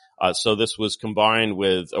 So this was combined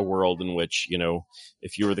with a world in which,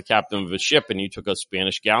 if you were the captain of a ship and you took a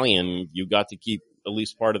Spanish galleon, you got to keep at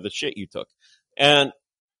least part of the shit you took. And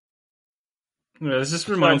Yeah, this just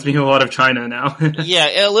reminds me a lot of China now.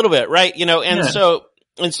 yeah, a little bit, right? Yeah.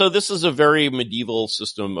 So this is a very medieval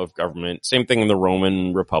system of government. Same thing in the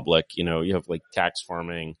Roman Republic. You have like tax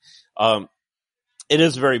farming. It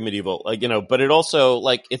is very medieval, but it also,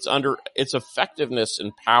 like, its effectiveness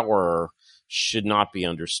and power should not be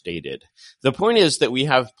understated. The point is that we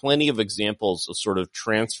have plenty of examples of sort of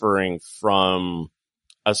transferring from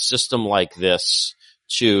a system like this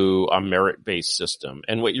to a merit-based system.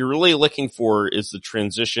 And what you're really looking for is the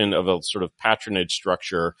transition of a sort of patronage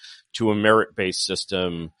structure to a merit-based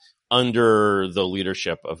system under the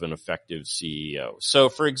leadership of an effective CEO. So,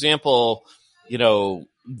 for example,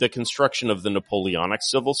 the construction of the Napoleonic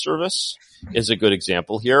civil service is a good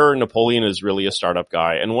example here. Napoleon is really a startup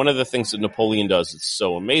guy. And one of the things that Napoleon does that's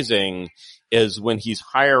so amazing is when he's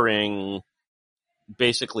hiring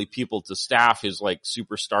basically people to staff his like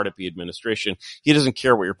super startup-y administration, he doesn't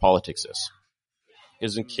care what your politics is. He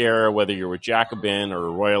doesn't care whether you're a Jacobin or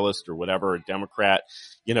a royalist or whatever, a Democrat,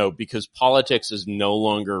 because politics is no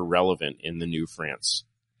longer relevant in the new France.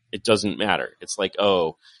 It doesn't matter. It's like,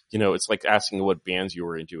 it's like asking what bands you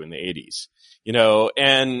were into in the 80s,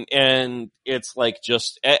 and it's like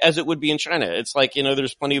just as it would be in China. It's like,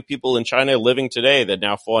 there's plenty of people in China living today that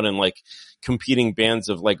now fought in like competing bands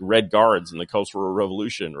of like Red Guards in the Cultural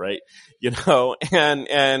Revolution, right?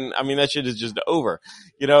 And I mean, that shit is just over,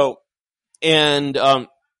 and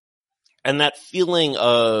that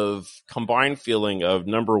combined feeling of,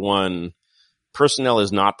 number one, personnel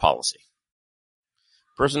is not policy.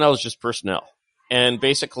 Personnel is just personnel. And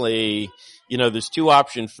basically, there's two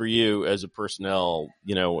options for you as a personnel,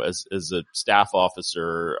 as a staff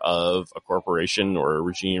officer of a corporation or a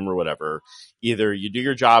regime or whatever. Either you do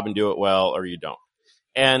your job and do it well, or you don't.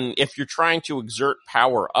 And if you're trying to exert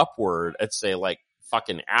power upward at, say, like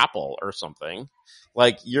fucking Apple or something,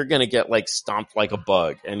 like, you're going to get like stomped like a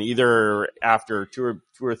bug. And either after two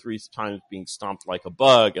or three times being stomped like a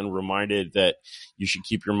bug and reminded that you should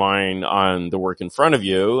keep your mind on the work in front of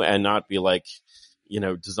you and not be like,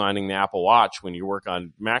 designing the Apple Watch when you work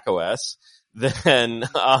on Mac OS, then,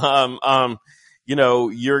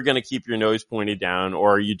 you're going to keep your nose pointed down,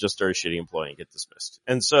 or you just are a shitty employee and get dismissed.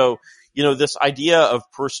 And so, this idea of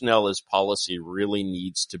personnel as policy really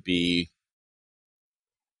needs to be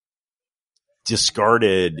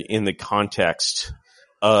discarded in the context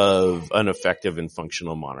of an effective and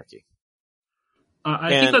functional monarchy. I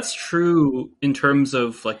think that's true in terms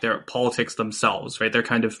of like their politics themselves, right? Their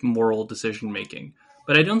kind of moral decision making.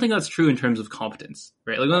 But I don't think that's true in terms of competence,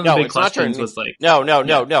 right? Like, one of the big questions was like, no.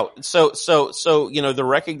 So, the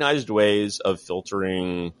recognized ways of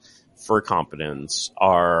filtering for competence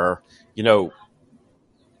are,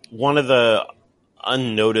 one of the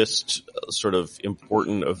unnoticed sort of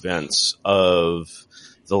important events of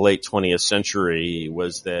the late 20th century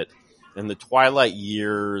was that in the twilight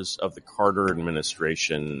years of the Carter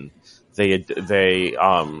administration, they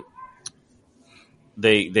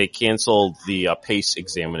canceled the PACE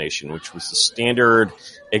examination, which was the standard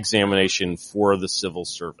examination for the civil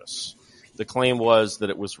service. The claim was that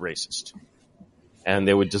it was racist, and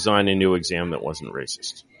they would design a new exam that wasn't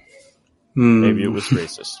racist. Maybe it was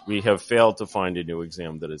racist. We have failed to find a new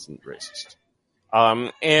exam that isn't racist.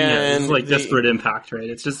 And it's like disparate impact, right?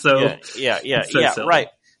 It's just so silly. Right.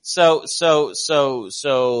 So,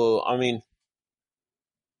 I mean,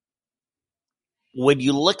 when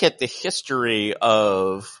you look at the history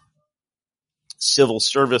of civil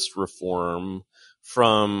service reform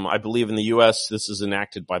from, I believe in the U.S., this is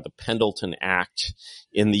enacted by the Pendleton Act.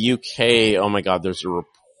 In the U.K., oh my God, there's a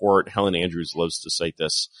report. Helen Andrews loves to cite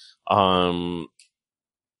this. In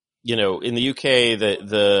the UK,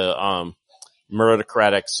 the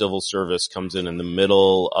meritocratic civil service comes in the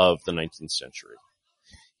middle of the 19th century.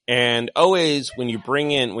 And always when you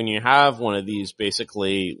have one of these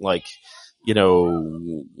basically like,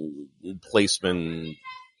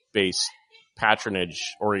 placement-based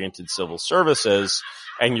patronage-oriented civil services,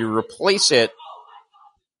 and you replace it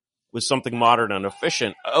with something modern and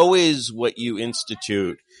efficient, always what you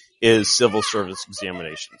institute is civil service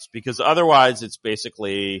examinations, because otherwise it's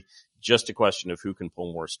basically just a question of who can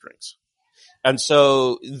pull more strings. And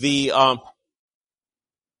so the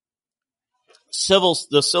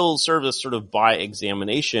civil service sort of by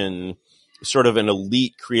examination, sort of an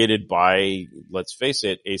elite created by, let's face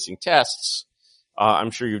it, acing tests.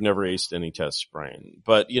 I'm sure you've never aced any tests, Brian,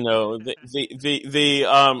 but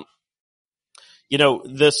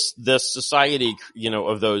this society,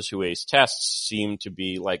 of those who ace tests seem to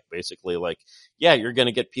be like, basically like, yeah, you're going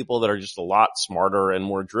to get people that are just a lot smarter and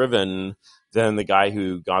more driven than the guy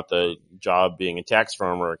who got the job being a tax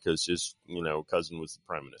farmer because his, cousin was the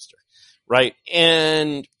prime minister. Right.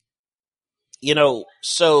 And,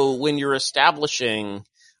 so when you're establishing,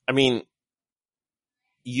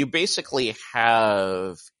 you basically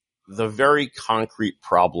have the very concrete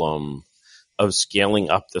problem of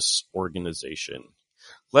scaling up this organization.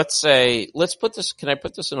 Can I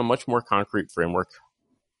put this in a much more concrete framework?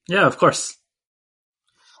 Yeah, of course.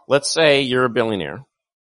 Let's say you're a billionaire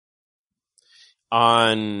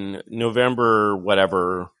on November,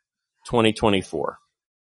 whatever, 2024.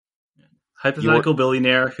 Hypothetical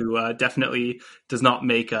billionaire who definitely does not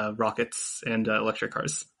make rockets and electric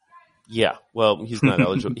cars. Yeah, well, he's not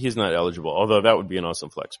eligible. He's not eligible, although that would be an awesome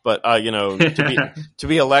flex. But to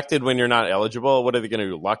be elected when you're not eligible, what are they going to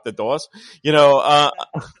do? Lock the doors?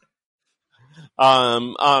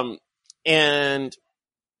 And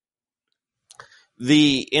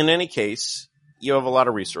in any case, you have a lot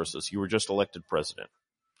of resources. You were just elected president.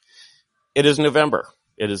 It is November.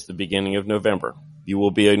 It is the beginning of November. You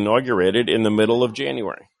will be inaugurated in the middle of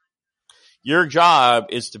January. Your job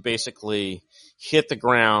is to basically hit the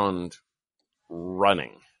ground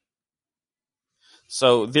running.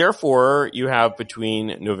 So therefore, you have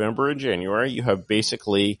between November and January, you have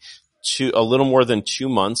basically a little more than 2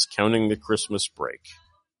 months, counting the Christmas break,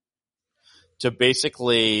 to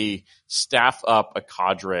basically staff up a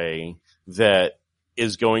cadre that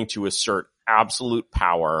is going to assert absolute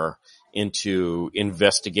power into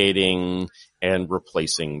investigating and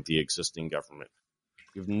replacing the existing government.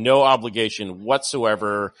 You have no obligation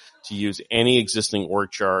whatsoever to use any existing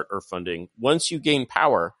org chart or funding. Once you gain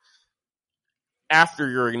power,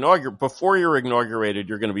 before you're inaugurated,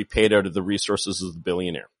 you're going to be paid out of the resources of the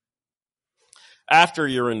billionaire. After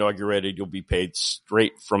you're inaugurated, you'll be paid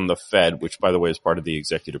straight from the Fed, which, by the way, is part of the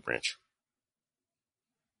executive branch.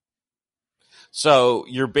 So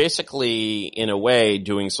you're basically, in a way,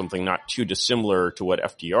 doing something not too dissimilar to what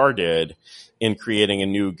FDR did in creating a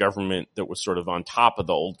new government that was sort of on top of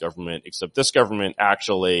the old government, except this government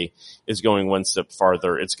actually is going one step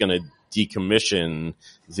farther. It's going to decommission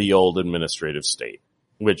the old administrative state,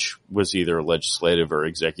 which was either legislative or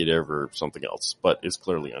executive or something else, but is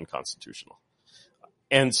clearly unconstitutional.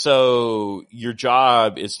 And so your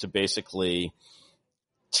job is to basically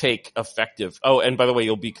take effective. Oh, and by the way,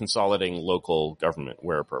 you'll be consolidating local government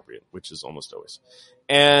where appropriate, which is almost always.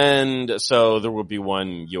 And so there will be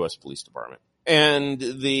one U.S. police department. And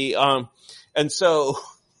and so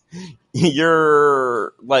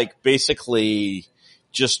you're like basically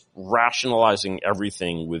just rationalizing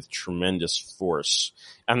everything with tremendous force.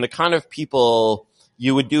 And the kind of people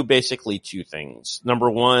you would do basically two things. Number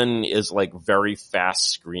one is like very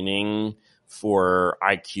fast screening for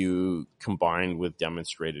IQ combined with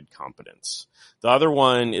demonstrated competence. The other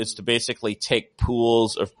one is to basically take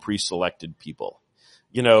pools of pre-selected people.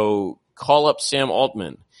 Call up Sam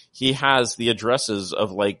Altman. He has the addresses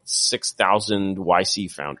of like 6,000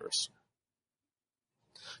 YC founders.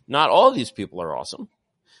 Not all of these people are awesome,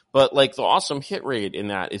 but like the awesome hit rate in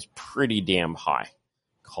that is pretty damn high.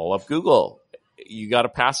 Call up Google. You got to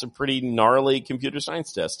pass a pretty gnarly computer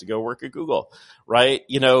science test to go work at Google, right?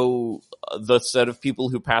 The set of people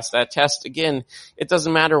who pass that test, again, it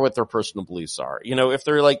doesn't matter what their personal beliefs are. If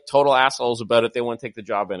they're like total assholes about it, they won't take the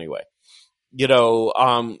job anyway.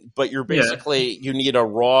 But you're basically, you need a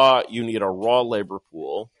raw labor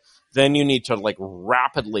pool. Then you need to like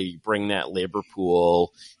rapidly bring that labor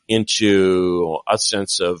pool into a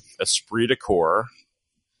sense of esprit de corps.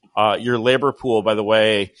 Your labor pool, by the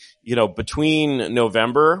way, between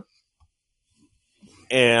November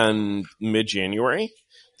and mid-January,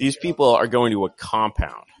 these people are going to a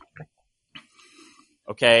compound.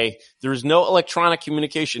 Okay? There's no electronic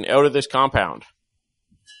communication out of this compound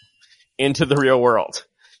into the real world.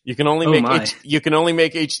 You can only make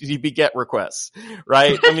HTTP GET requests,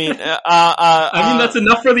 right? I mean, that's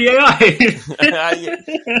enough for the AI.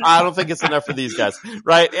 I don't think it's enough for these guys,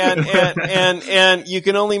 right? And you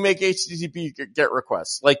can only make HTTP GET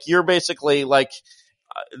requests. Like you're basically like,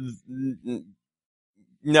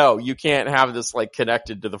 no, you can't have this like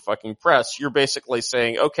connected to the fucking press. You're basically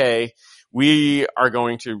saying, okay, we are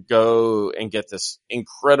going to go and get this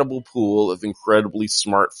incredible pool of incredibly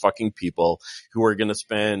smart fucking people who are going to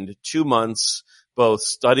spend 2 months both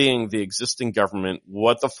studying the existing government,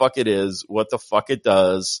 what the fuck it is, what the fuck it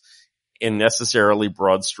does in necessarily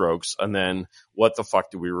broad strokes, and then what the fuck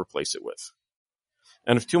do we replace it with?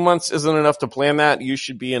 And if 2 months isn't enough to plan that, you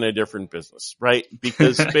should be in a different business, right?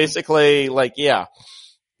 Because basically, like, yeah,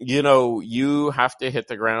 you have to hit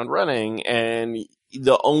the ground running, and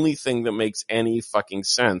the only thing that makes any fucking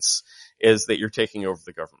sense is that you're taking over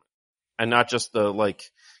the government, and not just the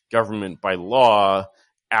government by law.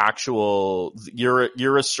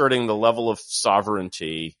 You're asserting the level of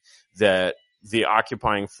sovereignty that the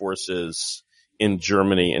occupying forces in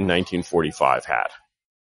Germany in 1945 had.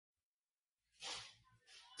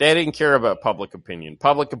 They didn't care about public opinion.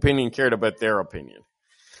 Public opinion cared about their opinion.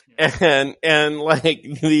 And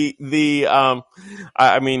they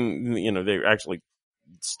actually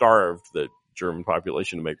starved the German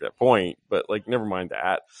population to make that point, but never mind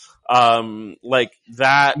that.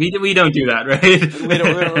 That we don't do that, right?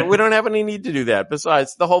 we don't have any need to do that.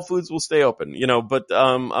 Besides, the Whole Foods will stay open, but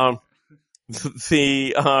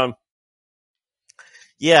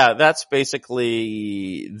that's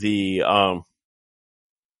basically the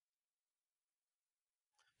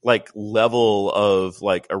level of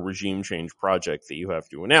a regime change project that you have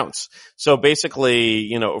to announce. So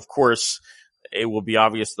basically, of course, it will be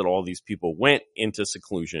obvious that all these people went into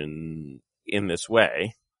seclusion in this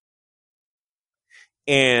way.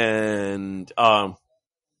 And,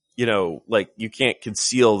 you can't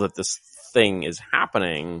conceal that this thing is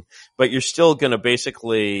happening, but you're still going to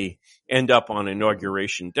basically end up on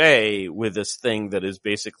Inauguration Day with this thing that is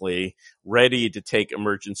basically ready to take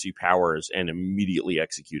emergency powers and immediately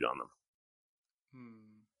execute on them.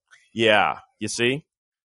 Yeah, you see?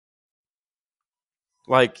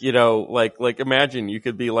 Imagine you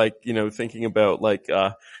could be thinking about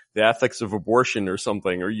the ethics of abortion or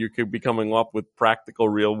something, or you could be coming up with practical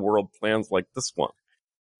real world plans like this one.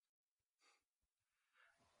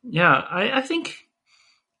 Yeah, I think,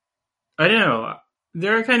 I don't know.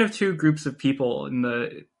 There are kind of two groups of people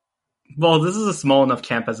this is a small enough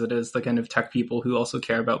camp as it is, the kind of tech people who also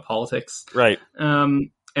care about politics. Right.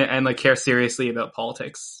 And care seriously about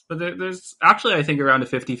politics. But there's actually, I think, around a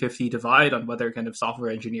 50-50 divide on whether kind of software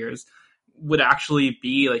engineers would actually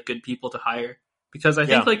be good people to hire. Because I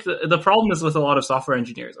think the problem is with a lot of software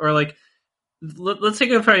engineers, or let's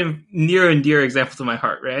take a very near and dear example to my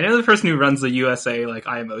heart, right? I know the person who runs the USA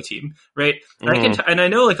IMO team, right? Mm-hmm. And I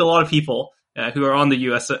know a lot of people who are on the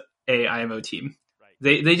USA IMO team. Right.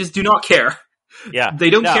 They just do not care. Yeah, they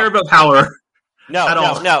don't care about power. No.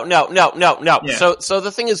 Yeah. So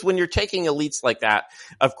the thing is, when you're taking elites like that,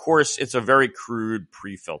 of course, it's a very crude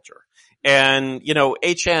pre-filter. And,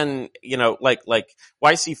 HN,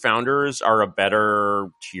 YC founders are a better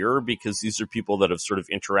tier because these are people that have sort of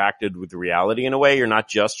interacted with reality in a way. You're not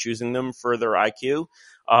just choosing them for their IQ.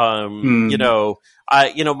 My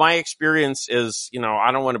experience is,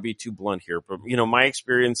 I don't want to be too blunt here, but, my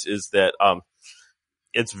experience is that,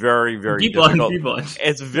 it's very, very difficult.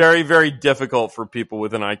 It's very, very difficult for people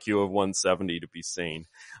with an IQ of 170 to be sane.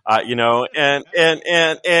 And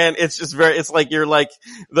it's just it's you're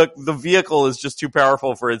the vehicle is just too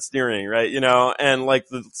powerful for its steering, right? And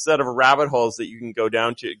the set of rabbit holes that you can go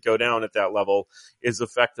down at that level is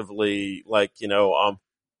effectively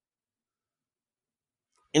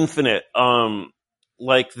infinite.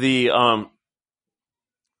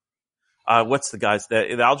 What's the guy's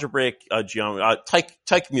the algebraic geometry?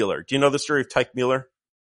 Teichmuller. Do you know the story of Teichmuller?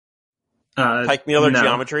 Teichmuller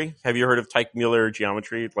geometry. Have you heard of Teichmuller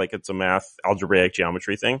geometry? It's a math algebraic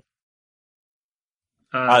geometry thing.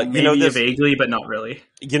 Maybe vaguely, but not really.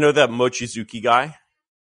 You know that Mochizuki guy?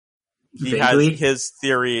 He vaguely? Has his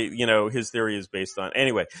theory. His theory is based on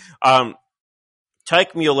anyway.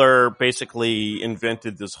 Teichmuller basically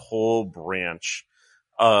invented this whole branch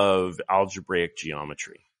of algebraic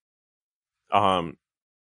geometry. And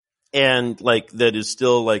that is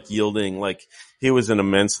still yielding, he was an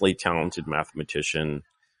immensely talented mathematician,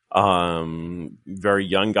 very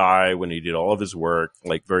young guy when he did all of his work,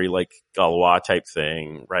 very Galois type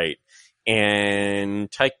thing, right?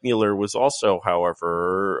 And Teichmuller was also,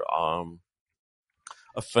 however,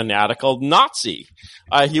 a fanatical Nazi.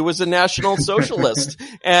 He was a National Socialist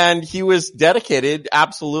and he was dedicated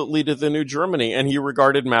absolutely to the New Germany, and he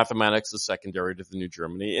regarded mathematics as secondary to the New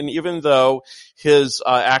Germany. And even though his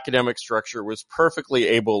academic structure was perfectly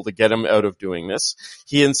able to get him out of doing this,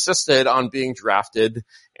 he insisted on being drafted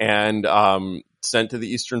and sent to the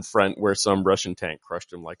Eastern Front, where some Russian tank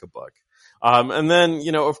crushed him like a bug. And then,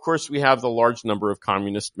 of course, we have the large number of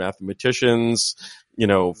communist mathematicians,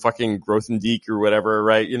 fucking Grothendieck or whatever,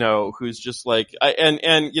 right? Who's just they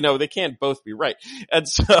can't both be right. And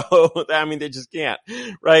so, they just can't,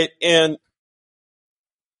 right? And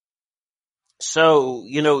so,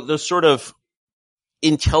 the sort of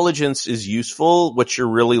intelligence is useful. What you're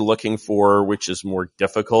really looking for, which is more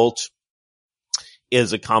difficult,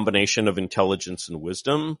 is a combination of intelligence and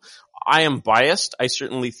wisdom. I am biased. I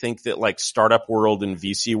certainly think that like startup world and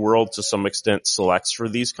VC world to some extent selects for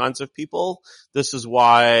these kinds of people. This is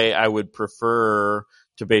why I would prefer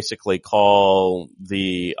to basically call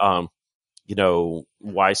the,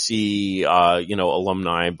 YC,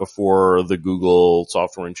 alumni before the Google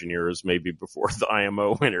software engineers, maybe before the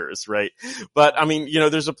IMO winners, right? But I mean,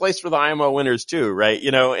 there's a place for the IMO winners too, right?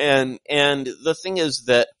 And the thing is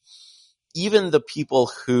that even the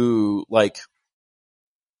people who like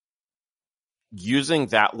using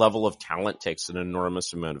that level of talent takes an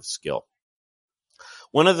enormous amount of skill.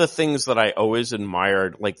 One of the things that I always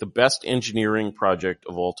admired, like the best engineering project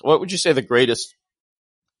of all time, what would you say the greatest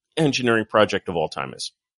engineering project of all time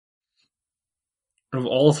is? Of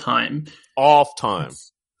all time. All time.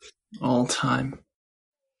 All time.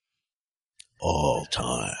 All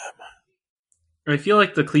time. I feel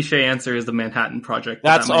like the cliche answer is the Manhattan Project.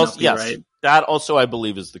 That's that also, yes. Right. That also, I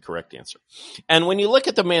believe, is the correct answer. And when you look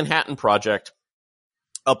at the Manhattan Project,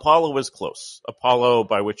 Apollo is close. Apollo,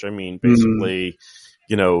 by which I mean basically,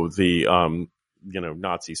 the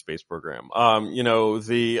Nazi space program.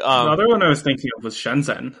 The other one I was thinking of was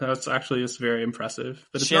Shenzhen. That's actually just very impressive.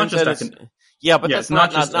 But it's Shenzhen not just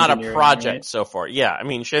that's not a project, right? so far. Yeah, I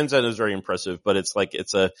mean Shenzhen is very impressive, but it's like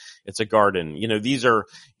it's a garden. These are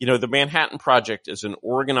the Manhattan Project is an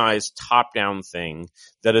organized top-down thing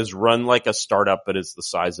that is run like a startup, but is the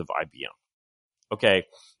size of IBM. Okay.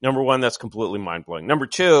 Number one, that's completely mind-blowing. Number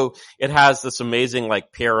two, it has this amazing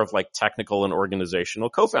like pair of like technical and organizational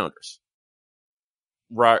co-founders.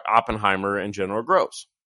 Oppenheimer and General Groves.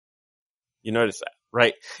 You notice that,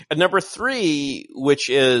 right? And number three, which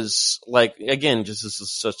is like, again, just this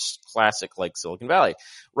is such classic like Silicon Valley,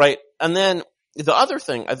 right? And then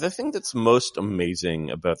the thing that's most amazing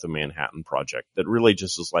about the Manhattan Project that really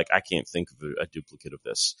just is like, I can't think of a duplicate of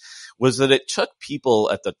this, was that it took people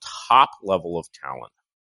at the top level of talent.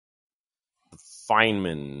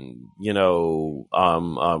 Feynman,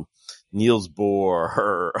 Niels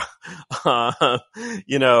Bohr,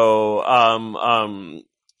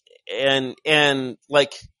 and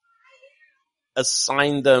like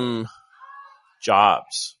assign them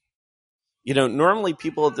jobs. Normally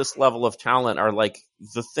people at this level of talent are like,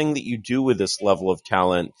 the thing that you do with this level of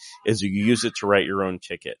talent is you use it to write your own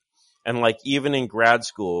ticket. And like even in grad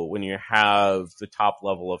school, when you have the top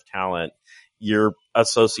level of talent, your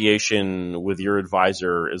association with your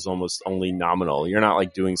advisor is almost only nominal. You're not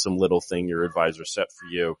like doing some little thing your advisor set for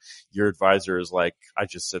you. Your advisor is like, I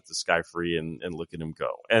just set this guy free and look at him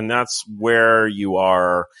go. And that's where you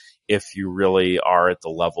are if you really are at the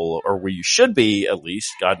level, or where you should be at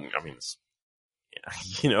least. God, I mean,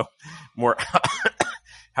 more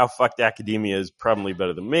how fucked academia is probably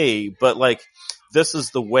better than me, but like, this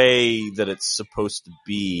is the way that it's supposed to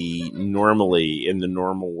be normally in the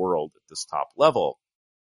normal world at this top level.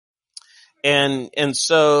 And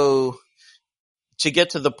so to get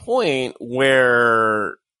to the point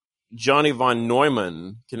where Johnny von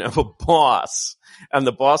Neumann can have a boss, and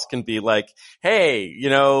the boss can be like, hey,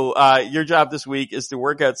 your job this week is to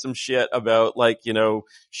work out some shit about like,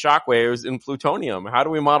 shockwaves in plutonium. How do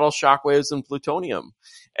we model shockwaves in plutonium?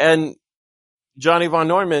 And Johnny von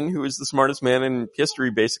Neumann, who is the smartest man in history,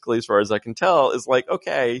 basically, as far as I can tell, is like,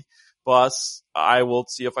 okay, boss, I will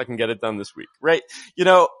see if I can get it done this week. Right.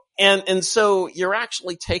 And so you're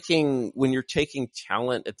actually when you're taking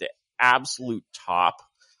talent at the absolute top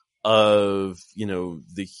of,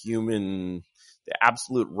 the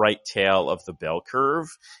absolute right tail of the bell curve,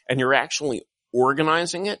 and you're actually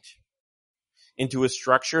organizing it into a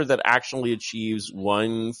structure that actually achieves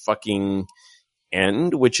one fucking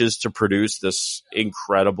end, which is to produce this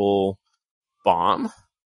incredible bomb.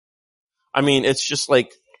 I mean, it's just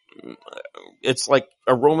like, it's like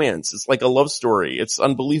a romance. It's like a love story. It's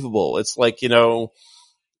unbelievable. It's like,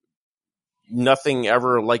 nothing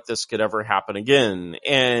ever like this could ever happen again.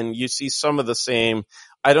 And you see some of the same.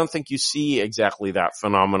 I don't think you see exactly that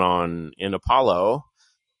phenomenon in Apollo.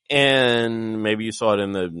 And maybe you saw it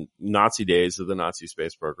in the Nazi days of the Nazi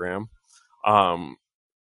space program.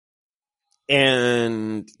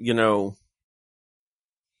 And,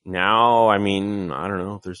 now, I mean, I don't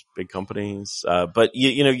know, there's big companies, but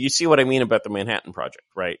you see what I mean about the Manhattan Project,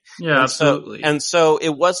 right? Yeah, and absolutely. So it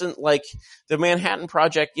wasn't like the Manhattan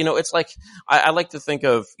Project, it's like, I like to think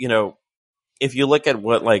of, if you look at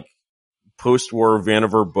what like post-war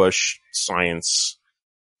Vannevar Bush science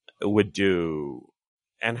would do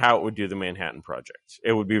and how it would do the Manhattan Project,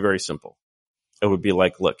 it would be very simple. It would be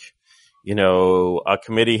like, look, a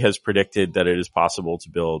committee has predicted that it is possible to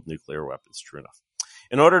build nuclear weapons. True enough.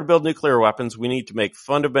 In order to build nuclear weapons, we need to make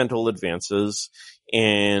fundamental advances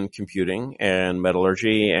in computing and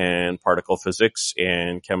metallurgy and particle physics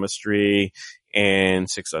and chemistry and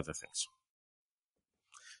 6 other things.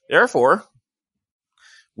 Therefore,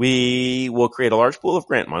 we will create a large pool of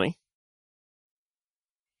grant money.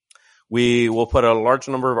 We will put out a large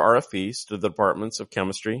number of RFPs to the departments of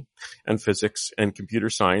chemistry and physics and computer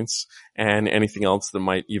science and anything else that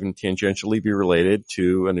might even tangentially be related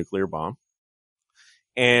to a nuclear bomb.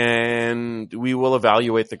 And we will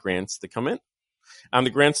evaluate the grants that come in. And the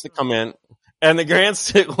grants that come in, and the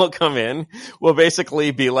grants that will come in will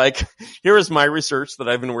basically be like, here is my research that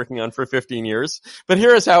I've been working on for 15 years, but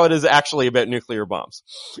here is how it is actually about nuclear bombs.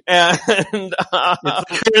 And,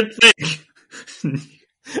 It's a good thing.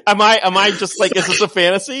 Am I just like, is this a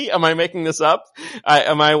fantasy? Am I making this up?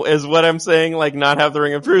 Is what I'm saying like not have the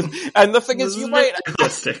ring of truth? And the thing is, you might,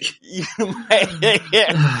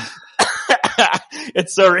 yeah.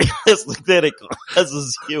 It's so realistic that it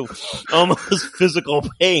causes you almost physical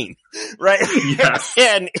pain, right? Yes.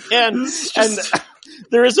 and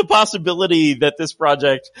there is a possibility that this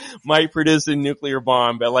project might produce a nuclear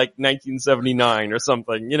bomb by like 1979 or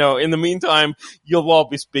something. In the meantime, you'll all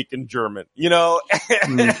be speaking German, and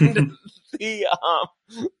the,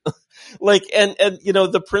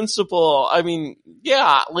 the principle,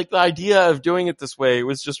 the idea of doing it this way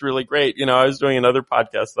was just really great. I was doing another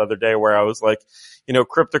podcast the other day where I was like,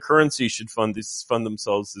 cryptocurrency should fund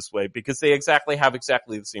themselves this way because they have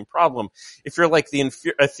exactly the same problem. If you're like the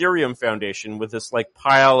Ethereum Foundation with this like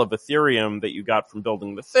pile of Ethereum that you got from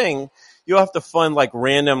building the thing, you have to fund like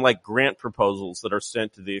random like grant proposals that are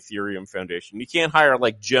sent to the Ethereum Foundation. You can't hire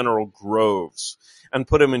like General Groves and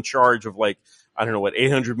put him in charge of like, I don't know what,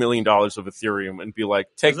 $800 million of Ethereum and be like,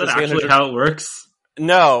 take this. Is that actually how it works?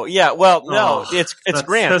 No, yeah, well, no, it's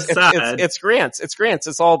grants. So sad. It's grants.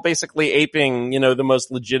 It's all basically aping, the most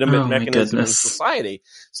legitimate mechanism in society.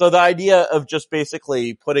 So the idea of just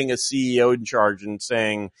basically putting a CEO in charge and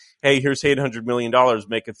saying, hey, here's $800 million,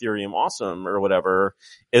 make Ethereum awesome or whatever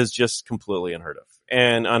is just completely unheard of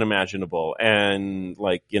and unimaginable. And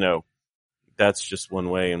that's just one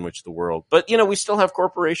way in which the world, but we still have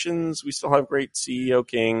corporations. We still have great CEO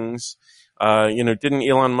kings. Didn't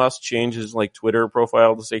Elon Musk change his like Twitter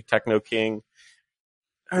profile to say Techno King?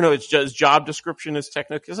 I don't know. It's just job description is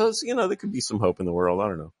Techno King. So, there could be some hope in the world. I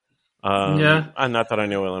don't know. Yeah. Not that I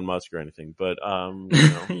know Elon Musk or anything, but,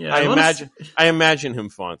 yeah, I imagine him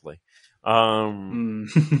fondly. I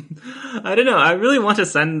don't know. I really want to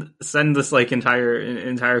send this like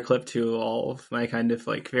entire clip to all of my kind of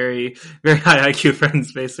like very, very high IQ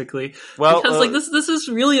friends, basically. Well, because like this is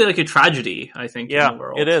really like a tragedy, I think, yeah, in the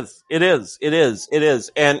world. It is.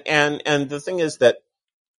 And the thing is that,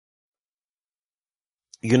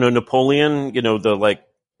 Napoleon, the like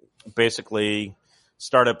basically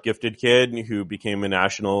startup gifted kid who became a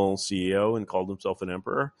national CEO and called himself an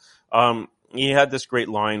emperor. He had this great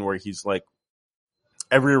line where he's like,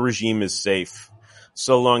 every regime is safe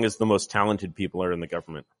so long as the most talented people are in the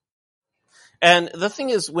government. And the thing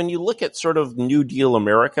is, when you look at sort of New Deal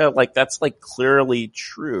America, like that's like clearly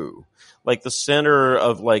true. Like the center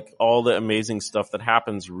of like all the amazing stuff that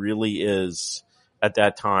happens really is at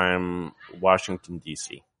that time, Washington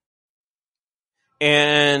DC.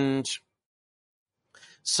 And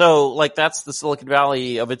so, like, that's the Silicon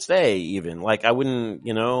Valley of its day, even. Like, I wouldn't,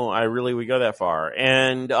 I really would go that far.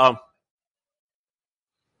 And,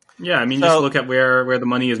 yeah, I mean, just look at where the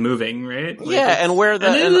money is moving, right? Like yeah, and where the,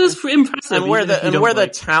 it is impressive. And where the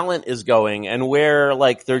talent is going, and where,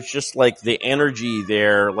 like, there's just, like, the energy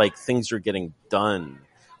there, like, things are getting done,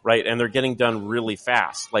 right? And they're getting done really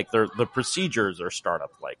fast. Like, the procedures are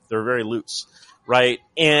startup-like. They're very loose, right?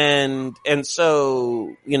 And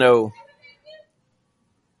so,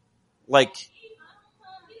 like,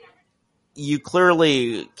 you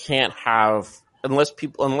clearly can't have,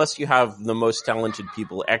 unless you have the most talented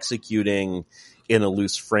people executing in a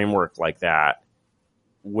loose framework like that,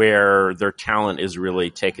 where their talent is really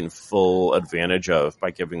taken full advantage of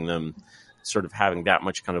by giving them sort of having that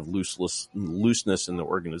much kind of looseness in the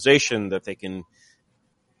organization that they can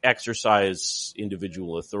exercise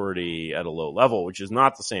individual authority at a low level, which is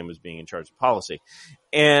not the same as being in charge of policy.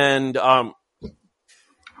 And,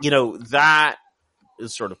 that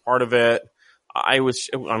is sort of part of it. It was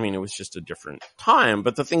just a different time.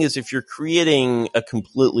 But the thing is, if you're creating a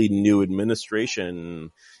completely new administration,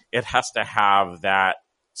 it has to have that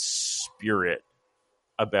spirit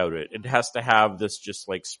about it. It has to have this just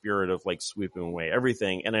like spirit of like sweeping away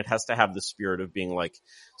everything. And it has to have the spirit of being like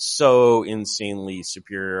so insanely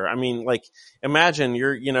superior. I mean, like, imagine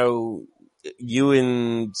you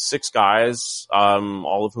and 6 guys,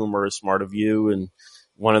 all of whom are as smart as you and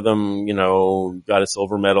One of them, got a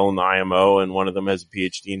silver medal in the IMO, and one of them has a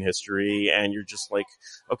PhD in history. And you're just like,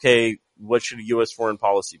 okay, what should U.S. foreign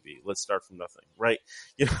policy be? Let's start from nothing, right?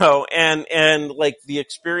 And like the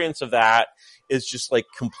experience of that is just like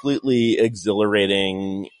completely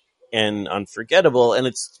exhilarating and unforgettable. And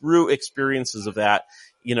it's through experiences of that,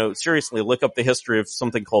 seriously, look up the history of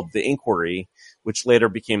something called the Inquiry, which later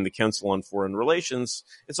became the Council on Foreign Relations.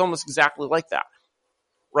 It's almost exactly like that,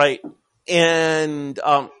 right? And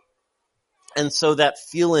so that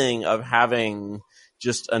feeling of having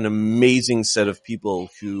just an amazing set of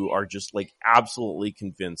people who are just like absolutely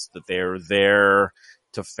convinced that they're there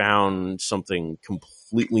to found something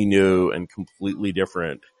completely new and completely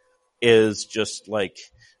different is just like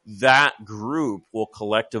that group will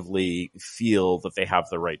collectively feel that they have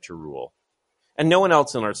the right to rule. And no one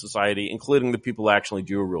else in our society, including the people who actually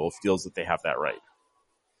do rule, feels that they have that right.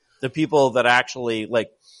 The people that actually,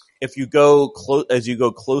 like, if you go as you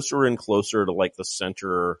go closer and closer to like the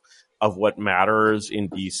center of what matters in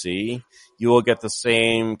DC, you will get the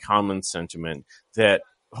same common sentiment that,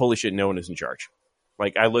 holy shit, no one is in charge.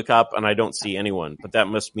 Like, I look up and I don't see anyone, but that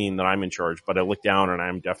must mean that I'm in charge. But I look down and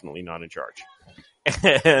I'm definitely not in charge.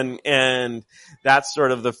 And that's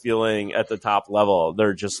sort of the feeling at the top level.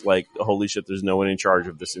 They're just like, holy shit, there's no one in charge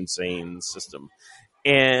of this insane system.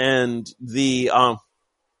 And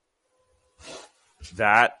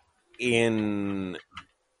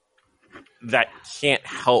that can't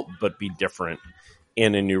help but be different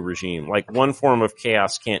in a new regime. Like, one form of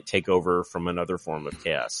chaos can't take over from another form of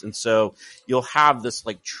chaos. And so you'll have this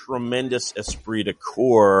like tremendous esprit de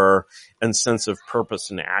corps and sense of purpose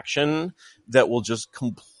and action that will just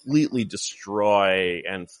completely destroy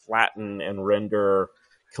and flatten and render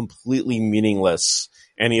completely meaningless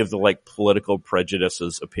any of the like political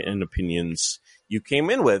prejudices and opinions you came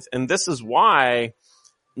in with. And this is why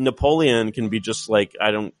Napoleon can be just like,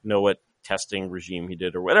 I don't know what testing regime he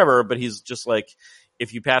did or whatever, but he's just like,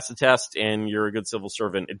 if you pass the test and you're a good civil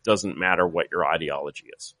servant, it doesn't matter what your ideology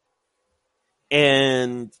is.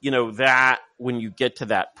 And, that when you get to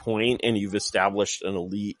that point and you've established an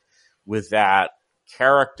elite with that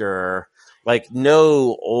character, like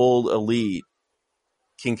no old elite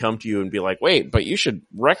can come to you and be like, wait, but you should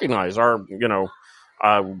recognize our,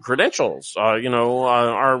 credentials, all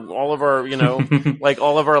of our, like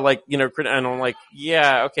all of our, like, and I'm like,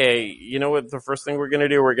 yeah, okay. You know what? The first thing we're going to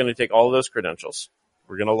do, we're going to take all of those credentials.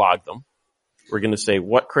 We're going to log them. We're going to say,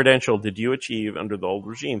 what credential did you achieve under the old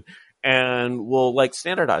regime? And we'll like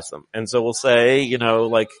standardize them. And so we'll say,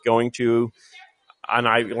 like going to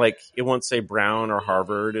it won't say Brown or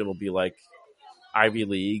Harvard. It'll be like Ivy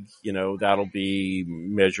League, that'll be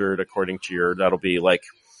measured according to that'll be like,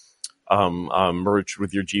 merged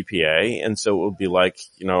with your GPA. And so it would be like,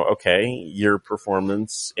 okay, your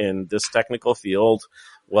performance in this technical field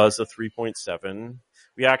was a 3.7.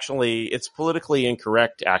 It's politically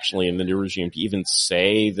incorrect actually in the new regime to even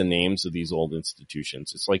say the names of these old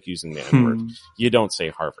institutions. It's like using the N-word. You don't say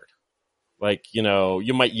Harvard. Like,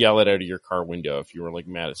 you might yell it out of your car window if you were like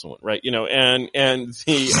mad at someone, right? And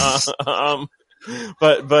the,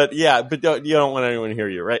 but you don't want anyone to hear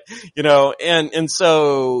you, right? And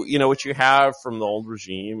so, what you have from the old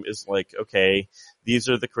regime is like, okay, these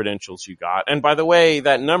are the credentials you got. And by the way,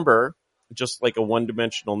 that number, just like a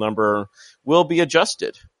one-dimensional number, will be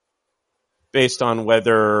adjusted based on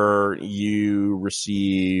whether you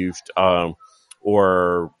received,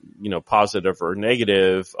 or, positive or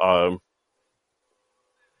negative,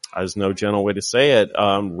 there's no gentle way to say it,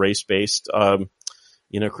 race-based,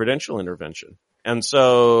 credential intervention. And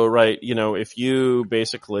so, right, if you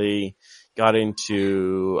basically got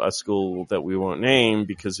into a school that we won't name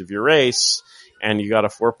because of your race and you got a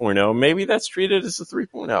 4.0, maybe that's treated as a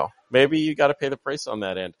 3.0. Maybe you got to pay the price on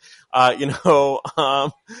that end. Other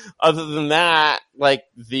than that, like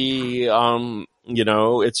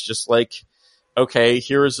it's just like, okay,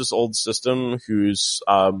 here is this old system whose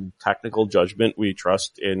technical judgment we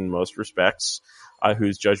trust in most respects,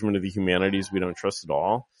 whose judgment of the humanities we don't trust at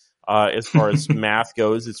all. As far as math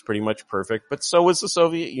goes, it's pretty much perfect, but so was the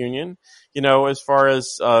Soviet Union. As far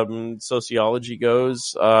as sociology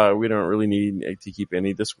goes, we don't really need to keep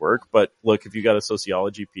any of this work. But look, if you got a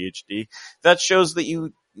sociology PhD, that shows that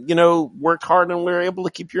you worked hard and were able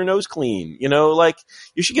to keep your nose clean. Like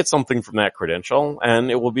you should get something from that credential, and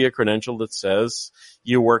it will be a credential that says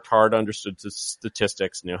you worked hard, understood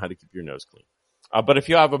statistics, know how to keep your nose clean. But if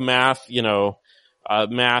you have a math,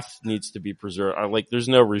 math needs to be preserved. Like, there's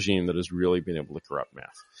no regime that has really been able to corrupt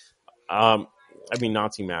math.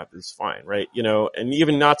 Nazi math is fine, right? And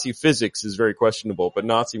even Nazi physics is very questionable, but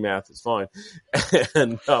Nazi math is fine.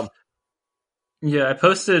 And, Yeah, I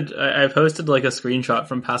posted like a screenshot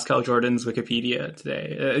from Pascal Jordan's Wikipedia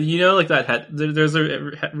today. Like there's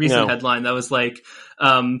a recent No. headline that was like,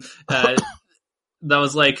 um,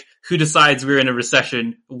 who decides we're in a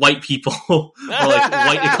recession? White people or like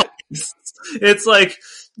white economists. It's like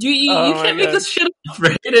you can't make this shit up,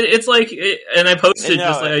 right? It's like, and I posted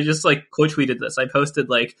I just like quote tweeted this. I posted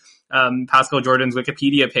like Pascal Jordan's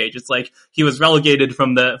Wikipedia page. It's like he was relegated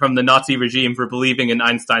from the Nazi regime for believing in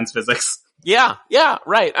Einstein's physics. Yeah,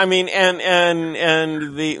 right. I mean, and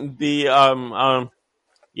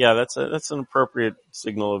yeah, that's an appropriate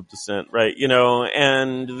signal of dissent, right?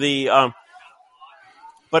 And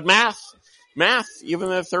but math,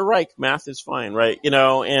 even if they're right, math is fine, right?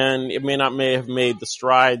 And it may have made the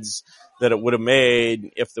strides that it would have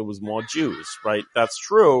made if there was more Jews, right? That's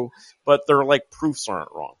true, but their like proofs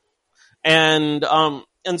aren't wrong. And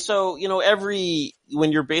so,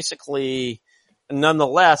 when you're basically,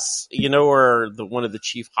 nonetheless, where one of the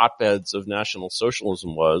chief hotbeds of National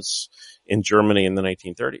Socialism was in Germany in the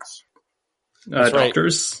 1930s.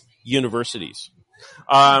 Doctors. Right. Universities.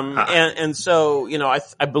 And so,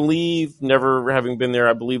 I believe, never having been there,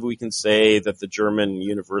 I believe we can say that the German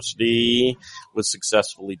university was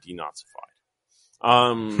successfully denazified.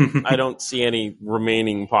 I don't see any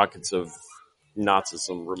remaining pockets of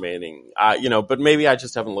Nazism remaining, but maybe I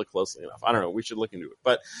just haven't looked closely enough. I don't know. We should look into it.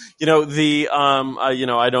 But, I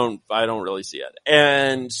don't really see it.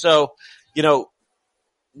 And so,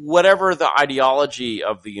 whatever the ideology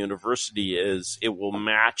of the university is, it will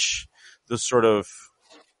match the sort of,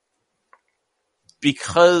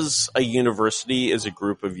 because a university is a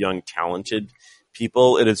group of young, talented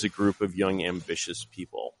people, it is a group of young, ambitious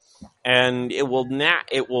people. And it will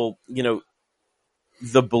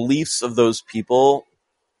the beliefs of those people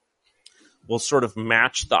will sort of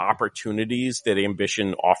match the opportunities that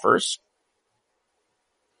ambition offers.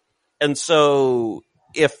 And so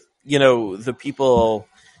if, the people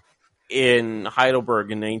in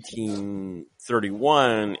Heidelberg in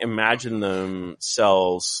 1931 imagine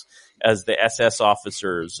themselves as the SS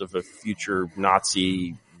officers of a future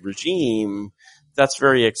Nazi regime, that's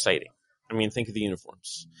very exciting. I mean, think of the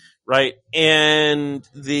uniforms, right? And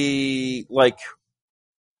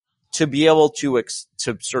to be able to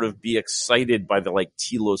sort of be excited by the like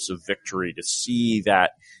telos of victory, to see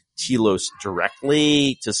that telos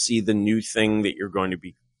directly, to see the new thing that you're going to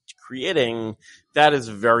be creating, that is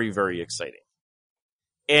very, very exciting.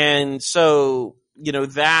 And so,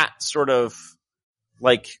 that sort of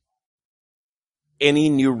like any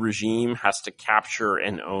new regime has to capture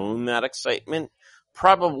and own that excitement,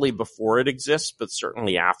 probably before it exists, but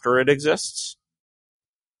certainly after it exists.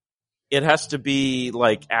 It has to be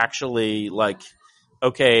like, actually, like,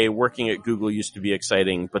 okay, working at Google used to be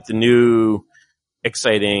exciting, but the new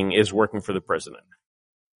exciting is working for the president.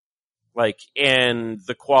 Like, and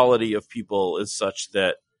the quality of people is such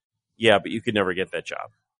that, yeah, but you could never get that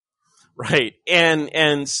job. Right.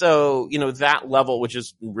 And so, that level, which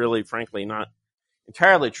is really, frankly, not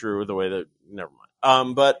entirely true the way that, never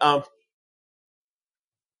mind.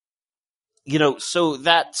 So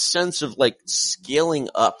that sense of like scaling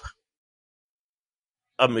up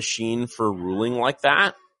a machine for ruling like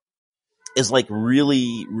that is like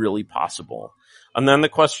really, really possible. And then the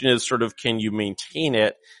question is sort of, can you maintain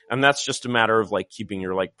it? And that's just a matter of like keeping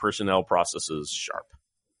your like personnel processes sharp.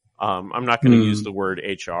 I'm not going to use the word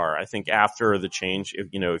HR. I think after the change,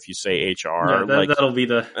 if you say HR, that'll be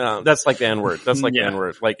the, that's like the N word. That's like the N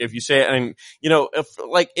word. Like if you say, and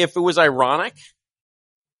if it was ironic,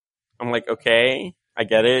 I'm like, okay, I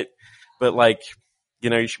get it. But like,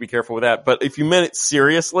 you should be careful with that. But if you meant it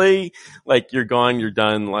seriously, like you're gone, you're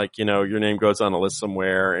done, like, your name goes on a list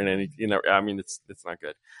somewhere and any, I mean, it's not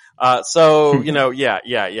good. So,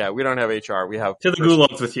 yeah. We don't have HR. We have to the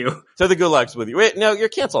gulags with you. To the gulags with you. Wait, no, you're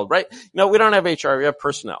canceled, right? No, we don't have HR. We have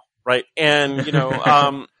personnel, right? And,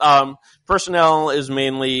 personnel is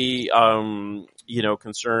mainly,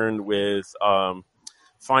 concerned with,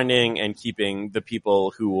 finding and keeping the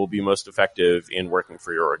people who will be most effective in working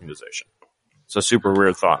for your organization. It's a super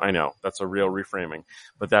weird thought. I know that's a real reframing,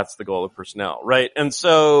 but that's the goal of personnel, right? And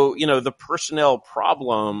so, the personnel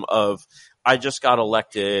problem of, I just got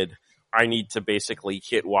elected, I need to basically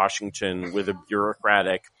hit Washington with a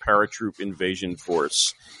bureaucratic paratroop invasion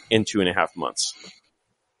force in 2.5 months.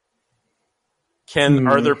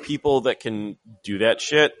 Are there people that can do that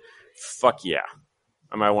shit? Fuck yeah.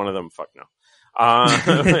 Am I one of them? Fuck no.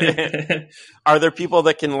 Are there people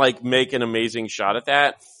that can like make an amazing shot at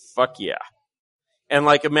that? Fuck yeah. And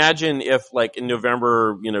like, imagine if like in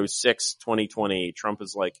November, 6, 2020, Trump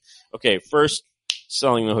is like, okay, first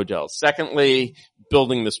selling the hotels. Secondly,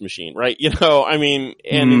 building this machine, right? And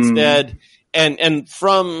instead And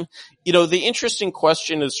from, the interesting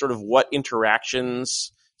question is sort of what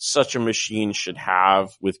interactions such a machine should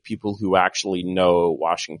have with people who actually know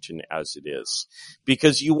Washington as it is.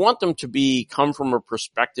 Because you want them to come from a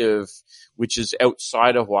perspective which is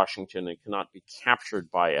outside of Washington and cannot be captured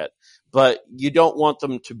by it. But you don't want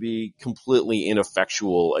them to be completely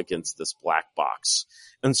ineffectual against this black box.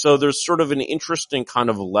 And so there's sort of an interesting kind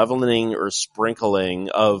of leveling or sprinkling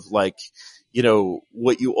of like,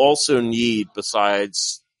 what you also need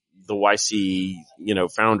besides the YC,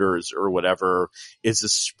 founders or whatever is a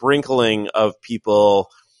sprinkling of people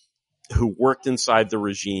who worked inside the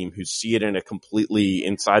regime, who see it in a completely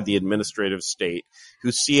inside the administrative state,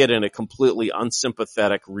 who see it in a completely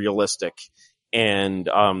unsympathetic, realistic and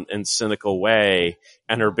cynical way,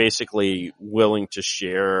 and are basically willing to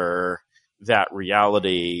share that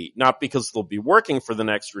reality, not because they'll be working for the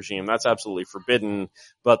next regime, that's absolutely forbidden,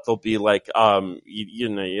 but they'll be like,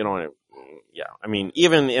 yeah, I mean,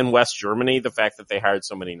 even in West Germany, the fact that they hired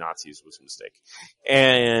so many Nazis was a mistake.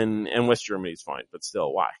 And West Germany's fine, but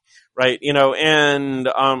still, why? Right?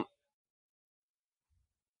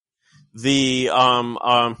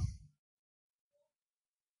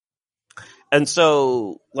 And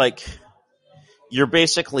so, like, you're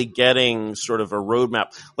basically getting sort of a roadmap.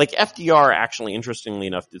 Like FDR actually, interestingly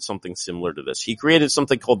enough, did something similar to this. He created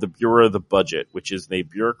something called the Bureau of the Budget, which is the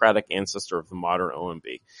bureaucratic ancestor of the modern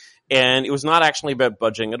OMB. And it was not actually about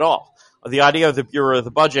budgeting at all. The idea of the Bureau of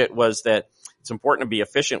the Budget was that it's important to be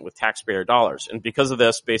efficient with taxpayer dollars. And because of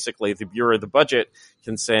this, basically, the Bureau of the Budget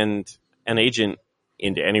can send an agent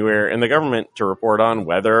into anywhere in the government to report on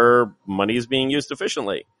whether money is being used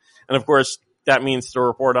efficiently. And of course, that means to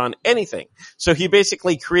report on anything. So he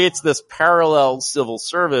basically creates this parallel civil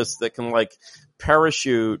service that can like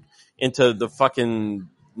parachute into the fucking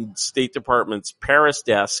State Department's Paris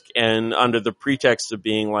desk and under the pretext of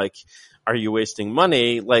being like, are you wasting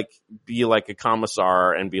money? Like, be like a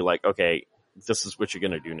commissar and be like, okay, this is what you're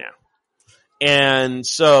going to do now. And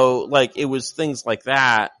so like, it was things like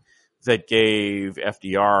that that gave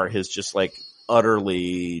FDR his just like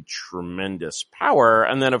utterly tremendous power.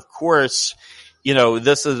 And then of course,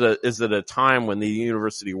 this is at a time when the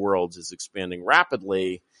university world is expanding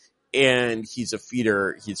rapidly, and he's a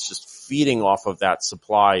feeder. He's just feeding off of that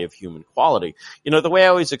supply of human quality. The way I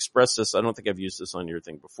always express this, I don't think I've used this on your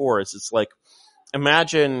thing before, is it's like,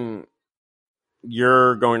 imagine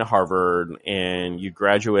you're going to Harvard and you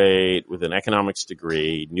graduate with an economics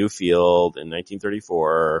degree, new field in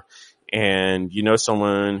 1934, and you know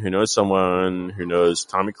someone who knows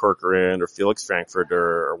Tommy Corcoran or Felix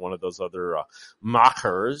Frankfurter or one of those other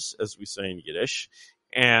Machers, as we say in Yiddish.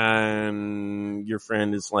 And your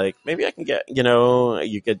friend is like, maybe I can get,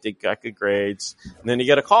 got good grades. And then you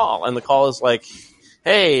get a call, and the call is like,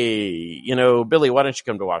 hey, Billy, why don't you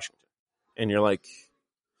come to Washington? And you're like,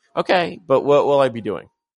 okay, but what will I be doing?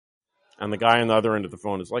 And the guy on the other end of the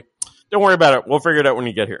phone is like, don't worry about it. We'll figure it out when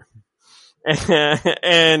you get here.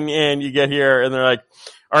 And you get here, and they're like,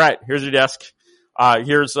 all right, here's your desk.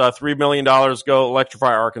 Here's $3 million. Go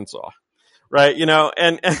electrify Arkansas. Right,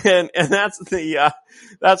 and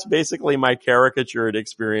that's basically my caricatured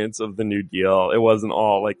experience of the New Deal. It wasn't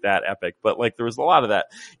all like that epic, but like there was a lot of that.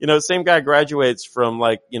 Same guy graduates from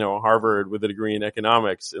like, Harvard with a degree in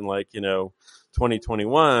economics in like,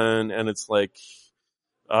 2021, and it's like,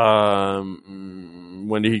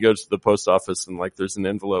 when he goes to the post office and like there's an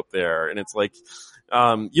envelope there, and it's like,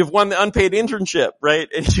 you've won the unpaid internship, right?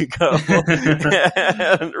 And you go,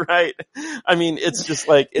 and, right? I mean, it's just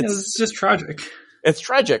like, it's just tragic. It's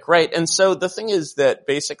tragic, right? And so the thing is that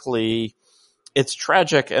basically it's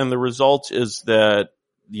tragic, and the result is that,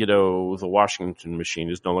 the Washington machine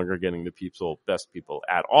is no longer getting the best people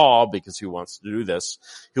at all, because who wants to do this?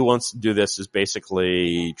 Who wants to do this is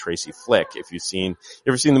basically Tracy Flick. If you've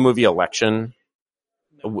ever seen the movie Election?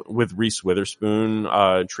 With Reese Witherspoon,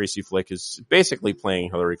 Tracy Flick is basically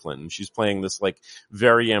playing Hillary Clinton. She's playing this like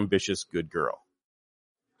very ambitious good girl.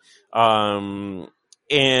 That's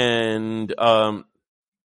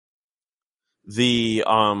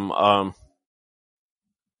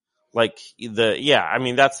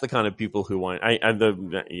the kind of people who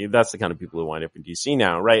that's the kind of people who wind up in DC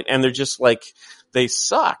now, right? And they're just like, they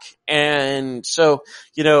suck. And so,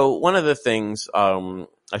 one of the things,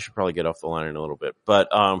 I should probably get off the line in a little bit, but,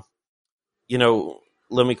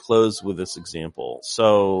 let me close with this example.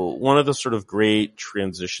 So one of the sort of great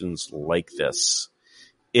transitions like this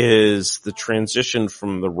is the transition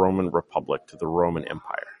from the Roman Republic to the Roman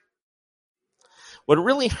Empire. What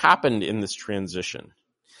really happened in this transition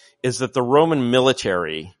is that the Roman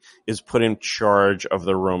military is put in charge of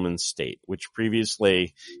the Roman state, which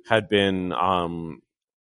previously had been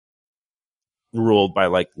ruled by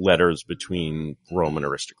like letters between Roman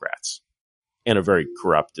aristocrats in a very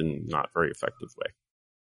corrupt and not very effective way.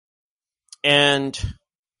 And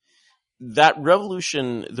that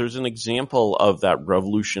revolution, there's an example of that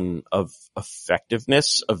revolution of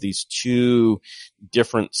effectiveness of these two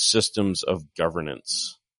different systems of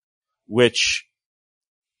governance, let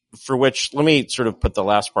me sort of put the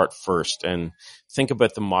last part first and think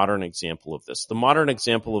about the modern example of this. The modern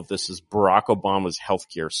example of this is Barack Obama's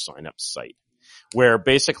healthcare sign-up site, where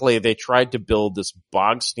basically they tried to build this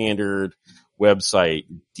bog standard website,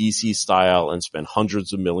 DC style, and spend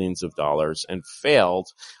hundreds of millions of dollars and failed.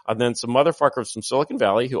 And then some motherfuckers from Silicon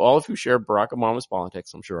Valley, all of who shared Barack Obama's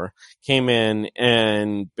politics, I'm sure, came in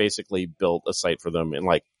and basically built a site for them in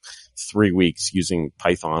like 3 weeks using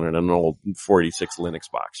Python and an old 46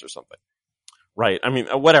 Linux box or something. Right. I mean,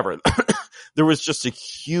 whatever. There was just a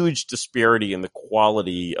huge disparity in the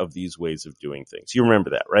quality of these ways of doing things. You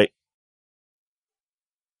remember that, right?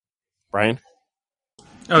 Brian?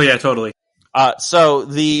 Oh yeah, totally. But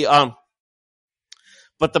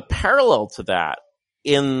the parallel to that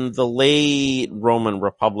in the late Roman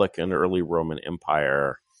Republic and early Roman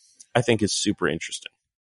Empire, I think is super interesting.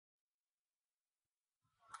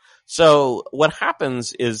 So what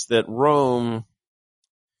happens is that Rome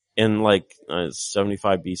in like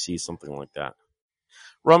 75 BC, something like that,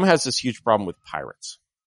 Rome has this huge problem with pirates.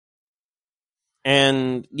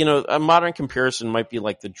 And, a modern comparison might be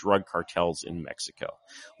like the drug cartels in Mexico.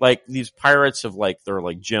 Like these pirates there are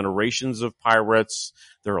like generations of pirates.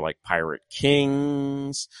 There are like pirate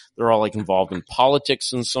kings. They're all like involved in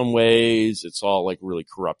politics in some ways. It's all like really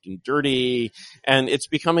corrupt and dirty. And it's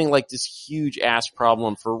becoming like this huge ass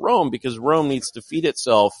problem for Rome because Rome needs to feed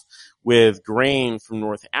itself with grain from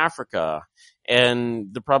North Africa.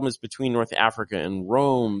 And the problem is between North Africa and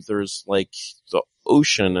Rome, there's like the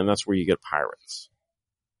ocean, and that's where you get pirates.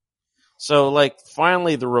 So like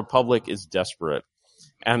finally the Republic is desperate.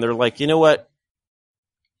 And they're like, you know what?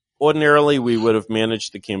 Ordinarily we would have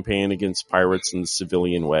managed the campaign against pirates in the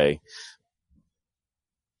civilian way.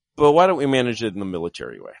 But why don't we manage it in the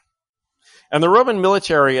military way? And the Roman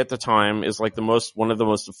military at the time is like one of the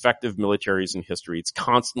most effective militaries in history. It's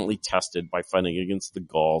constantly tested by fighting against the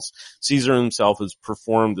Gauls. Caesar himself has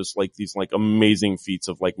performed these amazing feats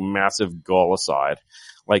of like massive Gaulicide.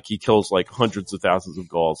 Like he kills like hundreds of thousands of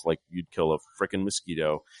Gauls like you'd kill a frickin'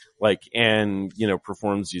 mosquito.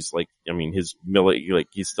 Performs these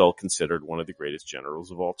he's still considered one of the greatest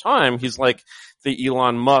generals of all time. He's like the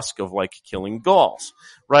Elon Musk of like killing Gauls,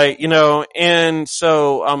 right? And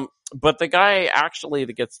so, but the guy actually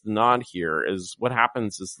that gets the nod here is what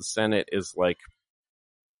happens is the Senate is like,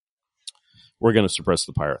 we're going to suppress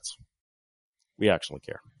the pirates. We actually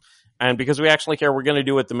care. And because we actually care, we're going to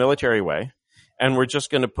do it the military way. And we're just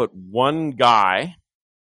going to put one guy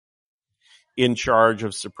in charge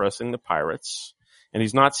of suppressing the pirates. And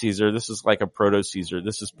he's not Caesar. This is like a proto-Caesar.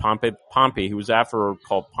 This is Pompey, who was after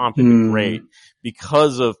called Pompey the Great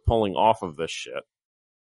because of pulling off of this shit.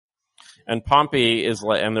 And Pompey is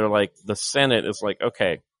like, and they're like, the Senate is like,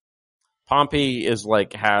 okay, Pompey is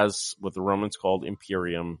like, has what the Romans called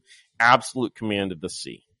imperium, absolute command of the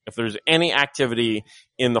sea. If there's any activity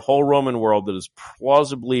in the whole Roman world that is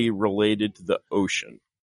plausibly related to the ocean,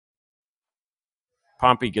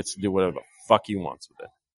 Pompey gets to do whatever the fuck he wants with it.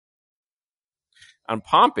 And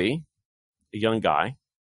Pompey, a young guy,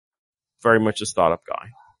 very much a thought-up guy,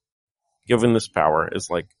 given this power, is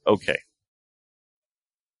like, okay.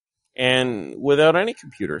 And without any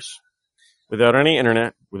computers, without any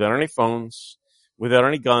internet, without any phones, without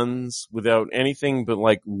any guns, without anything but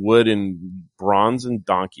like wood and bronze and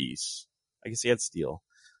donkeys, I guess he had steel.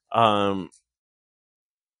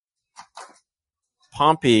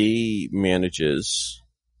 Pompey manages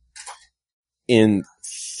in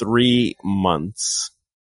 3 months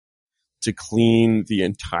to clean the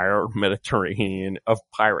entire Mediterranean of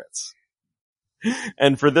pirates.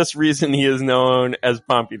 And for this reason, he is known as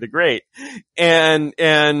Pompey the Great. And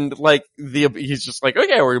like he's just like,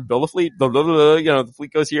 okay, we're gonna build a fleet, blah, blah, blah, the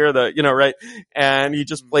fleet goes here, right? And he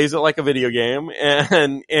just plays it like a video game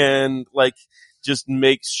and like just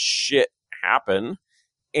makes shit happen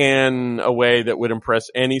in a way that would impress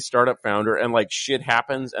any startup founder. And like shit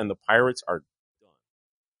happens and the pirates are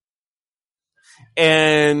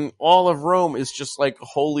and all of Rome is just like,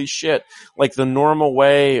 holy shit. Like the normal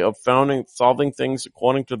way of solving things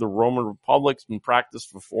according to the Roman Republic's been practiced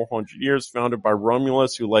for 400 years, founded by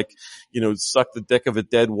Romulus, who like, sucked the dick of a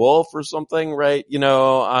dead wolf or something, right?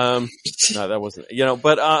 No, that wasn't,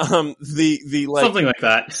 but, the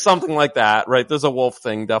like. Something like that, right? There's a wolf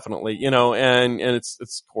thing, definitely, and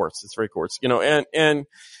it's coarse. It's very coarse, and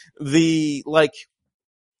the like,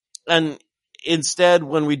 and instead,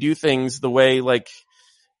 when we do things the way like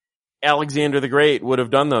Alexander the Great would have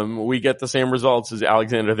done them, we get the same results as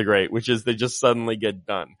Alexander the Great, which is they just suddenly get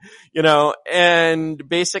done, and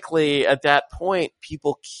basically at that point,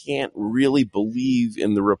 people can't really believe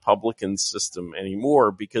in the Republican system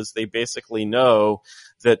anymore because they basically know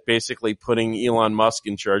that basically putting Elon Musk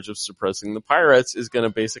in charge of suppressing the pirates is going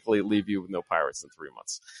to basically leave you with no pirates in 3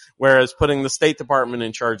 months. Whereas putting the State Department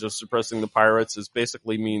in charge of suppressing the pirates is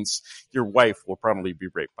basically means your wife will probably be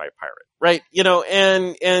raped by a pirate, right?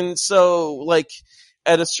 And so like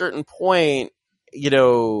at a certain point,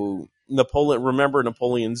 remember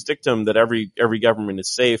Napoleon's dictum that every government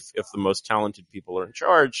is safe if the most talented people are in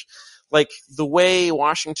charge. Like the way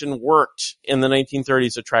Washington worked in the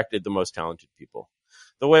 1930s attracted the most talented people.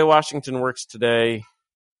 The way Washington works today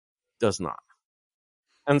does not.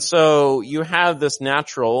 And so you have this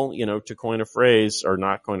natural, to coin a phrase, or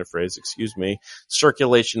not coin a phrase,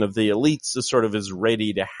 circulation of the elites is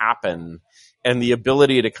ready to happen. And the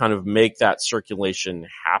ability to kind of make that circulation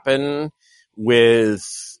happen with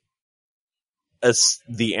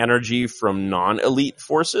the energy from non-elite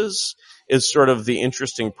forces is sort of the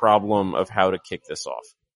interesting problem of how to kick this off.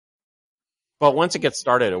 But once it gets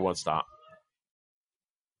started, it won't stop.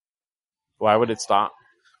 Why would it stop?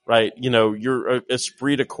 Right? Your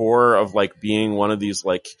esprit de corps of like being one of these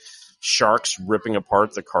like sharks ripping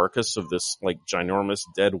apart the carcass of this like ginormous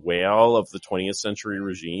dead whale of the 20th century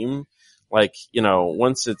regime. Like,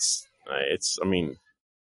 once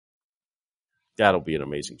that'll be an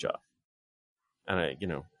amazing job. And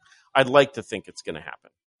I'd like to think it's going to happen,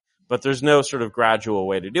 but there's no sort of gradual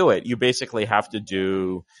way to do it. You basically have to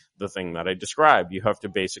do the thing that I described. You have to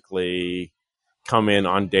basically come in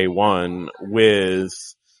on day one with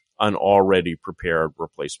an already prepared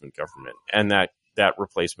replacement government. And that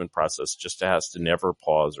replacement process just has to never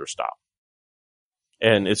pause or stop.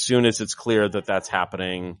 And as soon as it's clear that that's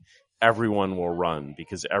happening, everyone will run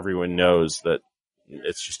because everyone knows that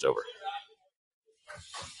it's just over.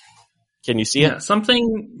 Can you see it?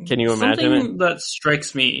 Can you imagine it? That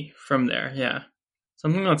strikes me from there, yeah.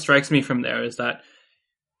 Something that strikes me from there is that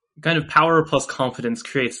kind of power plus confidence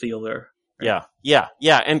creates the allure. Right?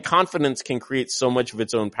 Yeah. And confidence can create so much of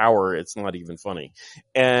its own power, it's not even funny.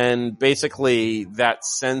 And basically that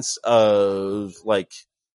sense of like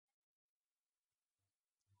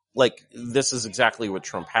this is exactly what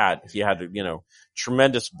Trump had. He had,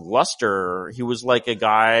 tremendous bluster. He was like a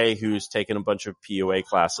guy who's taken a bunch of POA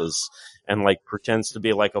classes and like pretends to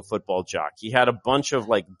be like a football jock. He had a bunch of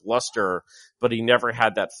like bluster, but he never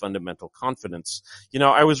had that fundamental confidence.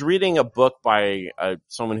 I was reading a book by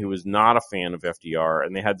someone who was not a fan of FDR,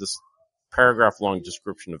 and they had this paragraph long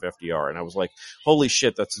description of FDR. And I was like, holy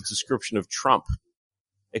shit, that's a description of Trump,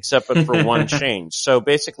 except but for one change. So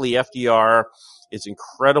basically FDR is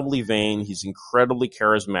incredibly vain. He's incredibly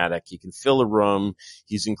charismatic. He can fill a room.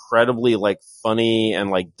 He's incredibly like funny and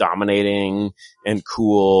like dominating and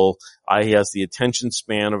cool. He has the attention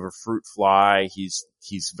span of a fruit fly. He's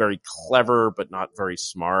very clever, but not very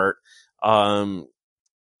smart. And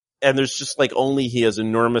there's just like he has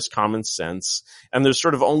enormous common sense. And there's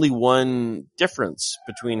sort of only one difference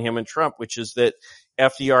between him and Trump, which is that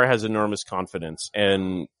FDR has enormous confidence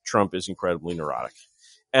and Trump is incredibly neurotic.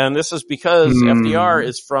 And this is because FDR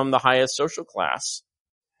is from the highest social class.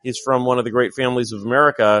 He's from one of the great families of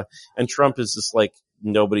America, and Trump is this like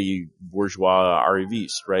nobody bourgeois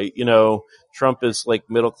arriviste, right? Trump is like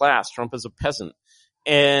middle class. Trump is a peasant.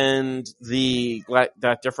 And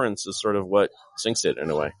that difference is sort of what sinks it in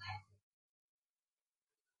a way.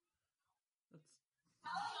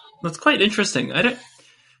 That's quite interesting.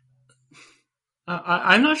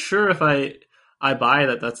 I'm not sure if I buy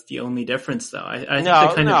that that's the only difference, though. I think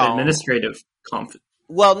the kind of administrative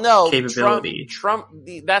capability. Trump,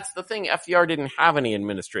 that's the thing. FDR didn't have any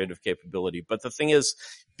administrative capability. But the thing is,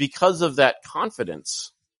 because of that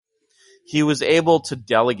confidence, he was able to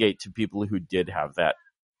delegate to people who did have that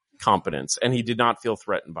competence, and he did not feel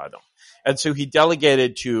threatened by them. And so he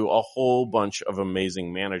delegated to a whole bunch of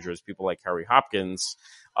amazing managers, people like Harry Hopkins,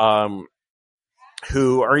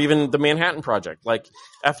 who are even the Manhattan Project. Like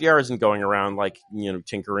FDR isn't going around like,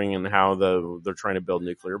 tinkering in how they're trying to build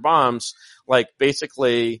nuclear bombs. Like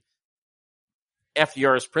basically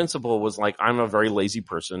FDR's principle was like, I'm a very lazy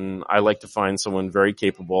person. I like to find someone very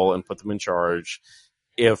capable and put them in charge.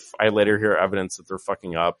 If I later hear evidence that they're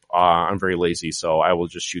fucking up, I'm very lazy, so I will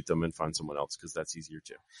just shoot them and find someone else because that's easier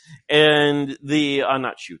too. And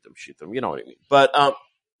not shoot them, you know what I mean. But,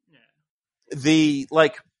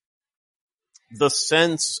 the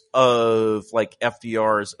sense of like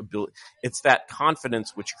FDR's ability, it's that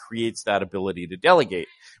confidence which creates that ability to delegate.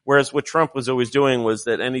 Whereas what Trump was always doing was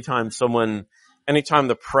that anytime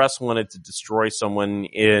the press wanted to destroy someone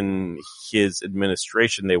in his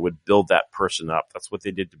administration, they would build that person up. That's what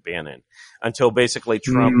they did to Bannon, until basically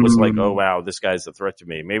Trump was like, oh wow, this guy's a threat to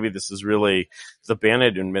me. Maybe this is really the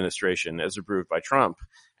Bannon administration as approved by Trump.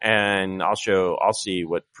 And I'll see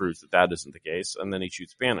what proves that isn't the case. And then he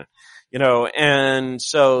shoots Bannon, and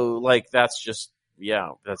so like, that's just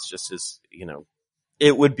his,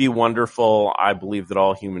 it would be wonderful. I believe that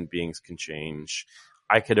all human beings can change.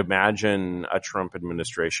 I could imagine a Trump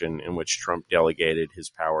administration in which Trump delegated his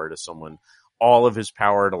power to someone, all of his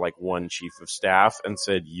power to like one chief of staff, and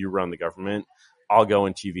said, you run the government. I'll go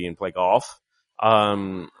on TV and play golf.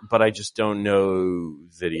 But I just don't know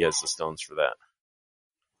that he has the stones for that.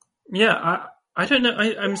 Yeah, I don't know.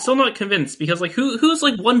 I'm still not convinced, because like who's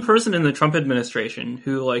like one person in the Trump administration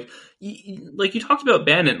who like you talked about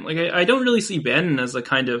Bannon. Like I don't really see Bannon as a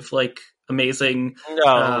kind of like amazing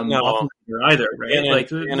operator either, right? Bannon, like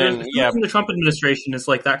Bannon, the Trump administration is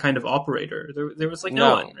like that kind of operator. There was like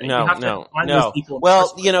no one. Right? You have to find those people.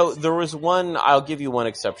 Well, there was one. I'll give you one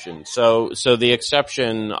exception. So the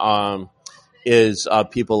exception is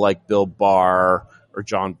people like Bill Barr or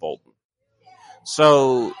John Bolton.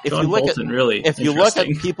 So if you look at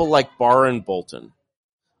people like Barr and Bolton,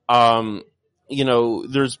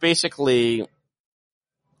 there's basically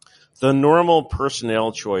the normal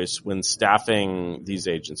personnel choice when staffing these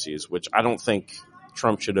agencies, which I don't think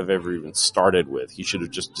Trump should have ever even started with. He should have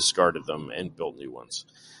just discarded them and built new ones.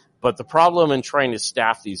 But the problem in trying to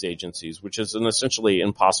staff these agencies, which is an essentially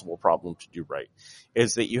impossible problem to do right,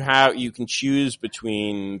 is that you can choose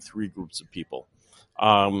between three groups of people.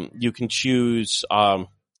 You can choose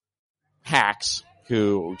hacks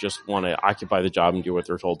who just want to occupy the job and do what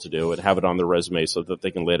they're told to do and have it on their resume so that they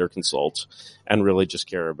can later consult and really just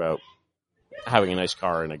care about having a nice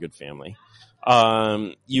car and a good family.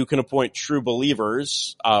 You can appoint true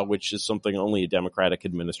believers, which is something only a Democratic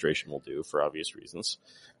administration will do for obvious reasons.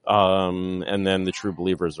 And then the true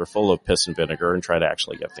believers are full of piss and vinegar and try to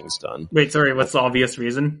actually get things done. Wait, sorry, what's the obvious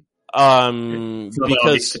reason?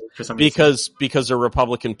 Because a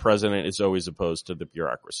Republican president is always opposed to the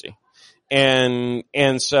bureaucracy. And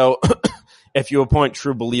so if you appoint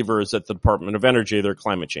true believers at the Department of Energy, they're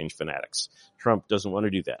climate change fanatics. Trump doesn't want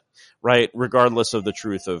to do that, right? Regardless of the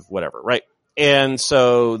truth of whatever, right? And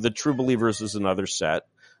so the true believers is another set.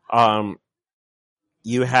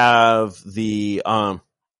 You have the, and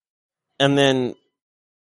then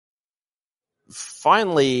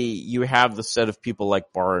finally, you have the set of people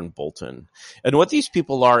like Barr and Bolton. And what these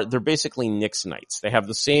people are, they're basically Nixonites. They have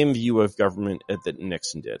the same view of government that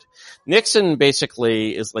Nixon did. Nixon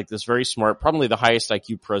basically is like this very smart, probably the highest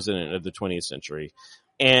IQ president of the 20th century.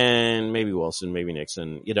 And maybe Wilson, maybe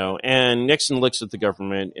Nixon, and Nixon looks at the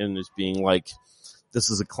government and is being like, this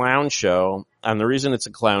is a clown show. And the reason it's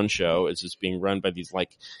a clown show is it's being run by these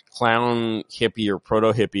like clown hippie or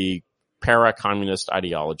proto-hippie para-communist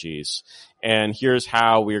ideologies. And here's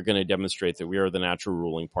how we are going to demonstrate that we are the natural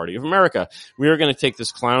ruling party of America. We are going to take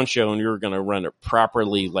this clown show and we are going to run it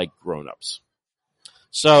properly like grown-ups.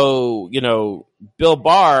 So, Bill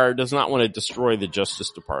Barr does not want to destroy the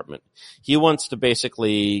Justice Department. He wants to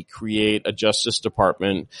basically create a Justice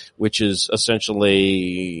Department which is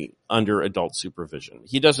essentially under adult supervision.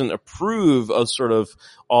 He doesn't approve of sort of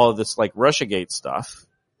all of this like Russiagate stuff.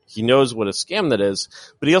 He knows what a scam that is,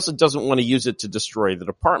 but he also doesn't want to use it to destroy the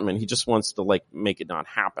department. He just wants to like make it not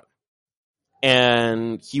happen.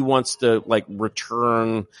 And he wants to like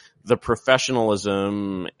return the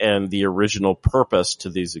professionalism and the original purpose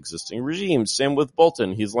to these existing regimes. Same with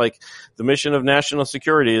Bolton. He's like, the mission of national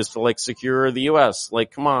security is to like secure the U.S.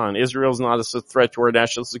 Like, come on, Israel's not a threat to our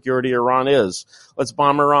national security. Iran is. Let's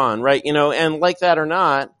bomb Iran, right? And like that or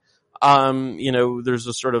not, there's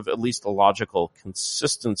a sort of at least a logical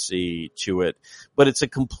consistency to it, but it's a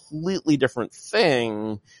completely different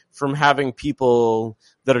thing from having people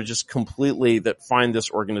that are just that find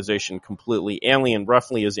this organization completely alien,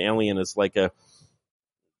 roughly as alien as like a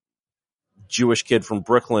Jewish kid from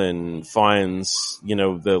Brooklyn finds,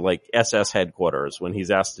 the like SS headquarters when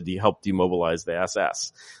he's asked to help demobilize the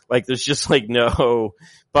SS. Like there's just like no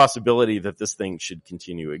possibility that this thing should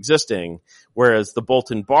continue existing. Whereas the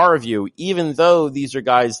Bolton Barr view, even though these are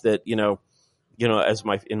guys that, as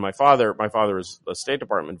my father is a State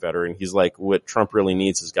Department veteran, he's like, what Trump really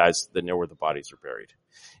needs is guys that know where the bodies are buried.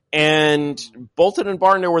 And Bolton and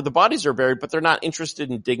Barr know where the bodies are buried, but they're not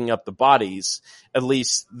interested in digging up the bodies. At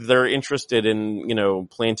least they're interested in,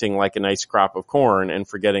 planting like a nice crop of corn and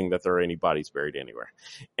forgetting that there are any bodies buried anywhere.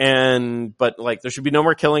 But like, there should be no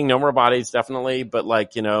more killing, no more bodies, definitely. But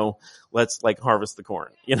like, let's like harvest the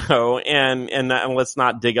corn, and let's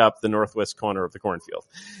not dig up the northwest corner of the cornfield.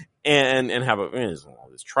 And have there's all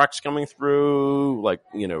these trucks coming through, like,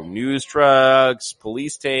 news trucks,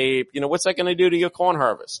 police tape, what's that going to do to your corn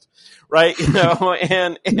harvest? Right.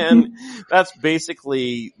 And that's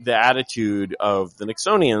basically the attitude of the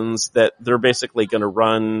Nixonians, that they're basically going to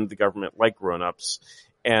run the government like grown-ups,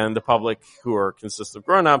 and the public, who consist of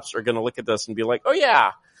grown-ups, are going to look at this and be like, oh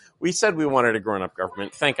yeah, we said we wanted a grown-up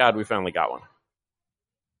government. Thank God we finally got one.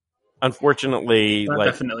 Unfortunately, that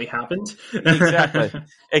definitely happened.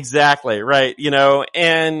 Exactly. Right.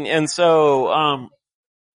 And so,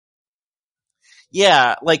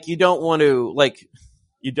 yeah, like you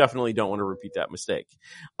definitely don't want to repeat that mistake.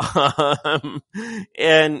 But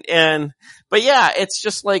yeah,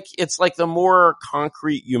 it's like the more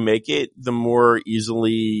concrete you make it, the more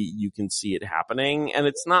easily you can see it happening. And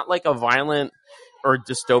it's not like a violent or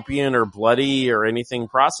dystopian or bloody or anything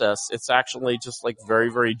process. It's actually just like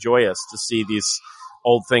very, very joyous to see these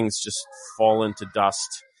old things just fall into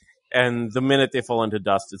dust. And the minute they fall into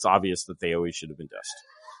dust, it's obvious that they always should have been dust.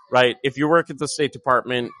 Right? If you work at the State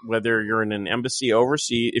Department, whether you're in an embassy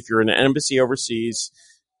overseas,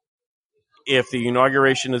 if the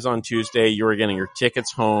inauguration is on Tuesday, you are getting your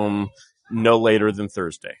tickets home no later than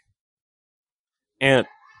Thursday. And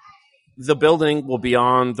the building will be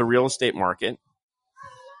on the real estate market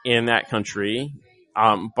in that country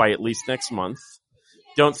by at least next month.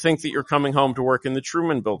 Don't think that you're coming home to work in the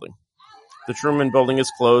Truman Building. The Truman Building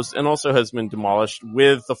is closed and also has been demolished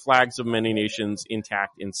with the flags of many nations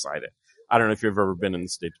intact inside it. I don't know if you've ever been in the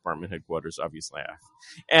State Department headquarters. Obviously, I have.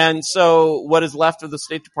 And so what is left of the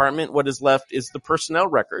State Department, what is left is the personnel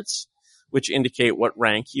records, which indicate what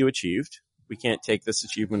rank you achieved. We can't take this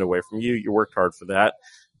achievement away from you. You worked hard for that.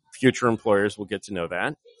 Future employers will get to know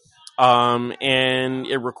that. And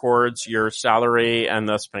it records your salary and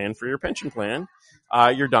thus plan for your pension plan.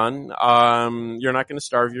 You're done. You're not going to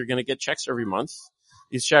starve. You're going to get checks every month.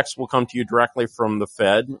 These checks will come to you directly from the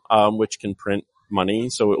Fed, which can print money.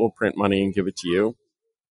 So it will print money and give it to you.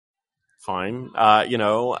 Fine. And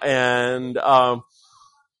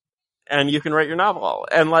you can write your novel.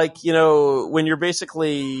 And when you're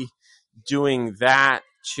basically doing that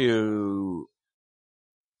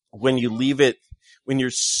when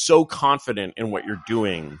you're so confident in what you're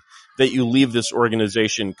doing that you leave this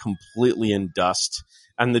organization completely in dust,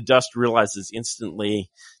 and the dust realizes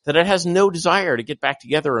instantly that it has no desire to get back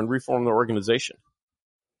together and reform the organization.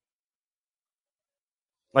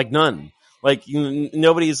 Like none. Like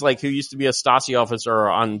nobody's like who used to be a Stasi officer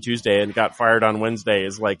on Tuesday and got fired on Wednesday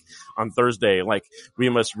is like on Thursday, like we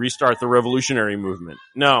must restart the revolutionary movement.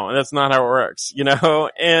 No, that's not how it works,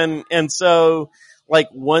 And so like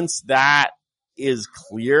once that is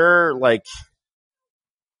clear, like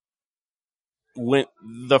when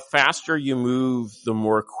the faster you move, the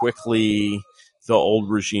more quickly the old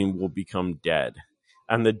regime will become dead,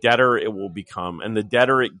 and the deader it will become, and the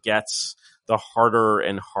deader it gets, the harder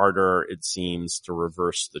and harder it seems to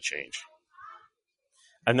reverse the change.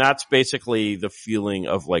 And that's basically the feeling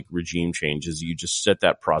of like regime change, is you just set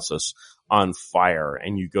that process on fire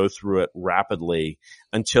and you go through it rapidly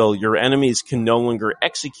until your enemies can no longer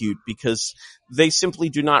execute because they simply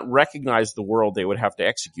do not recognize the world they would have to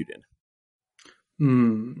execute in.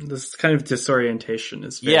 This kind of disorientation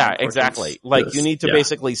is very important. Exactly. Like you need to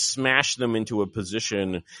basically smash them into a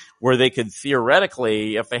position where they could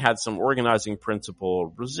theoretically, if they had some organizing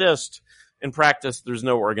principle, resist. In practice, there's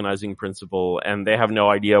no organizing principle, and they have no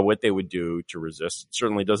idea what they would do to resist. It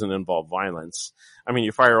certainly doesn't involve violence. I mean,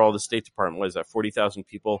 you fire all the State Department, what is that, 40,000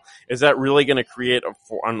 people? Is that really going to create a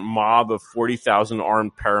mob of 40,000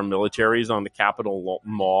 armed paramilitaries on the Capitol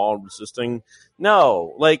Mall resisting?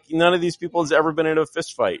 No. Like, none of these people has ever been in a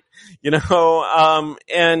fist fight, and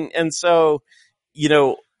so,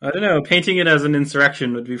 I don't know. Painting it as an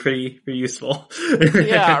insurrection would be pretty useful.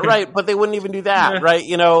 Yeah, right. But they wouldn't even do that, right?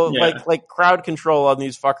 Like crowd control on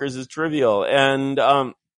these fuckers is trivial, and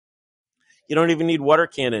you don't even need water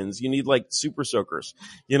cannons. You need like super soakers,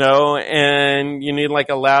 and you need like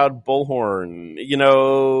a loud bullhorn, you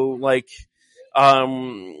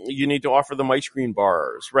need to offer them ice cream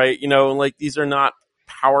bars, right? Like these are not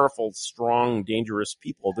powerful, strong, dangerous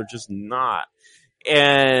people. They're just not,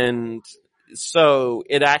 and so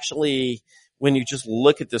it actually, when you just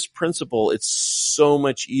look at this principle, it's so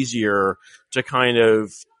much easier to kind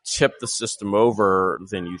of tip the system over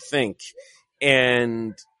than you think.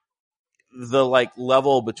 And the like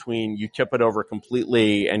level between you tip it over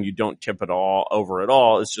completely and you don't tip it all over at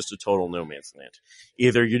all is just a total no man's land.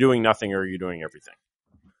 Either you're doing nothing or you're doing everything.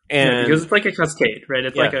 And because it's like a cascade, right?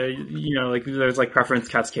 It's Yeah. like like there's like preference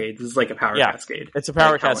cascade. This is like a power cascade. It's a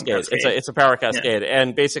power like Talon cascade. It's a power cascade.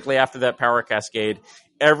 And basically after that power cascade,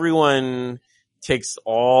 everyone takes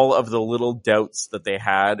all of the little doubts that they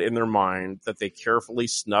had in their mind that they carefully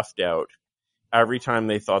snuffed out every time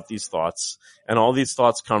they thought these thoughts, and all these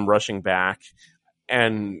thoughts come rushing back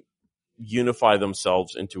and unify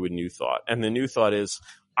themselves into a new thought. And the new thought is,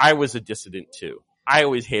 I was a dissident too. I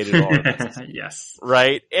always hated all of this. Yes.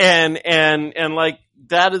 Right? And like,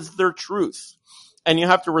 that is their truth. And you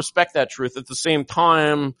have to respect that truth. At the same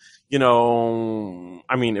time,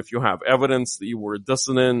 I mean, if you have evidence that you were a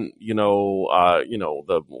dissident, the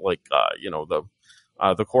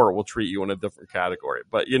court will treat you in a different category.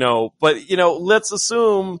 But let's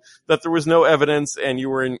assume that there was no evidence and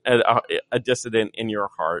you were a dissident in your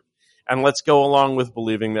heart. And let's go along with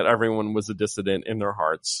believing that everyone was a dissident in their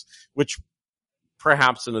hearts, which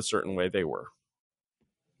perhaps in a certain way they were,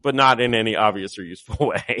 but not in any obvious or useful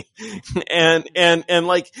way. and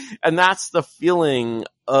that's the feeling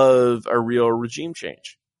of a real regime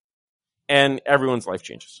change. And everyone's life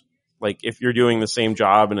changes. Like, if you're doing the same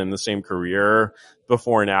job and in the same career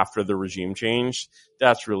before and after the regime change,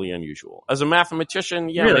 that's really unusual. As a mathematician,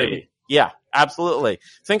 maybe. Yeah, absolutely.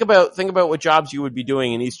 Think about what jobs you would be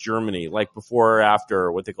doing in East Germany, like before or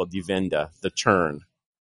after what they call Die Wende, the turn.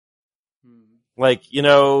 Like,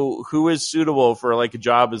 who is suitable for like a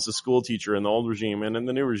job as a school teacher in the old regime and in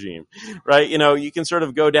the new regime, right? You can sort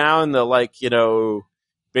of go down the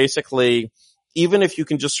basically, even if you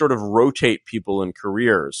can just sort of rotate people in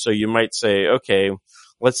careers. So you might say, okay,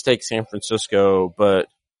 let's take San Francisco, but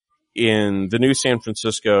in the new San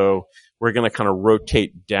Francisco, we're going to kind of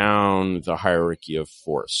rotate down the hierarchy of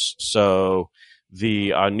force. So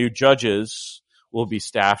the new judges will be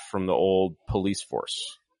staffed from the old police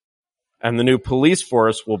force. And the new police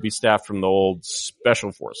force will be staffed from the old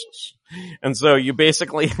special forces. And so you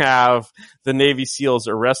basically have the Navy SEALs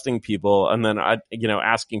arresting people and then,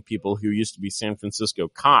 asking people who used to be San Francisco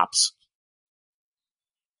cops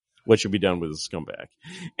what should be done with a scumbag.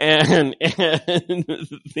 And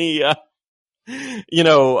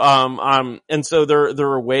and so there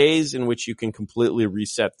are ways in which you can completely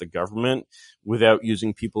reset the government without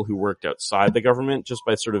using people who worked outside the government, just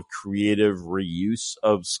by sort of creative reuse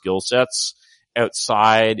of skill sets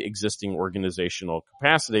outside existing organizational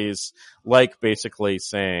capacities, like basically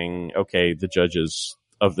saying, okay, the judges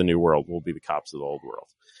of the new world will be the cops of the old world.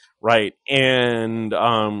 Right. And,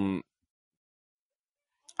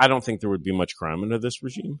 I don't think there would be much crime under this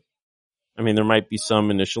regime. I mean, there might be some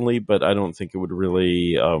initially, but I don't think it would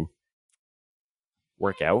really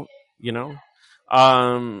work out,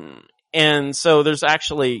 And so there's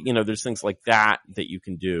actually, there's things like that you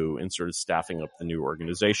can do in sort of staffing up the new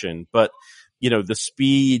organization. But, the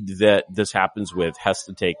speed that this happens with has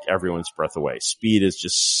to take everyone's breath away. Speed is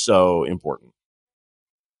just so important.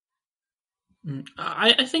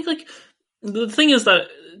 I think, like, the thing is that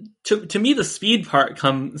to me, the speed part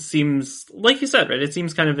seems, like you said, right? It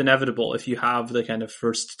seems kind of inevitable if you have the kind of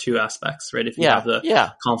first two aspects, right? If you have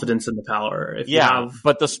the confidence in the power,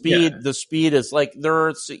 but the speed is like,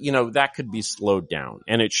 there's, that could be slowed down,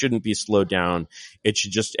 and it shouldn't be slowed down. It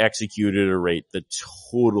should just execute at a rate that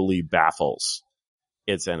totally baffles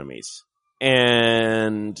its enemies.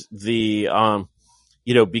 And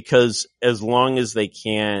because as long as they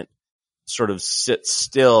can't sort of sit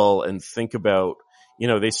still and think about,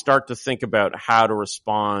 they start to think about how to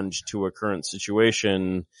respond to a current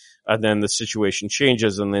situation, and then the situation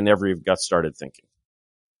changes, and they never even got started thinking.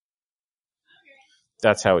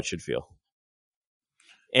 That's how it should feel.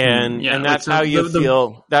 And that's how you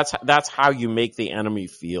feel. That's how you make the enemy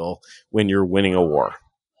feel when you're winning a war.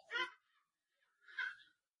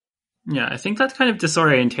 Yeah, I think that kind of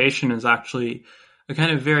disorientation is actually a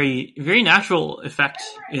kind of very, very natural effect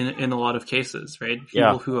in a lot of cases, right?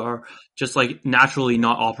 People who are just like naturally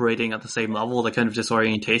not operating at the same level, the kind of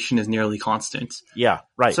disorientation is nearly constant. Yeah,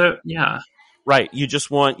 right. So, yeah. Right. You just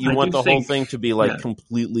want the whole thing to be like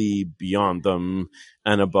completely beyond them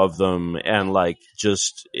and above them, and like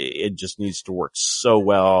it just needs to work so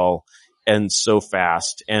well and so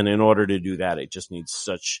fast. And in order to do that, it just needs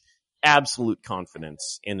such absolute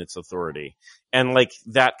confidence in its authority. And like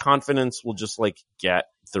that confidence will just like get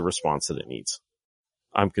the response that it needs.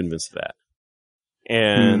 I'm convinced of that.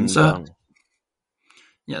 And so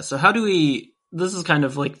how do we, this is kind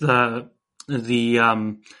of like the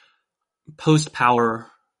post-power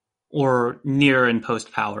or near and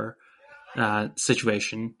post-power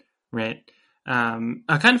situation, right?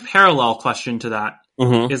 A kind of parallel question to that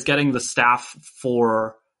is getting the staff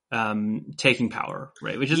for taking power,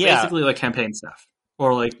 right? Which is basically like campaign staff.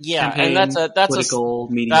 or like Yeah, campaign, and political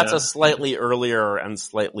media. that's a slightly earlier and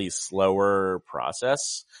slightly slower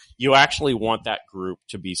process. You actually want that group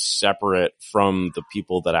to be separate from the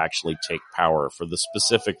people that actually take power for the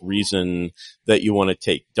specific reason that you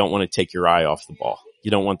don't want to take your eye off the ball. You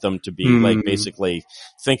don't want them to be like basically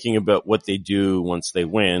thinking about what they do once they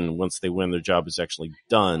win. Once they win, their job is actually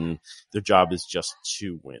done. Their job is just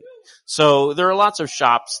to win. So there are lots of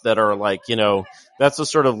shops that are like, that's a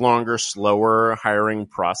sort of longer, slower hiring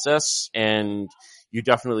process. And you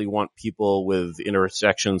definitely want people with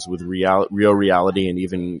intersections with real reality and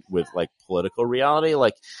even with like political reality.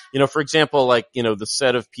 Like, for example, like, the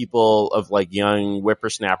set of people of like young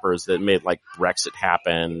whippersnappers that made like Brexit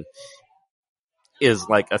happen is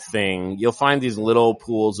like a thing. You'll find these little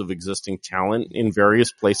pools of existing talent in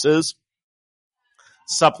various places,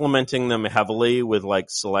 supplementing them heavily with like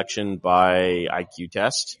selection by IQ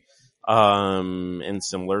test, and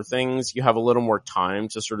similar things. You have a little more time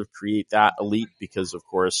to sort of create that elite because of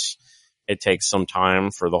course it takes some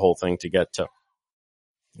time for the whole thing to get to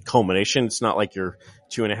culmination. It's not like your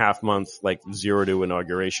 2.5 month, like 0 to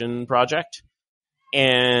inauguration project.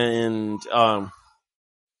 And,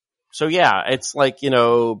 so yeah, it's like,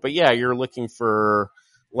 but yeah, you're looking for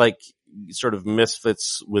like sort of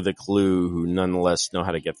misfits with a clue who nonetheless know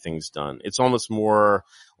how to get things done. It's almost more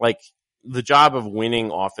like the job of winning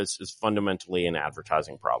office is fundamentally an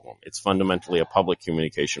advertising problem. It's fundamentally a public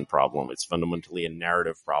communication problem. It's fundamentally a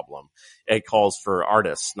narrative problem. It calls for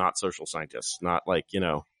artists, not social scientists, not like,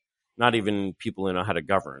 not even people who know how to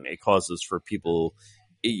govern. It calls for people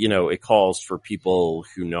who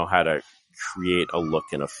know how to create a look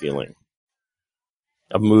and a feeling.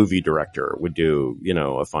 A movie director would do,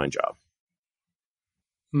 a fine job.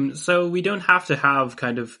 So we don't have to have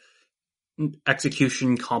kind of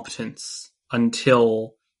execution competence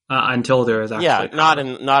until there is actually not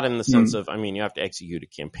in the sense of, you have to execute a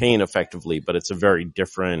campaign effectively, but it's a very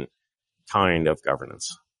different kind of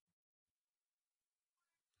governance.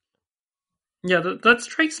 Yeah, that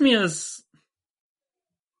strikes me as,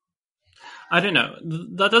 I don't know,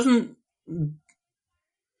 that doesn't,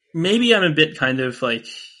 maybe I'm a bit kind of like,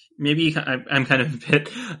 maybe I'm kind of a bit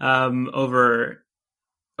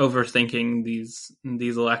overthinking these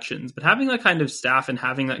elections, but having that kind of staff and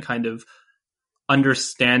having that kind of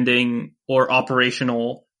understanding or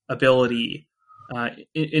operational ability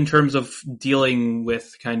in terms of dealing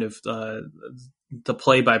with kind of the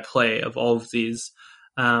play-by-play of all of these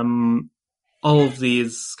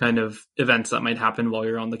kind of events that might happen while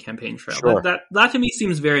you're on the campaign trail. Sure. That to me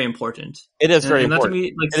seems very important. It is very important. And that to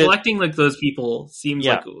me, like selecting like those people seems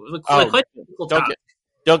like quite a difficult task.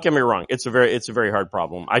 Don't get me wrong. It's a very hard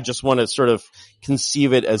problem. I just want to sort of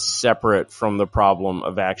conceive it as separate from the problem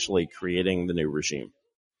of actually creating the new regime.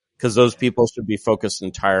 Because those people should be focused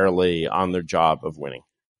entirely on their job of winning.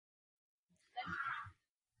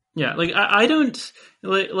 Yeah, like I don't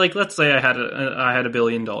like. Let's say I had $1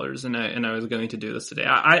 billion and I was going to do this today.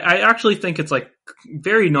 I actually think it's like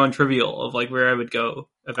very non-trivial of like where I would go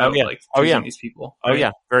about like choosing these people.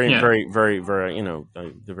 Right? Very, very,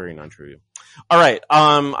 they're very non-trivial. All right,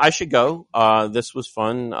 I should go. This was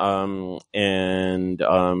fun, and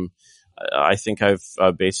I think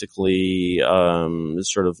I've basically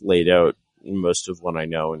sort of laid out most of what I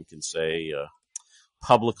know and can say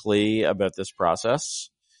publicly about this process.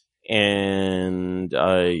 And,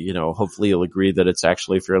 hopefully you'll agree that it's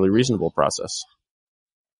actually a fairly reasonable process.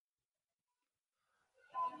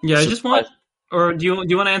 Yeah, I just want, or do you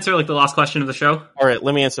want to answer like the last question of the show? All right,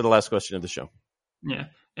 let me answer the last question of the show. Yeah.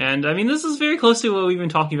 And I mean, this is very close to what we've been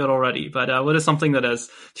talking about already, but what is something that has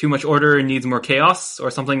too much order and needs more chaos,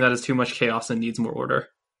 or something that has too much chaos and needs more order?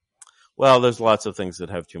 Well, there's lots of things that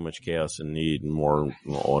have too much chaos and need more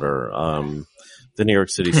order. The New York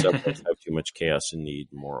City subways have too much chaos and need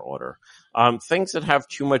more order. Things that have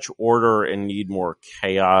too much order and need more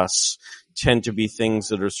chaos tend to be things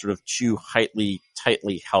that are sort of too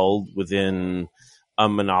tightly held within a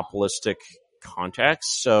monopolistic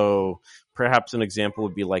context. So perhaps an example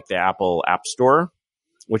would be like the Apple App Store,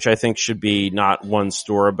 which I think should be not one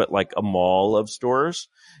store, but like a mall of stores.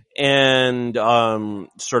 And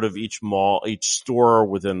sort of each store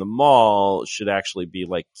within the mall should actually be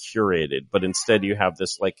like curated, but instead you have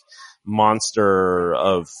this like monster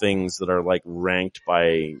of things that are like ranked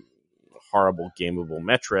by horrible gameable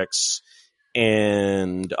metrics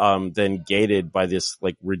and then gated by this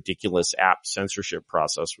like ridiculous app censorship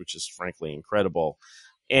process, which is frankly incredible.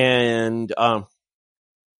 And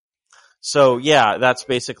so yeah, that's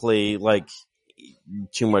basically like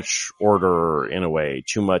too much order in a way,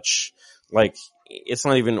 too much, like, it's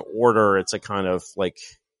not even order, it's a kind of like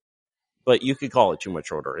but you could call it too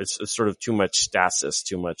much order. It's sort of too much stasis,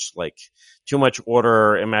 too much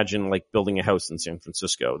order. Imagine like building a house in San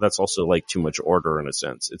Francisco. That's also like too much order in a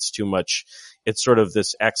sense. It's too much. It's sort of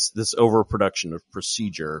this overproduction of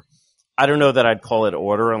procedure. I don't know that I'd call it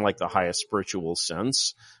order in like the highest spiritual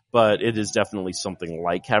sense, but it is definitely something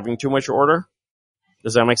like having too much order.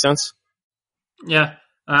 Does that make sense? Yeah,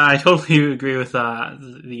 I totally agree with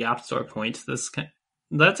the App Store point.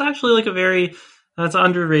 That's actually like that's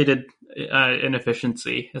underrated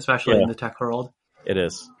inefficiency, especially in the tech world. It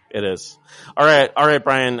is. All right,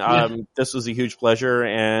 Brian. This was a huge pleasure,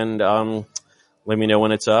 and let me know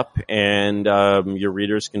when it's up. And your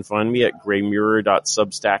readers can find me at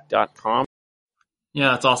graymirror.substack.com.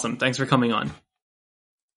 Yeah, that's awesome. Thanks for coming on.